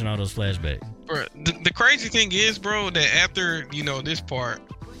watching all those flashbacks. Bro, the crazy thing is, bro, that after, you know, this part,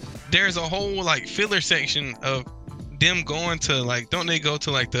 there's a whole, like, filler section of them going to, like, don't they go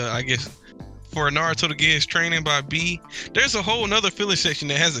to, like, the, I guess, for Naruto to get his training by B, there's a whole another filler section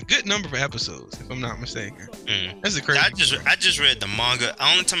that has a good number of episodes, if I'm not mistaken. That's a crazy. I just read the manga. The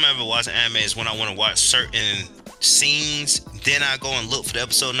only time I ever watch anime is when I want to watch certain scenes. Then I go and look for the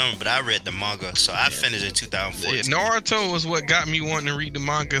episode number. But I read the manga, so I finished in 2014. Yeah, Naruto was what got me wanting to read the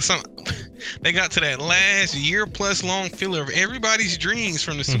manga. They got to that last year-plus long filler of everybody's dreams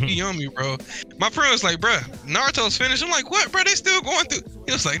from the Tsukiyomi, bro. My friend was like, bro, Naruto's finished. I'm like, what, bro? They still going through.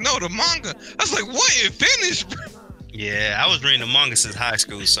 He was like, no, the manga. I was like, what? It finished, bro. Yeah, I was reading the manga since high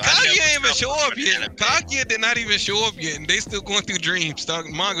school, so Kaguya ain't even show up yet. Kaguya did not even show up yet, and they still going through dreams.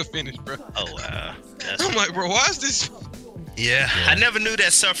 Manga finished, bro. Oh wow. I'm like, bro, why is this? Yeah, I never knew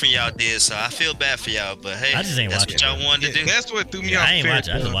that suffering y'all did, so I feel bad for y'all. But hey, I just ain't that's watching what y'all wanted to do. That's what threw me off. I ain't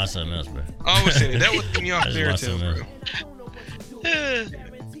watching. I just watched something else, bro. I always say that what threw me off Fairy Tail, bro.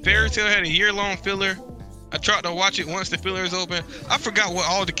 Fairy Tail had a year-long filler. I tried to watch it once the filler is open. I forgot what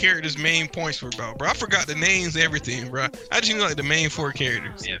all the characters' main points were about, bro. I forgot the names, everything, bro. I just knew like the main 4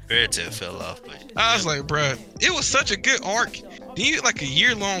 characters. Yeah, Fairy Tail fell off, but I was like, bro, it was such a good arc. Then you get like a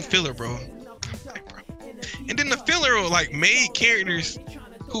year-long filler, bro. Like, bro. and then the filler like made characters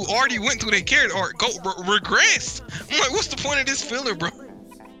who already went through their character arc regress. I'm like, what's the point of this filler, bro?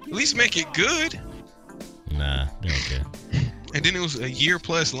 At least make it good. Nah, they don't care. And then it was a year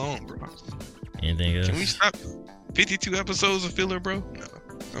plus long, bro. Anything else? Can we stop 52 episodes of filler, bro? No,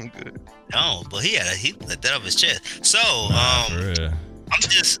 I'm good. No, but he let that off his chest. So, For real.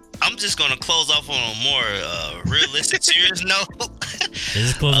 I'm just gonna close off on a more realistic, serious note. Is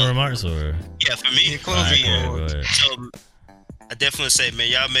this closing remarks or? Yeah, for me. Yeah, closing remarks. Go ahead. So, I definitely say, man,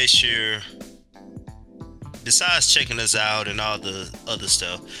 y'all make sure, besides checking us out and all the other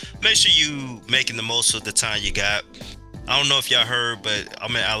stuff, make sure you making the most of the time you got. I don't know if y'all heard, but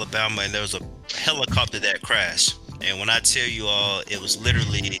I'm in Alabama and there was a helicopter that crashed. And when I tell you all, it was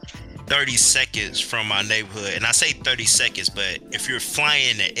literally 30 seconds from my neighborhood. And I say 30 seconds, but if you're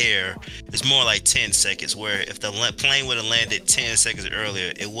flying in the air, it's more like 10 seconds, where if the plane would have landed 10 seconds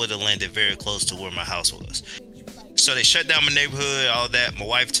earlier, it would have landed very close to where my house was. So they shut down my neighborhood, all that. My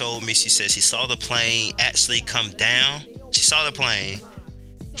wife told me, she said she saw the plane actually come down. She saw the plane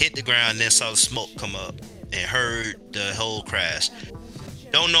hit the ground, then saw the smoke come up and heard the whole crash.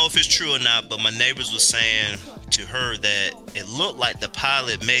 Don't know if it's true or not, but my neighbors was saying to her that it looked like the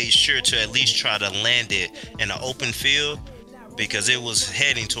pilot made sure to at least try to land it in an open field because it was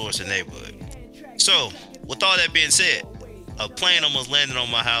heading towards the neighborhood. So, with all that being said, a plane almost landed on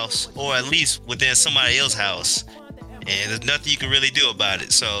my house, or at least within somebody else's house, and there's nothing you can really do about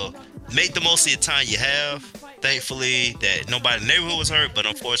it. So, make the most of your time you have. Thankfully, that nobody in the neighborhood was hurt, but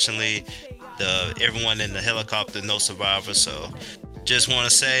unfortunately, everyone in the helicopter, no survivors. So, just want to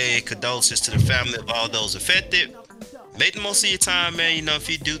say condolences to the family of all those affected. Make the most of your time, man. You know, if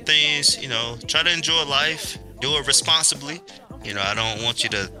you do things, you know, try to enjoy life. Do it responsibly. You know, I don't want you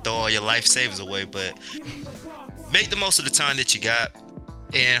to throw all your life savings away, but make the most of the time that you got.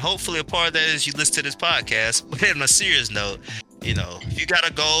 And hopefully a part of that is you listen to this podcast. But on a serious note, you know, if you got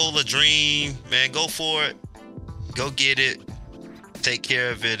a goal, a dream, man, go for it. Go get it. Take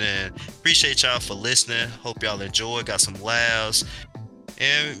care of it. And appreciate y'all for listening. Hope y'all enjoy. Got some laughs.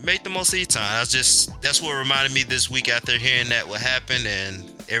 And make the most of your time. That's what reminded me this week after hearing that what happened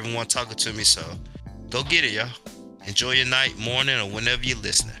and everyone talking to me. So go get it, y'all. Enjoy your night, morning, or whenever you're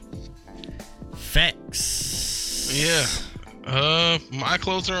listening. Facts. Yeah. My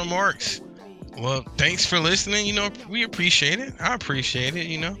closing remarks. Well, thanks for listening. You know, we appreciate it. I appreciate it,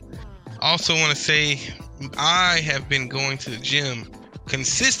 you know. Also want to say I have been going to the gym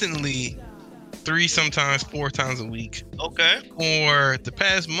consistently 3, sometimes 4 times a week. Okay. For the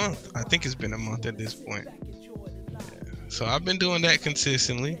past month. I think it's been a month at this point. Yeah. So I've been doing that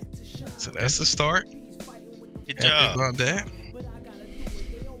consistently. So that's the start. Good Happy job. about that.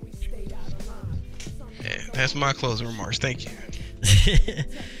 Yeah, that's my closing remarks. Thank you.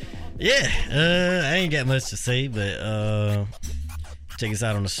 Yeah, I ain't got much to say, but check us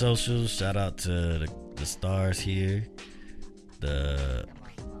out on the socials. Shout out to the stars here.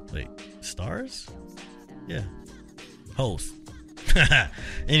 Stars? Yeah. Host.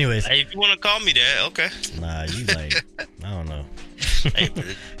 Anyways. Hey, if you want to call me that, okay. Nah, you like, I don't know. Hey,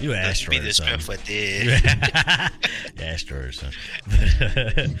 You an asteroid or something. Asteroid or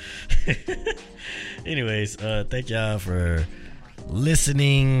something. Anyways, thank y'all for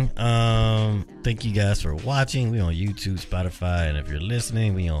listening. Thank you guys for watching. We on YouTube, Spotify, and if you're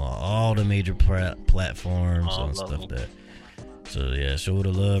listening, we on all the major platforms and stuff that. So yeah, show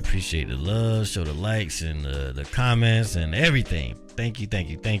the love, appreciate the love, show the likes and the comments and everything. Thank you.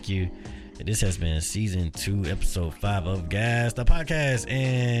 And this has been season 2, episode 5 of Gas the Podcast,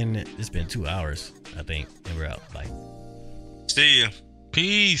 and it's been 2 hours, I think, and we're out. Bye. See ya.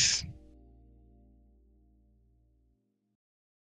 Peace.